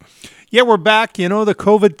Blues. Yeah, we're back. The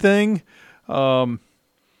COVID thing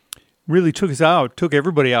really took us out, took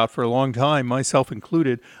everybody out for a long time, myself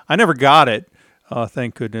included. I never got it,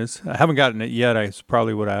 thank goodness. I haven't gotten it yet, is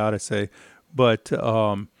probably what I ought to say. But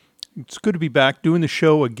it's good to be back doing the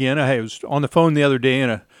show again. I was on the phone the other day,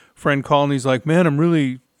 and a friend called, and he's like, man, I'm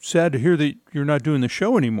really sad to hear that you're not doing the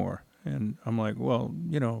show anymore. And I'm like, well,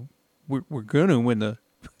 we're going to when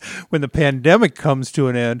the pandemic comes to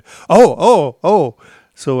an end. Oh.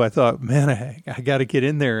 So I thought, man, I got to get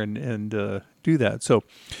in there and do that. So,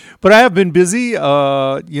 but I have been busy,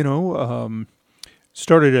 started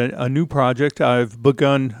a new project. I've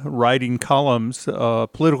begun writing columns,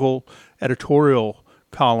 political editorial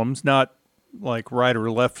columns, not like right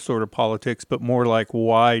or left sort of politics, but more like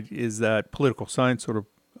why is that political science sort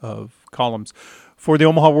of columns for the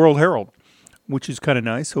Omaha World Herald, which is kind of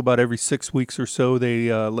nice. So about every 6 weeks or so,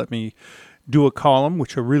 they let me do a column,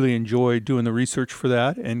 which I really enjoy doing the research for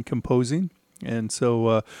that and composing. And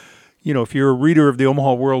so, if you're a reader of the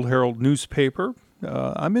Omaha World Herald newspaper,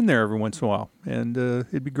 I'm in there every once in a while. And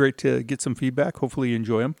it'd be great to get some feedback. Hopefully you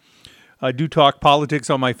enjoy them. I do talk politics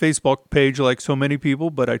on my Facebook page like so many people,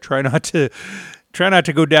 but I try not to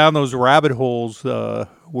go down those rabbit holes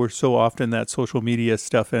where so often that social media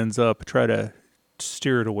stuff ends up. Try to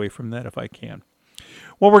steer it away from that if I can.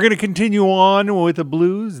 Well, we're going to continue on with the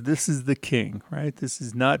blues. This is the King, right? This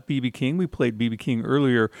is not B.B. King. We played B.B. King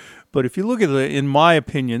earlier, but if you look at in my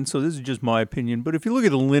opinion, so this is just my opinion, but if you look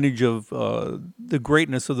at the lineage of the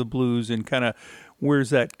greatness of the blues and kind of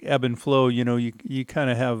where's that ebb and flow, you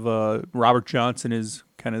kind of have Robert Johnson is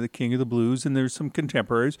kind of the king of the blues, and there's some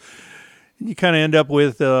contemporaries. You kind of end up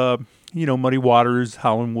with, Muddy Waters,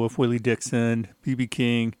 Howlin' Wolf, Willie Dixon, B.B.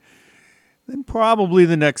 King. Then probably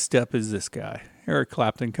the next step is this guy, Eric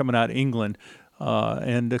Clapton, coming out of England.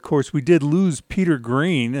 And, of course, we did lose Peter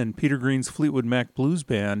Green and Peter Green's Fleetwood Mac Blues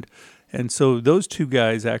Band. And so those two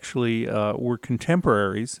guys actually were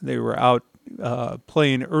contemporaries. They were out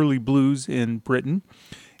playing early blues in Britain,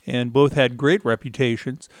 and both had great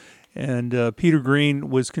reputations. And Peter Green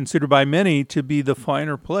was considered by many to be the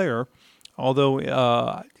finer player, although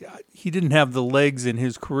he didn't have the legs in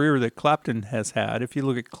his career that Clapton has had. If you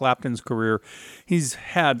look at Clapton's career, he's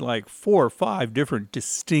had like 4 or 5 different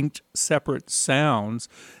distinct separate sounds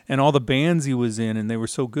and all the bands he was in, and they were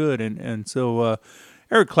so good. And so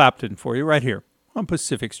Eric Clapton for you right here on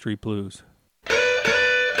Pacific Street Blues.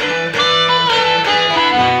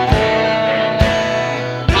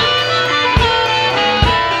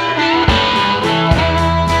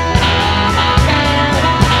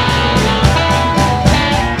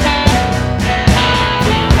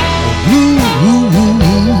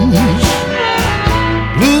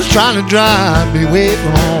 trying to drive me away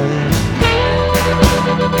from home.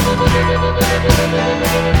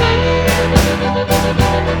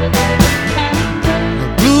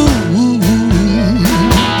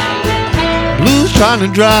 Blues trying to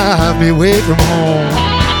drive me away from home.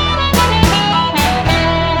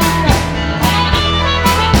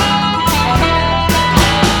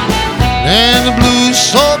 And the blues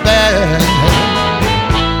so bad,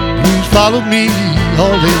 blues followed me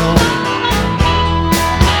all day long.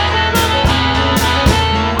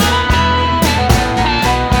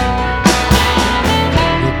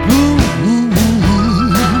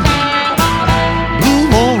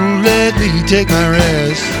 Take my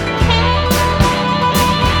rest.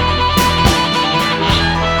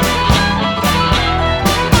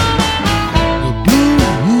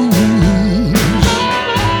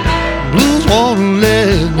 The blues won't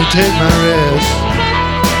let me take my rest.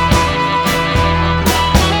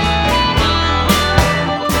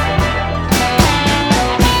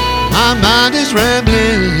 My mind is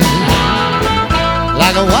rambling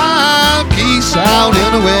like a wild geese out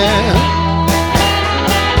in the west.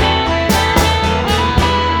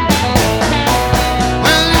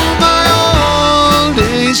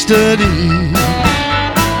 Study,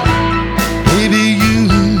 baby, you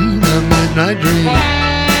my midnight dream.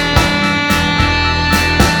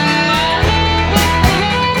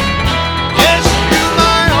 Yes, you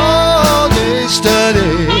my all-day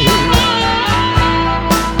study,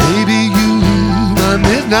 baby, you my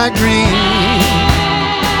midnight dream.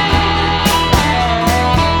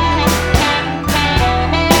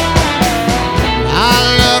 I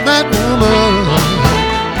love that woman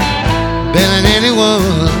better than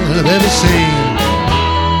anyone I've ever seen.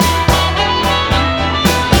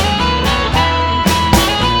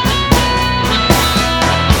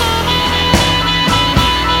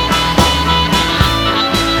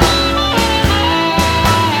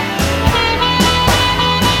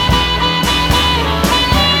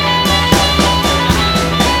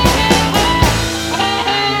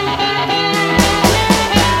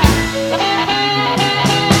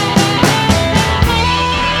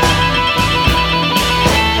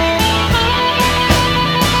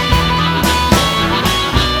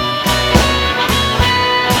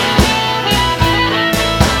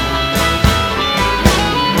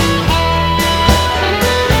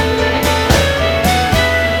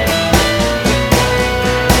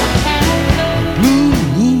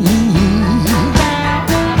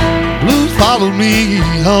 Followed me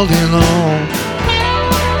all day long.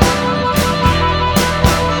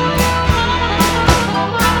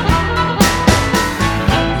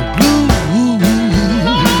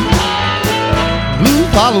 Blue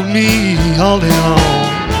followed me all day long.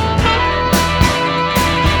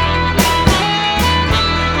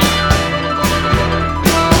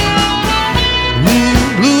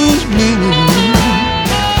 Blues,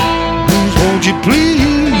 won't you please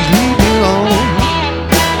leave me alone?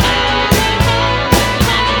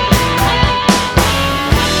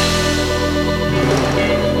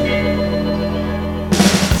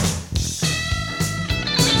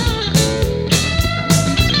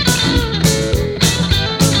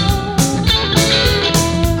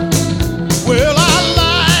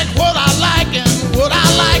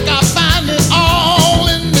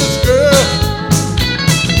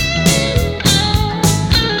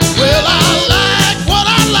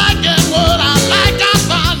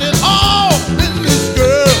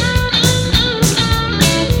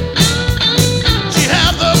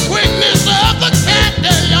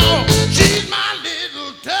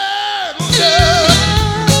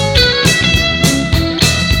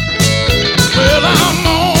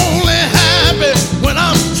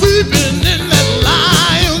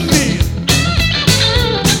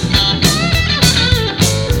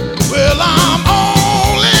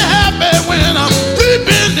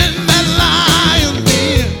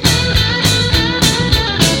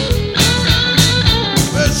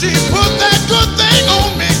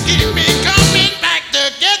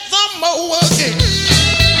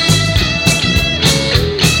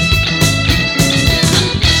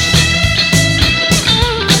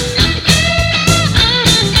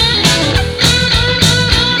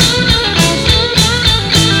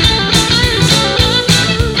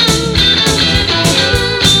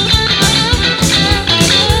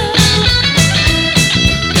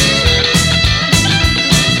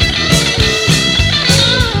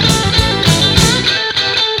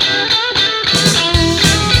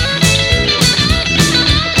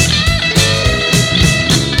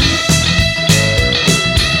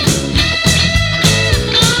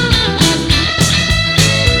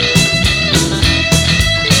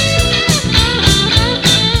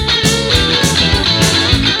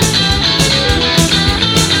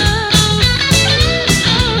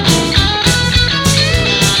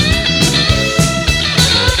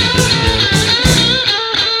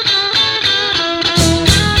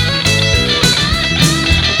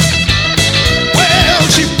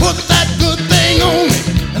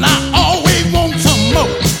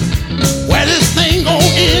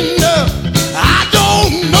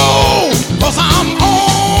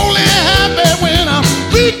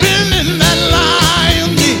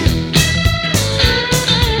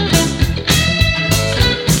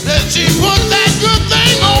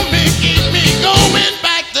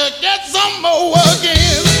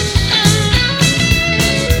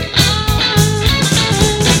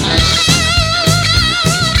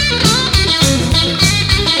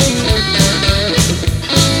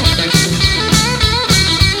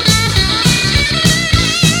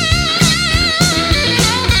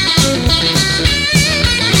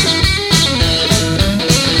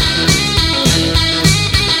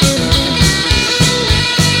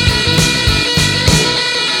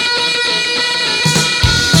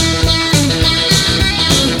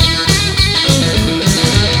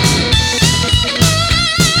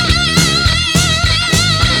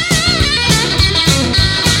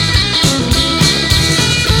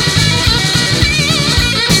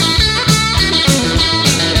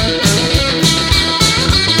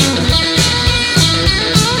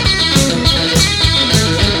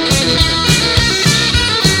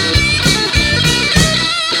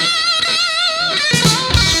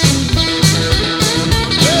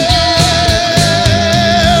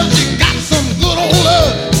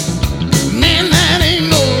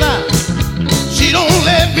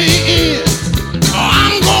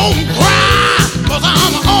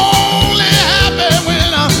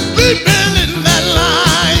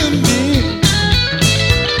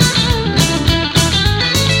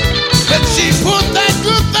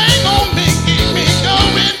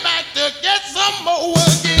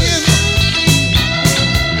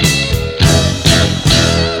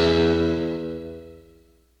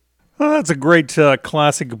 That's a great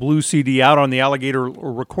classic blues CD out on the Alligator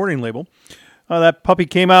recording label. That puppy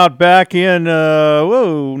came out back in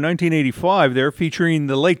 1985 there, featuring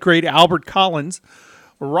the late, great Albert Collins,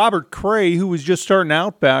 Robert Cray, who was just starting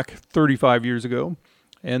out back 35 years ago,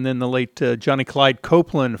 and then the late Johnny Clyde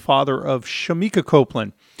Copeland, father of Shamika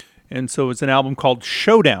Copeland. And so it's an album called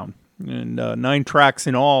Showdown, and 9 tracks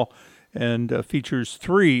in all, and features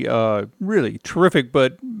 3 really terrific,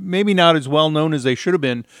 but maybe not as well known as they should have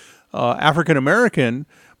been, African-American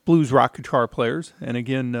blues rock guitar players. And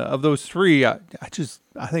again, of those 3, I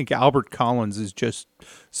think Albert Collins is just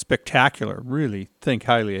spectacular. Really think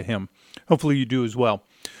highly of him. Hopefully you do as well.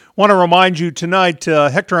 Want to remind you tonight,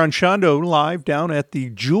 Hector Anchondo live down at the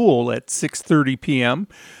Jewel at 6:30 p.m.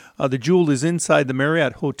 The Jewel is inside the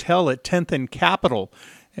Marriott Hotel at 10th and Capitol,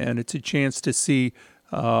 and it's a chance to see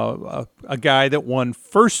a guy that won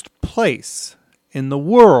first place in the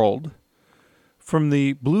world from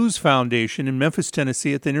the Blues Foundation in Memphis,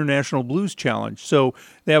 Tennessee at the International Blues Challenge. So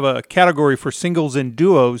they have a category for singles and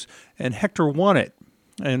duos, and Hector won it.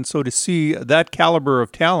 And so to see that caliber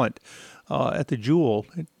of talent at the Jewel,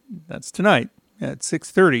 that's tonight at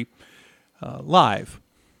 6:30 live.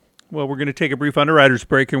 Well, we're going to take a brief Underwriters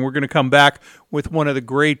break, and we're going to come back with one of the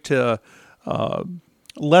great,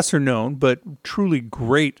 lesser known, but truly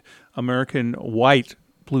great American white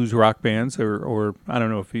blues rock bands, or I don't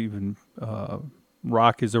know if even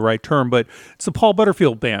rock is the right term, but it's the Paul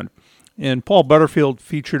Butterfield Band. And Paul Butterfield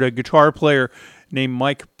featured a guitar player named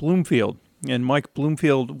Mike Bloomfield. And Mike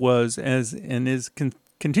Bloomfield was,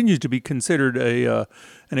 continues to be considered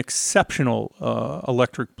an exceptional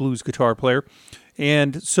electric blues guitar player.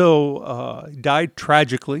 And so died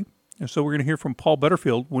tragically. And so we're going to hear from Paul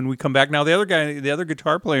Butterfield when we come back. Now, the other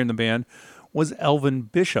guitar player in the band was Elvin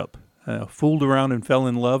Bishop. Fooled around and fell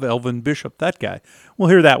in love, Elvin Bishop, that guy. We'll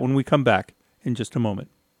hear that when we come back in just a moment.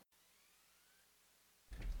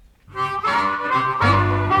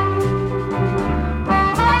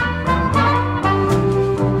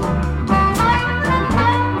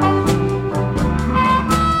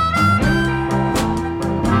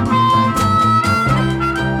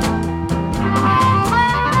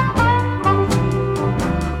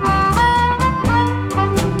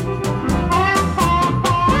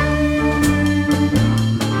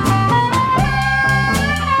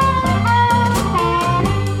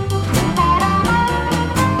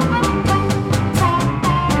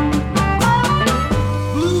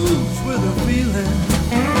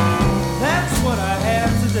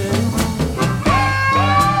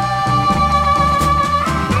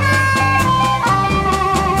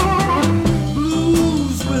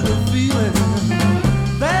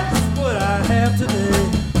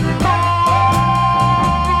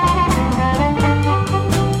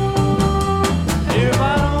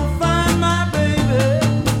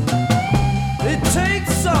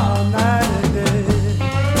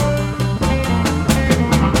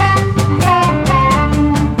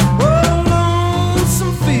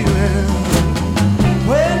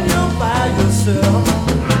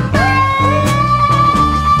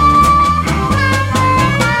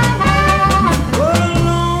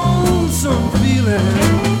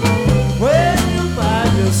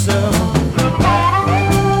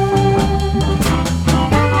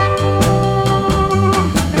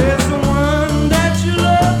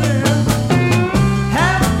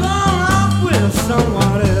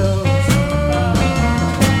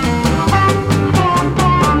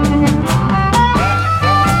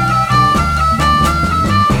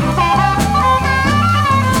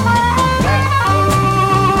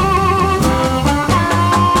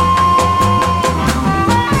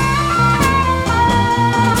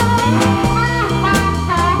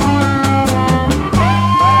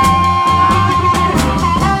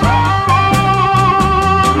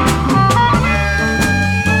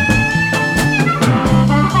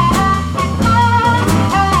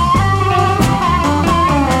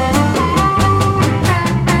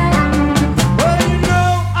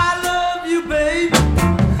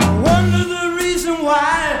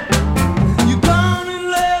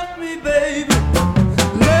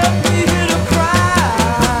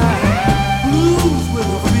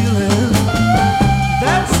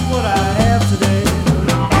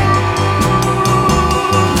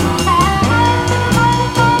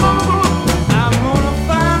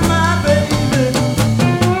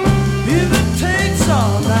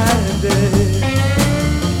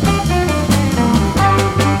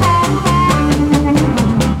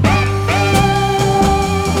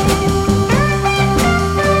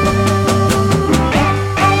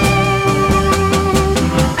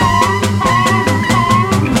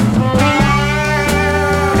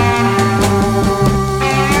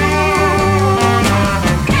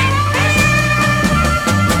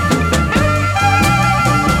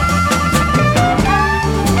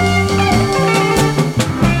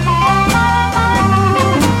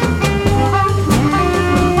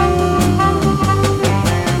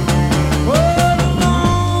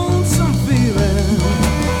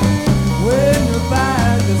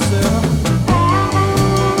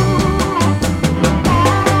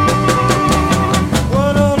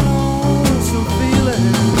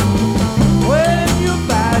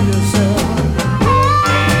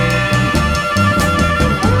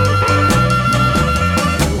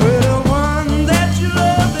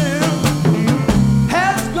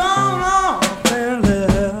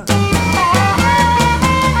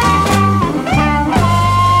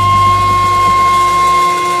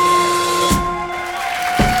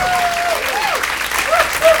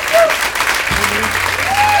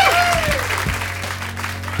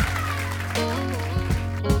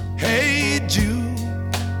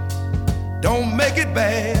 don't make it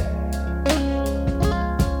bad.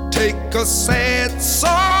 Take a sad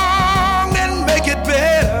song and make it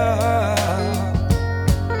better.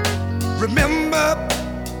 Remember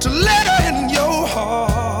to let her in your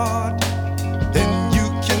heart, then you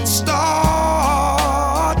can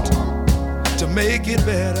start to make it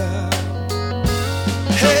better.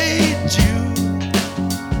 Hey Jude,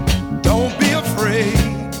 don't be afraid.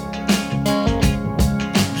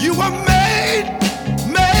 You were made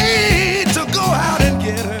to go out and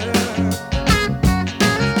get her.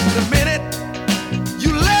 The minute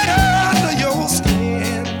you let her under your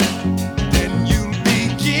skin, then you'll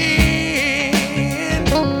begin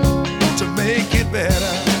to make it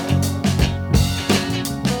better.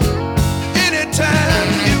 Anytime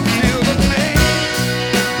you feel the pain,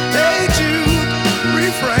 hey Jude,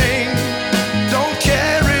 refrain. Don't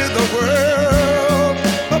carry the world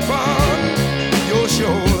upon your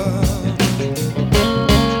shoulder.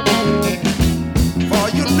 For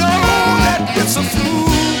you know that it's a fool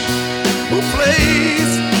who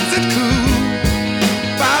plays it cool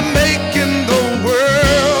by making the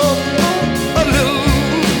world a little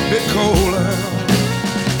bit colder.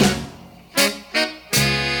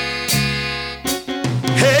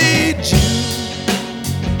 Hey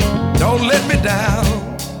Jude, don't let me down.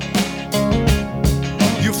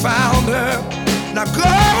 You found her, now go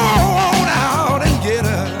on out and get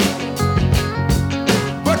her.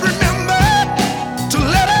 But remember to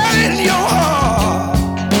let her in your heart,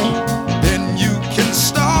 then you can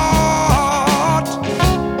start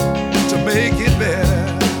to make it better.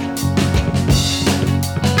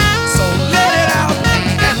 So let it out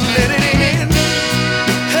and let it in.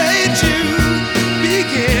 Hey Jude,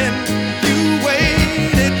 begin. You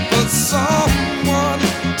waited for someone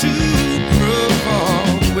to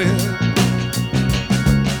perform with.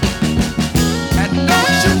 And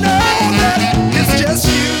don't you know that it's just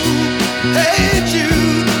you? Hey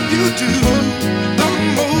Jude, you do the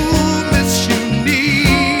movements you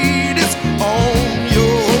need is on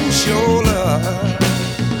your shoulder.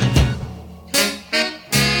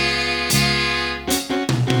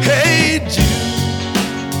 Hey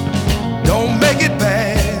Jude, don't make it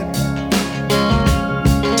bad.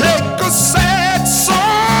 Take a sad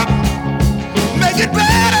song, make it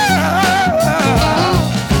better.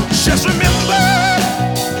 Just remember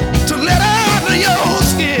to let her under your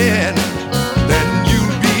skin, then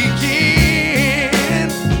you'll begin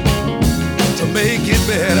to make it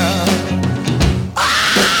better.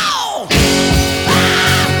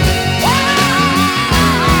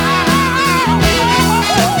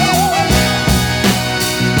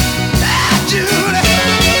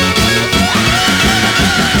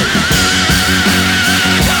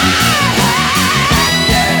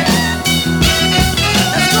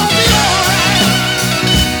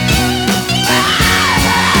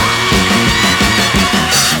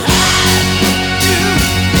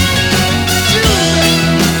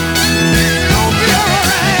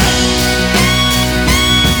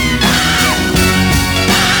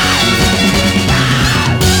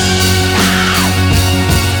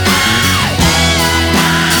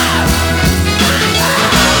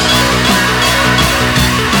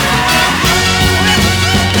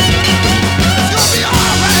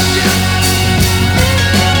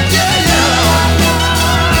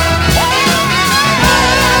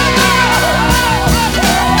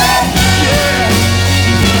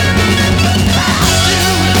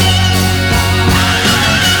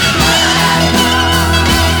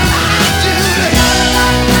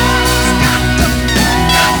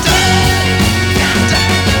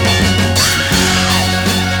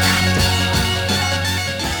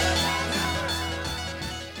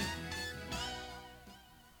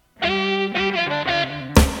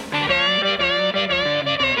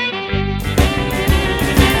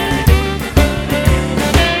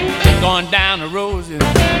 Going down the Rosie,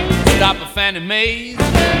 stop at Fannie Mae's.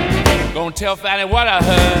 Gonna tell Fannie what I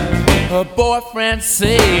heard her boyfriend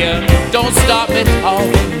say. Don't stop me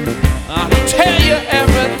talking, I'll tell you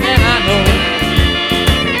everything I know.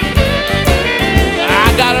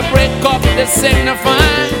 I gotta break up this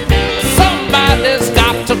signifying somebody's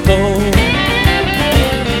got to go.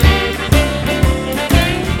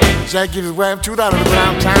 Jack gives his wife $2 to go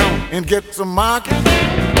downtown and get some market.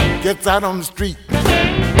 Gets out on the street.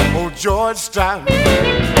 Old George Stroud,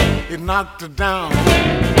 he knocked her down,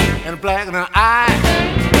 and a black in her eye.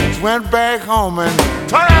 She went back home and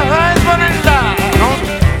told her husband and died. Don't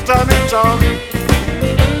stop me talking,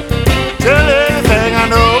 tell everything I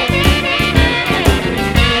know.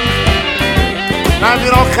 Now if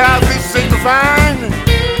you don't care if it's signifying,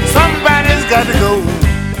 somebody's got to go.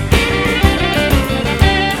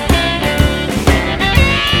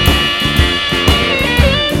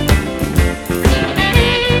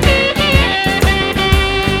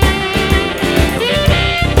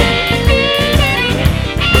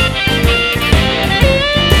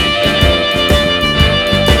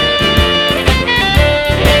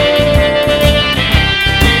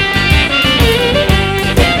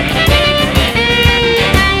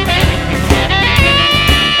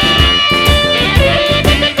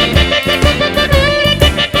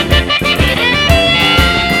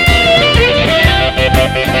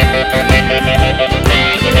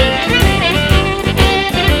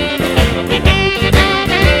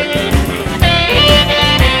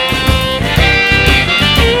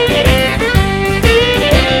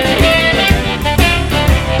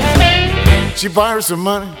 She borrowed some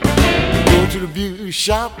money, go to the beauty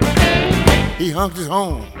shop. He hunked his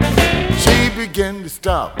home. She began to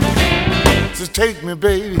stop. Says, take me,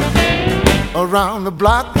 baby, around the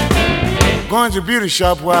block. Going to the beauty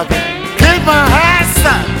shop where I can keep my eyes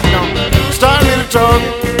set. Don't start me to talk.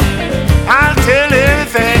 I'll tell you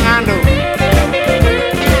everything I know.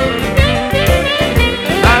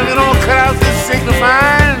 Now you don't cut out this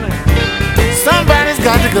signifying. Somebody's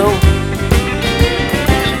got to go.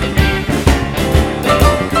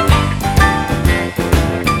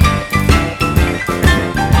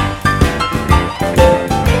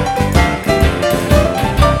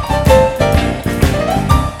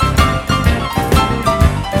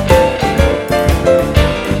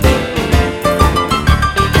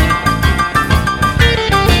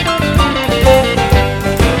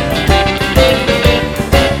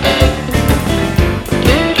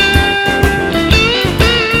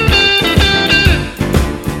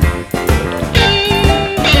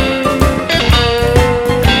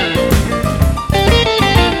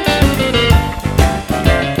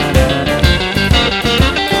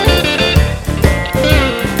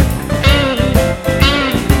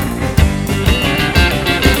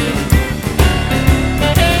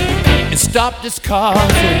 Stopped his car,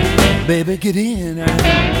 said, baby, get in.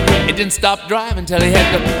 It didn't stop driving till he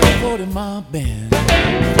had the 40-mile bend.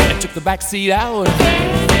 I took the back seat out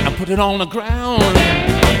and put it on the ground.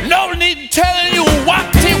 No need telling you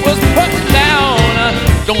what he was putting down.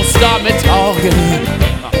 Don't stop me talking,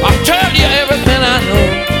 I'll tell you everything I know.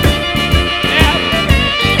 Yeah.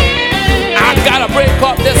 I gotta break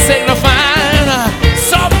up this signifying.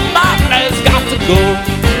 Somebody's got to go.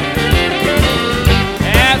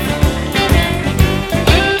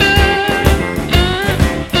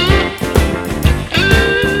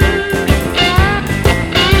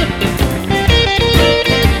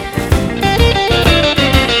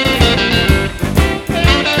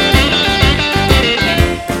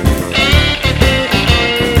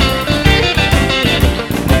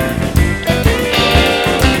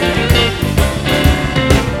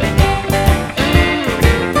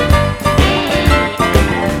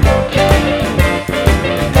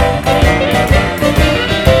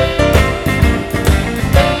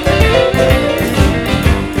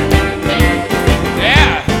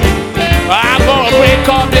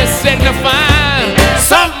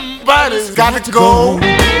 Somebody's got to go.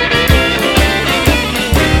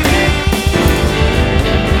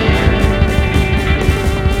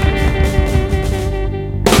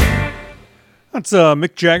 That's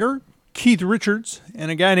Mick Jagger, Keith Richards,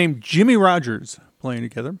 and a guy named Jimmie Rodgers playing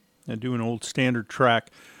together and doing an old standard track.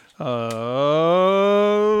 What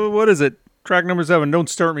is it? Track number 7, Don't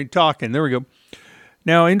Start Me Talking. There we go.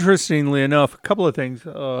 Now, interestingly enough, a couple of things.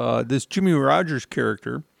 This Jimmie Rodgers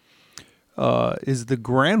character is the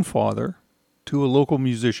grandfather to a local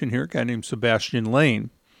musician here, a guy named Sebastian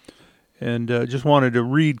Lane. And just wanted to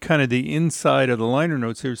read kind of the inside of the liner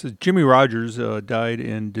notes here. It says, Jimmie Rodgers died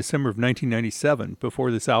in December of 1997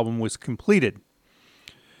 before this album was completed.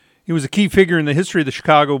 He was a key figure in the history of the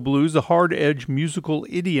Chicago blues, a hard-edged musical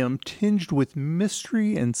idiom tinged with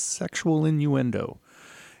mystery and sexual innuendo,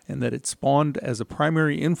 and that it spawned as a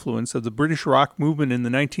primary influence of the British rock movement in the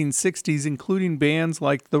 1960s, including bands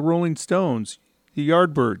like the Rolling Stones, the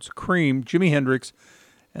Yardbirds, Cream, Jimi Hendrix,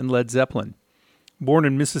 and Led Zeppelin. Born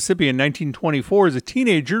in Mississippi in 1924, as a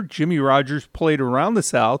teenager, Jimmie Rodgers played around the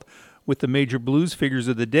South with the major blues figures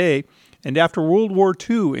of the day, and after World War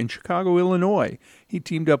II in Chicago, Illinois, he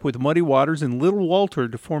teamed up with Muddy Waters and Little Walter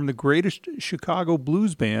to form the greatest Chicago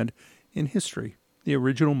blues band in history, the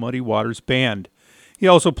original Muddy Waters Band. He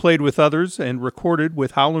also played with others and recorded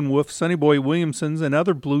with Howlin' Wolf, Sonny Boy Williamson, and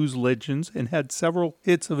other blues legends, and had several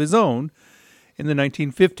hits of his own in the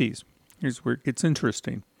 1950s. Here's where it gets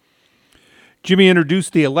interesting. Jimmie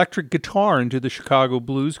introduced the electric guitar into the Chicago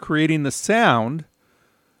blues, creating the sound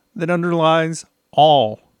that underlies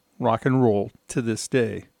all rock and roll to this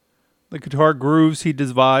day. The guitar grooves he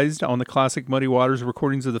devised on the classic Muddy Waters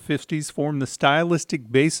recordings of the 50s formed the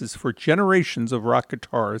stylistic basis for generations of rock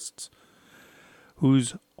guitarists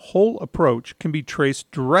whose whole approach can be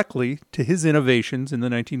traced directly to his innovations in the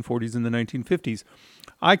 1940s and the 1950s.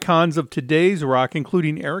 Icons of today's rock,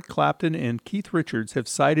 including Eric Clapton and Keith Richards, have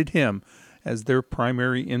cited him as their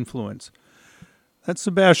primary influence. That's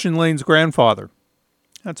Sebastian Lane's grandfather.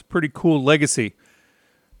 That's a pretty cool legacy.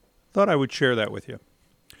 Thought I would share that with you.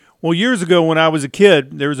 Well, years ago when I was a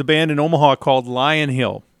kid, there was a band in Omaha called Lion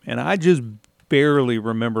Hill, and I just barely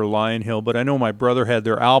remember Lion Hill, but I know my brother had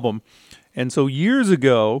their album. And so years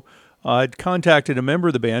ago, I'd contacted a member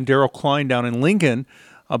of the band, Daryl Klein, down in Lincoln,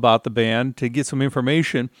 about the band to get some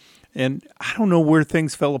information. And I don't know where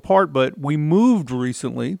things fell apart, but we moved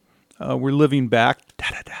recently. We're living back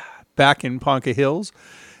in Ponca Hills,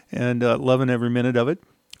 and loving every minute of it.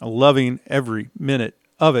 Loving every minute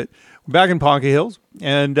of it. We're back in Ponca Hills,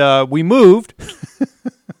 and we moved,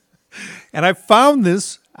 and I found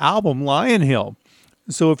this album, Lion Hill.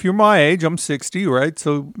 So if you're my age, I'm 60, right?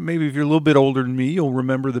 So maybe if you're a little bit older than me, you'll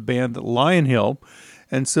remember the band Lion Hill.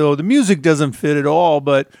 And so the music doesn't fit at all,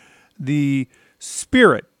 but the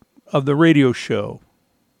spirit of the radio show,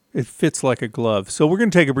 it fits like a glove. So we're going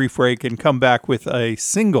to take a brief break and come back with a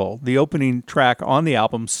single, the opening track on the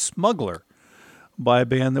album, Smuggler, by a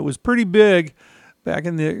band that was pretty big back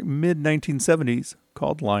in the mid-1970s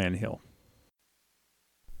called Lion Hill.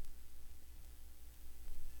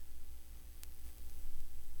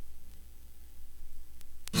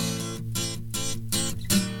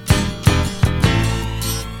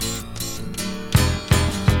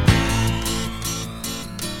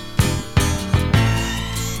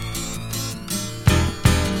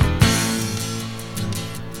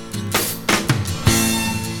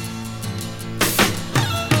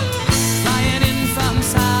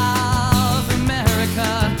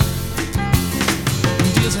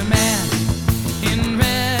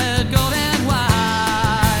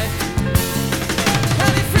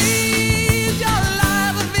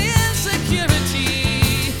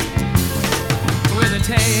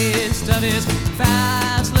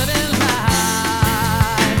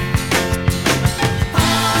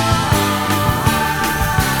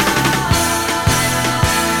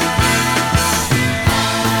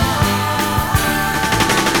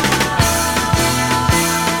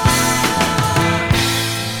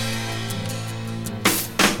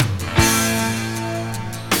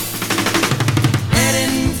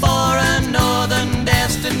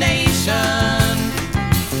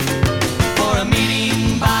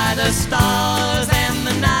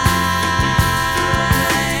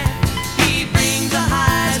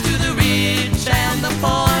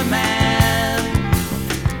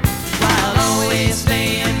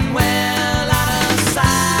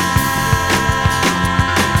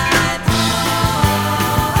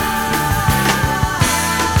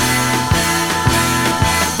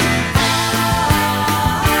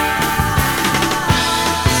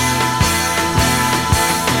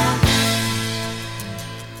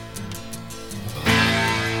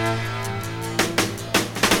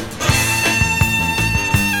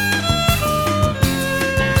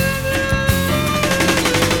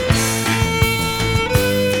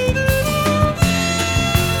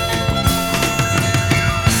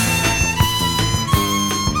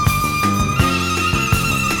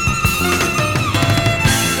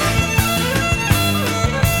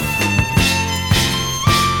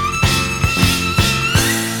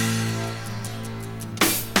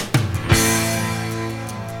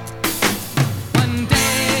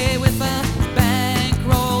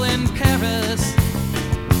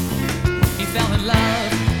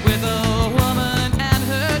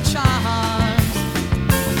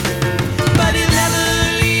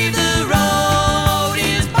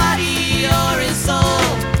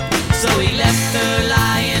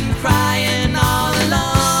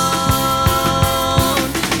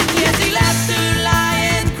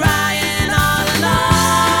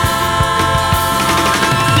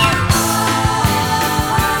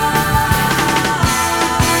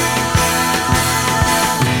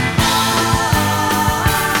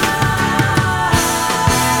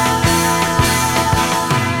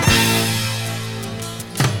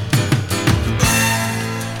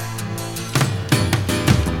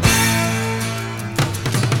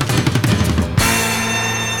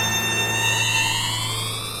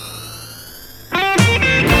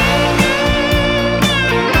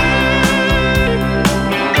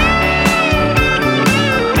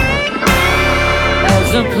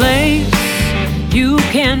 a place you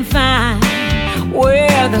can find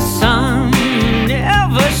where the sun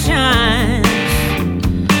never shines.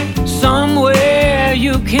 Somewhere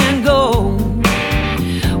you can go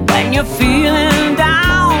when you're feeling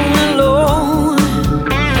down and low.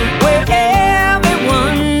 Where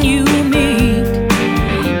everyone you meet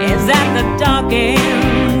is at the dark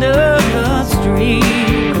end of the street.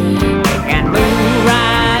 You can move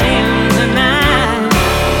right in the night.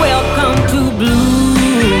 Welcome to Bluesville.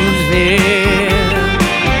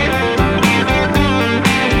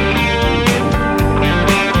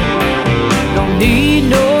 Don't need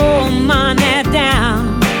no money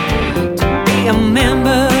down to be a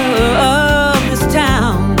member of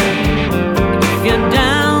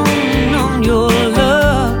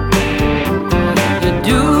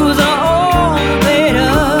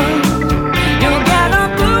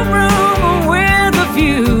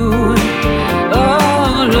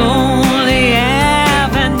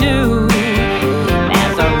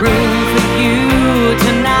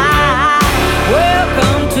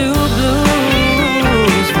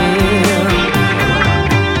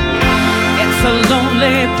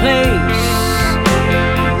place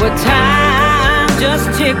where time just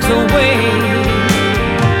ticks away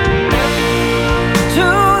to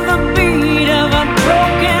the beat of a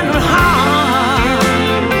broken heart.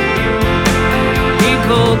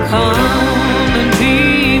 People come and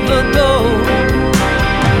people go,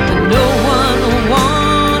 and no one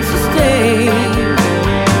wants to stay.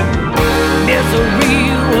 Misery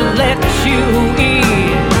will let you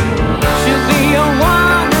in. Should be a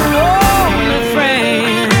one and only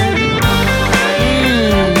friend.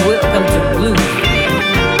 Welcome to blues.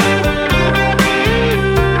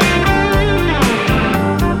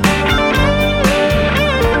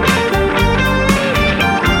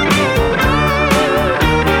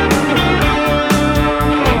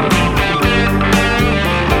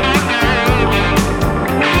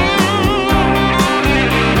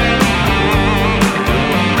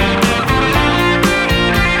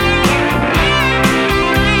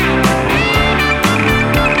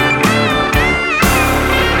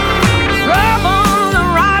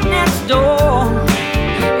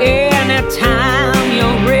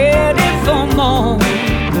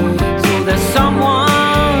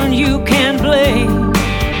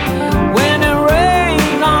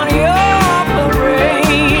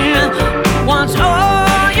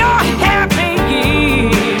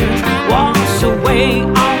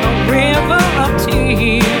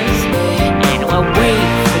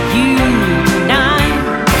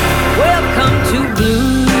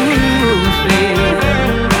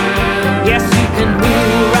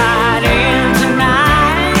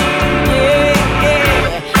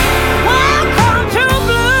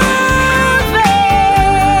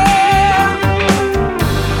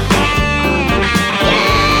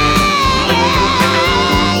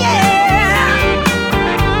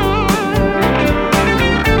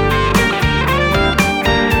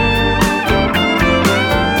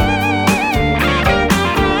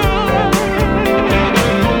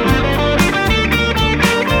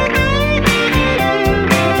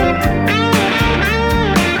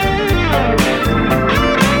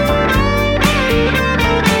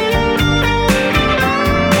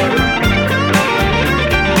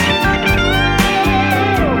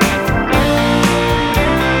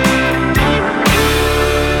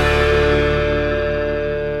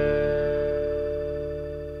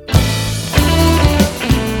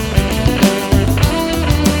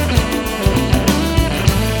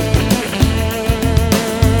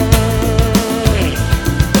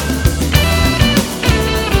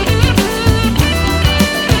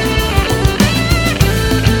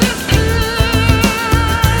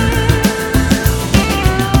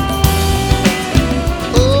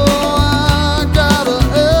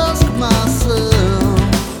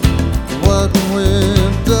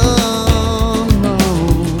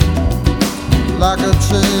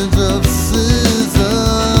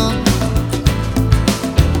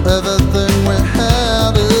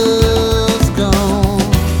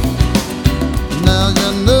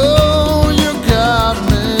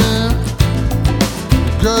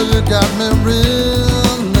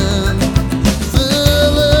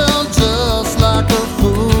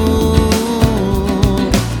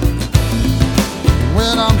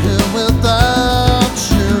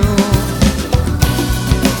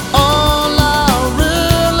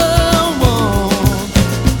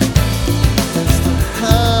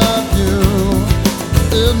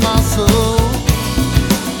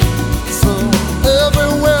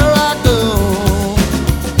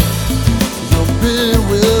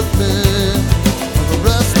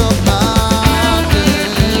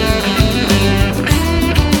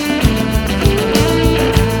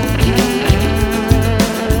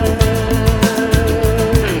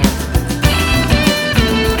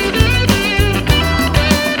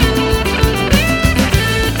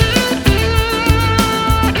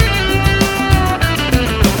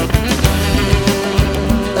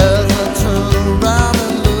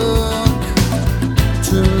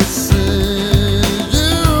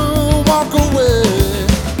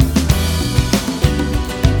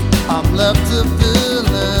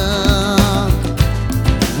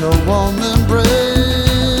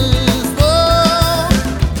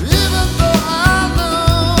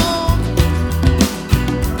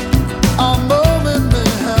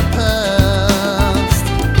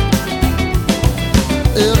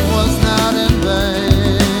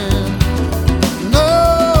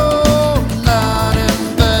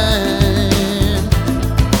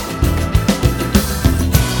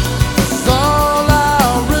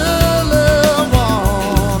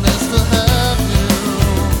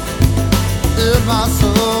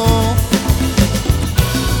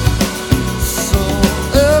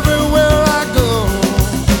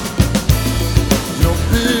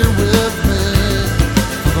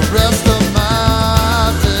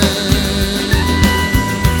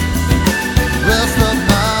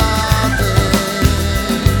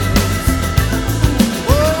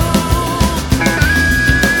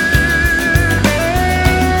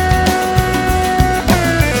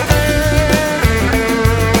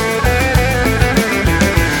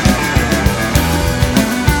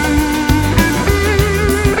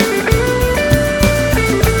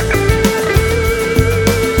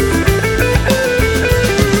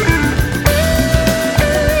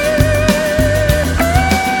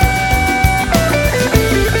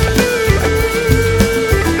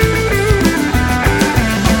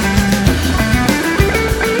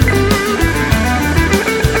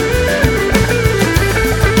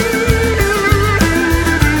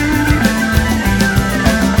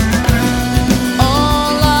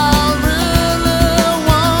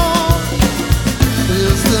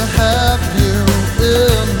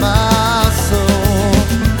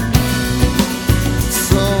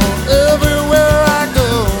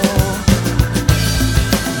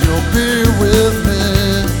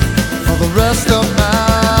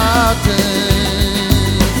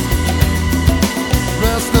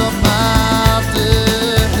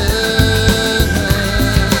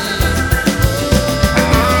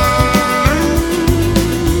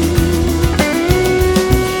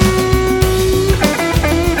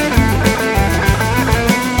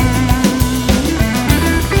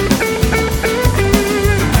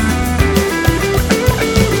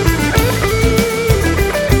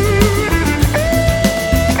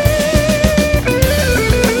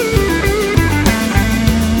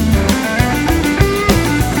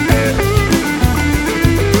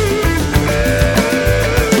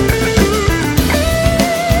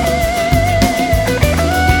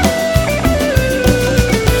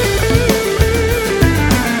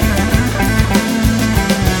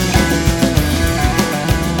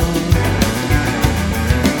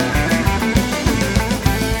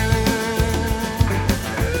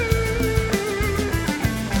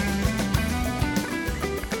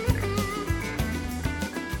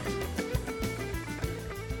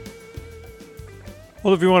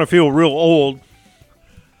 Well, if you want to feel real old,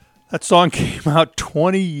 that song came out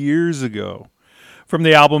 20 years ago from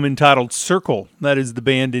the album entitled Circle. That is the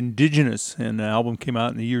band Indigenous, and the album came out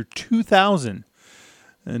in the year 2000.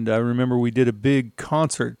 And I remember we did a big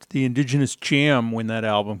concert, the Indigenous Jam, when that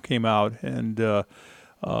album came out, and Doyle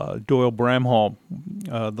Bramhall,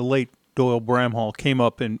 the late Doyle Bramhall, came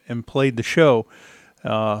up and played the show.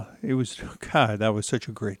 It was, God, that was such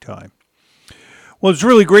a great time. Well, it's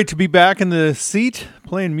really great to be back in the seat,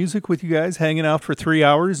 playing music with you guys, hanging out for 3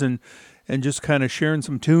 hours and just kind of sharing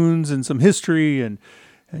some tunes and some history and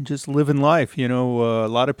just living life. You know, a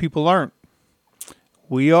lot of people aren't.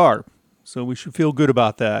 We are. So we should feel good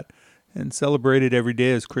about that and celebrate it every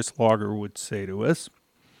day, as Chris Lager would say to us.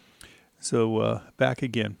 So back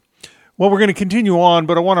again. Well, we're going to continue on,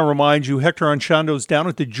 but I want to remind you, Hector Anchando's down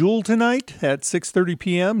at the Jewel tonight at 6:30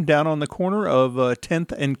 p.m. down on the corner of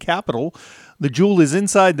 10th and Capitol. The Jewel is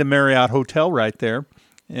inside the Marriott Hotel right there,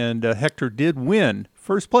 and Hector did win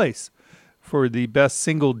first place for the best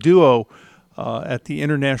single duo at the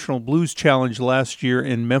International Blues Challenge last year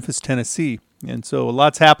in Memphis, Tennessee. And so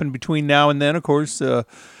lots happened between now and then, of course.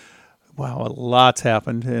 Wow, lots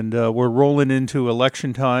happened, and we're rolling into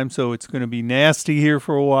election time, so it's going to be nasty here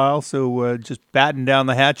for a while. So just batten down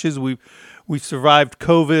the hatches. We've survived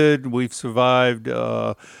COVID. We've survived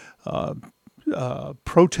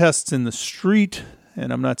protests in the street,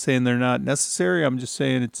 and I'm not saying they're not necessary. I'm just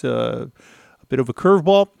saying it's a bit of a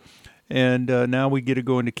curveball. And now we get to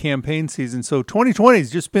go into campaign season. So 2020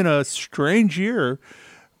 has just been a strange year.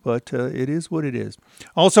 But it is what it is.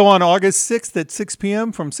 Also on August 6th at 6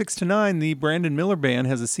 p.m. from 6 to 9, the Brandon Miller Band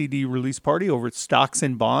has a CD release party over at Stocks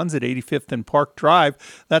and Bonds at 85th and Park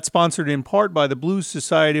Drive. That's sponsored in part by the Blues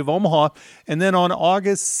Society of Omaha. And then on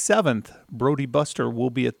August 7th, Brody Buster will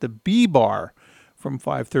be at the B-Bar from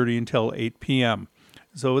 5:30 until 8 p.m.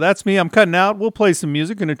 So that's me. I'm cutting out. We'll play some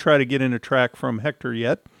music. Going to try to get in a track from Hector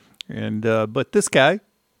yet. And but this guy,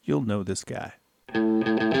 you'll know this guy.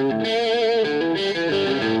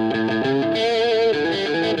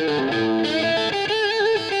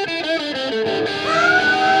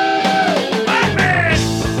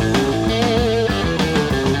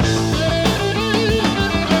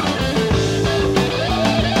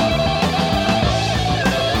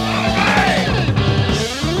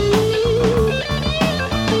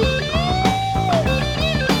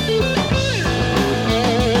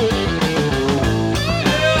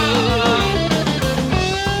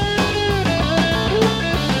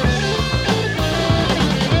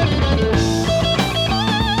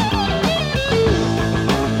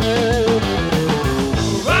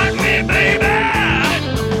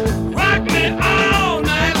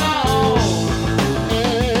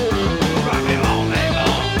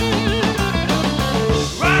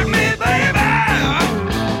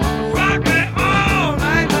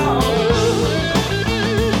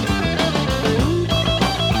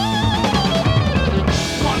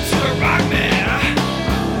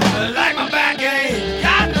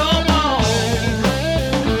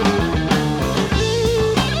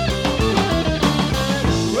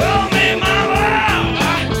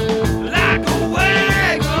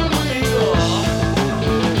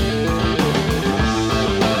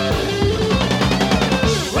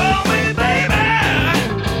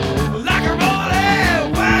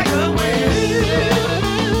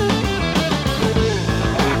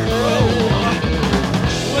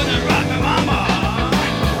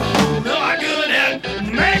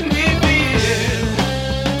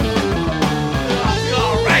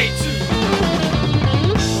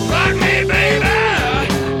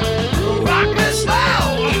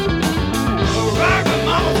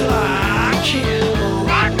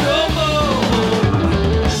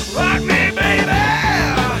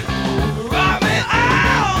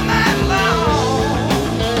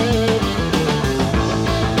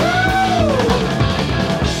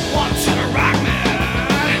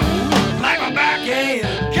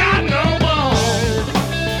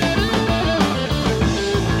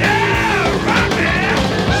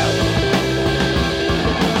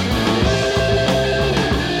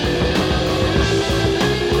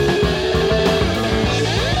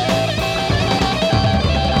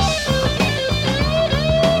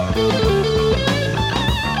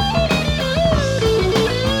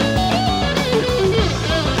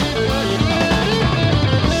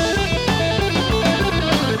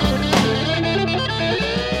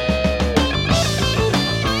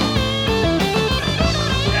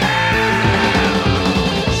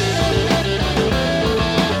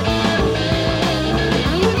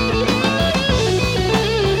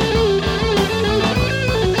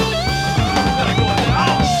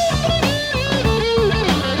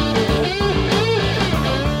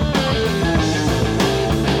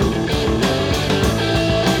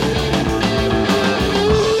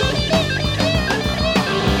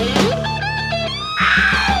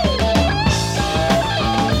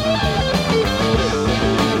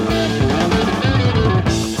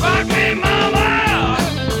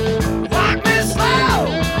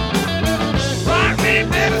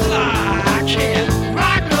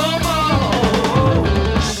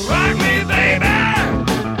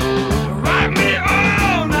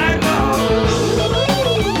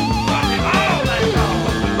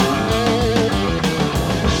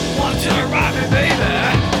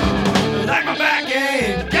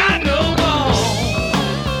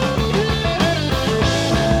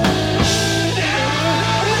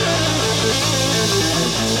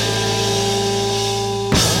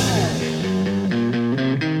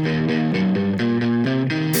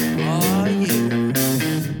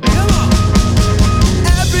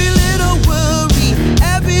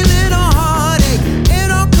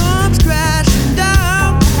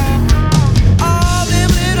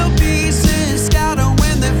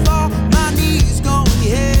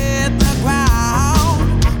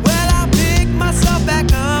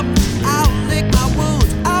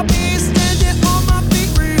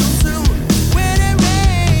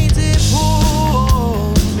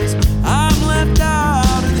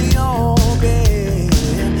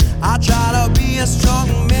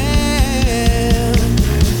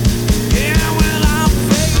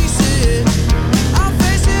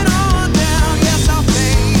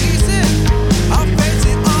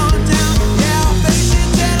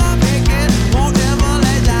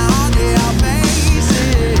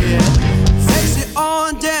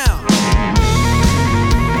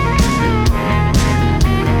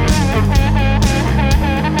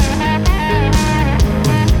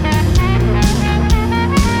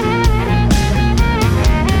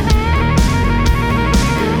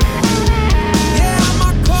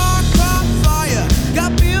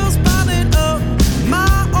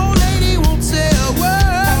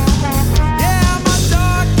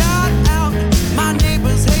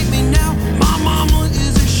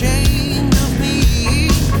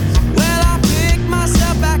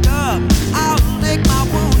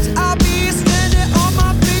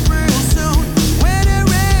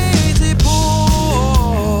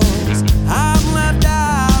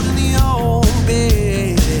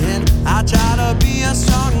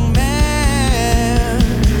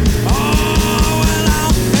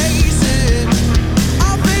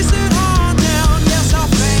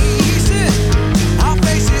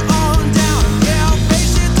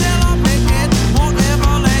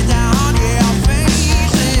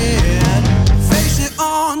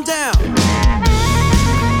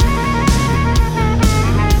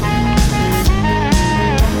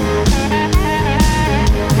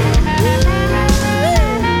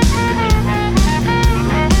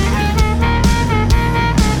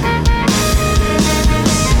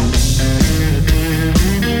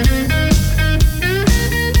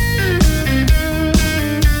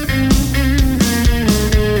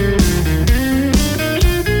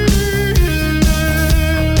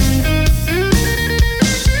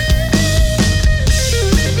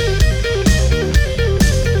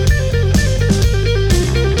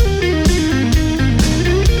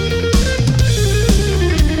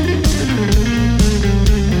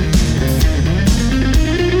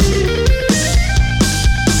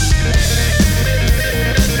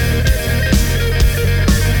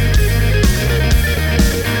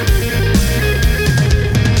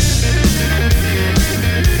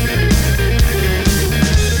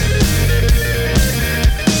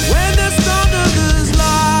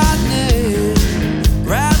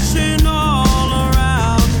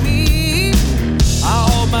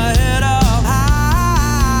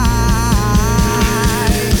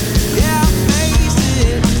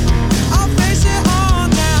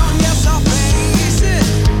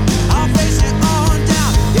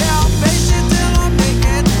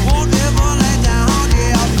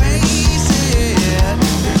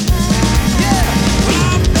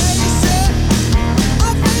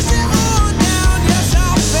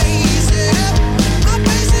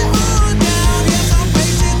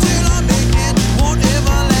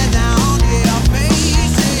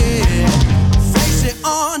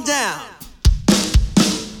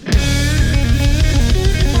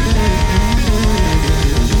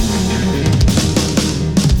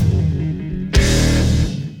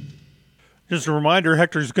 Just a reminder,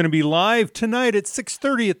 Hector's going to be live tonight at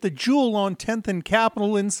 6:30 at the Jewel on 10th and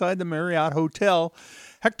Capitol inside the Marriott Hotel.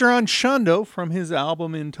 Hector Anchondo from his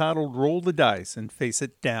album entitled Roll the Dice and Face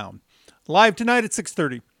It Down. Live tonight at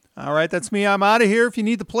 6:30. All right, that's me. I'm out of here. If you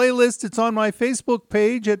need the playlist, it's on my Facebook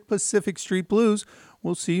page at Pacific Street Blues.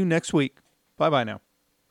 We'll see you next week. Bye-bye now.